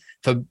for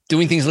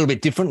doing things a little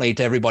bit differently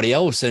to everybody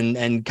else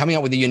and coming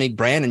up with a unique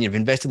brand, and you've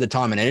invested the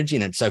time and energy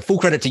in it. So full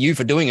credit to you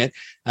for doing it.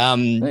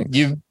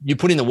 You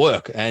put in the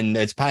work and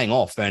it's paying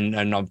off. And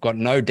I've got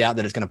no doubt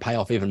that it's going to pay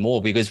off even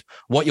more, because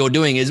what you're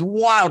doing is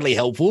wildly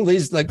helpful.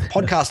 These like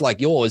podcasts like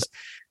yours,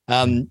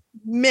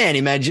 man,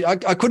 imagine,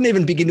 I couldn't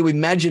even begin to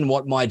imagine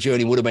what my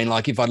journey would have been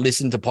like if I'd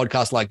listened to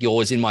podcasts like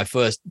yours in my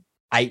first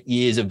 8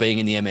 years of being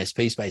in the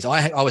MSP space.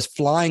 I was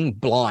flying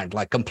blind,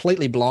 like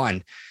completely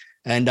blind.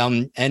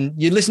 And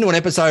you listen to an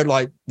episode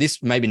like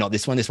this, maybe not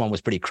this one. This one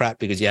was pretty crap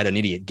because you had an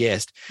idiot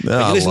guest. No,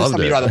 but you listen to some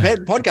of your it.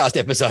 other podcast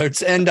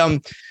episodes, and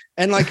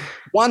like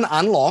one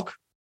unlock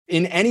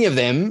in any of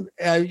them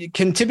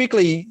can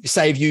typically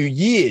save you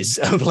years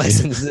of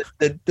lessons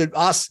that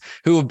us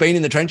who have been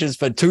in the trenches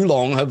for too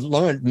long have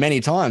learned many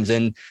times.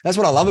 And that's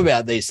what I love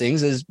about these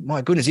things is,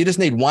 my goodness, you just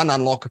need one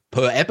unlock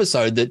per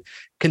episode that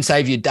can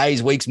save you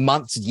days, weeks,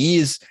 months,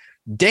 years,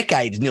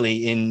 decades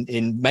nearly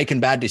in making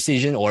bad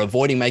decisions or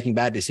avoiding making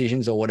bad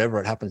decisions or whatever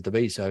it happens to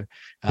be. So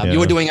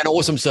you are doing an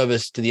awesome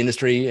service to the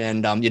industry,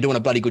 and you're doing a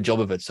bloody good job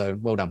of it. So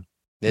well done.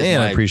 I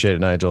appreciate it,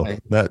 Nigel.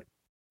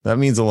 That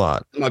means a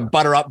lot. My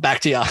butter up back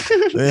to you.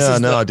 Yeah,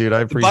 no, dude,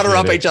 I appreciate it. Butter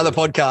up each other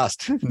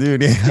podcast.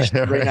 Dude,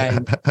 yeah.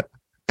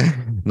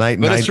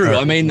 But it's true.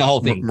 I mean, the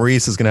whole thing.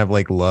 Maurice is going to have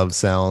like love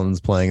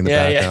sounds playing in the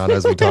background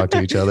as we talk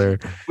to each other.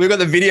 We've got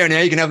the video now.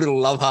 You can have little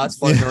love hearts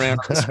floating around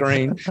on the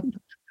screen.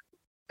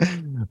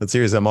 But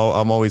seriously, I'm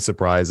always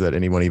surprised that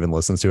anyone even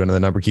listens to it, and the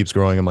number keeps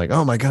growing. I'm like,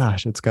 oh my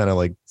gosh, it's kind of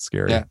like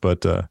scary. Yeah.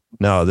 But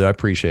no, I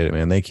appreciate it,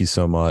 man. Thank you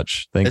so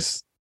much.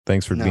 Thanks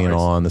for being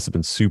on. This has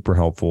been super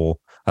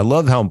helpful. I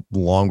love how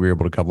long we were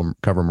able to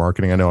cover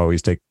marketing. I know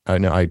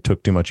I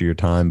took too much of your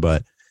time,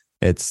 but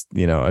it's,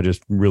 I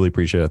just really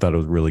appreciate it. I thought it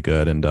was really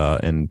good.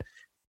 And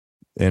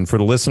for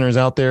the listeners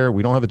out there,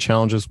 we don't have a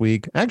challenge this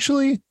week.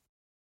 Actually,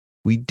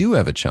 we do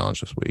have a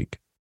challenge this week.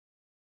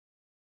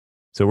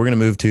 So we're going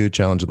to move to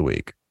challenge of the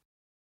week.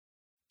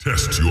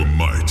 Test your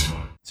might.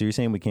 So you're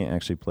saying we can't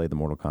actually play the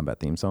Mortal Kombat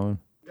theme song?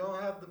 Don't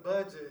have the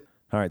budget.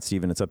 All right,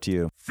 Steven, it's up to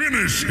you.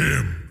 Finish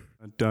him.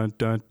 Dun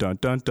dun dun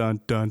dun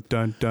dun dun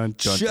dun dun.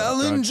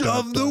 Challenge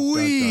of the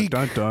week.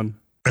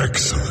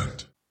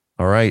 Excellent.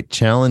 All right,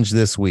 challenge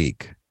this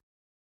week.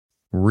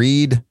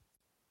 Read,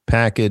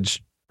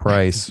 package,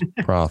 price,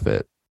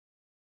 profit.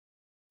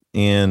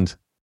 And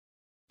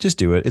just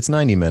do it. It's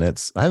 90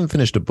 minutes. I haven't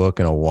finished a book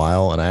in a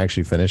while, and I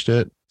actually finished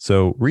it.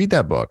 So read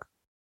that book.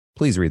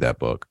 Please read that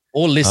book.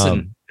 Or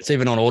listen. It's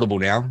even on Audible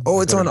now.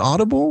 Oh, it's on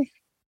Audible?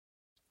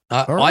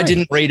 Right. I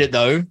didn't read it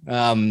though,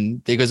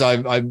 because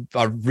I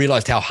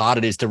realized how hard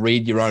it is to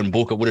read your own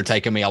book. It would have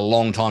taken me a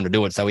long time to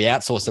do it. So we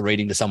outsourced the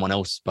reading to someone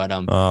else. But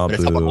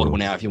it's up on Audible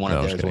now if you want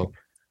it there as well.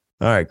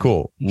 All right,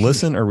 cool.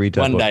 Listen or read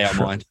that book. One day I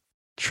mind.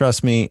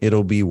 Trust me,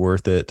 it'll be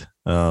worth it.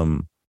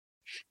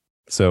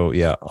 So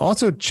yeah.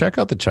 Also check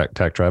out the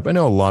Tech Tribe. I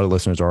know a lot of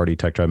listeners are already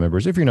Tech Tribe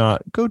members. If you're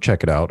not, go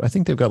check it out. I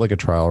think they've got like a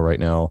trial right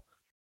now.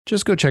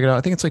 Just go check it out.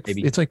 I think it's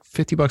like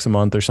 $50 a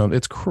month or something.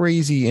 It's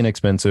crazy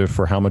inexpensive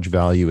for how much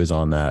value is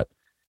on that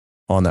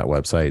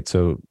website.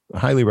 So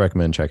highly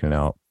recommend checking it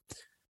out.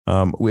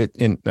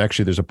 And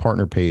actually there's a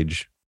partner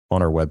page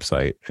on our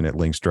website, and it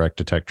links direct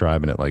to Tech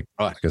Tribe, and it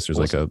I guess there's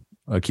like a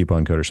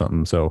coupon code or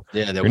something. So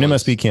if you're an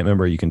MSP Camp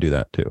member, you can do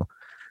that too.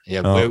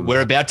 Yeah,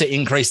 we're about to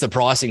increase the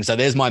pricing. So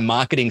there's my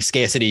marketing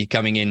scarcity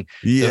coming in.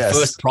 Yes. The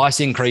first price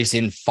increase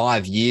in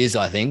 5 years,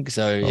 I think.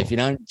 So if you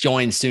don't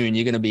join soon,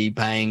 you're going to be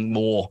paying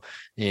more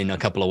in a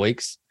couple of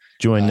weeks.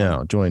 Join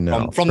now.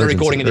 From the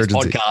recording of this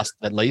podcast,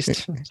 at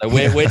least. So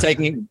we're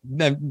taking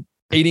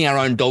eating our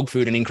own dog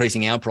food and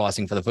increasing our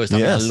pricing for the first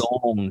time in a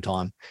long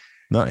time.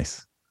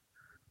 Nice.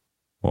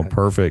 Well,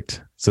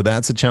 perfect. So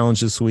that's a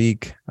challenge this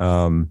week.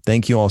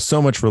 Thank you all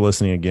so much for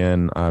listening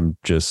again. I'm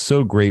just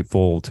so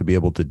grateful to be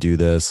able to do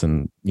this,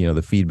 and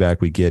the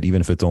feedback we get, even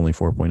if it's only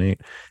 4.8,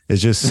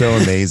 is just so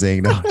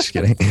amazing. No, just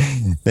kidding.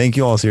 Thank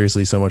you all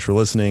seriously so much for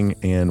listening,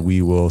 and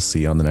we will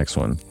see you on the next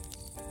one.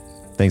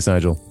 Thanks,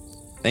 Nigel.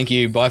 Thank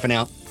you. Bye for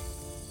now.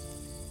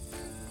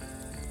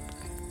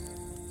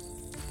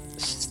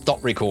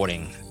 Stop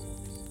recording.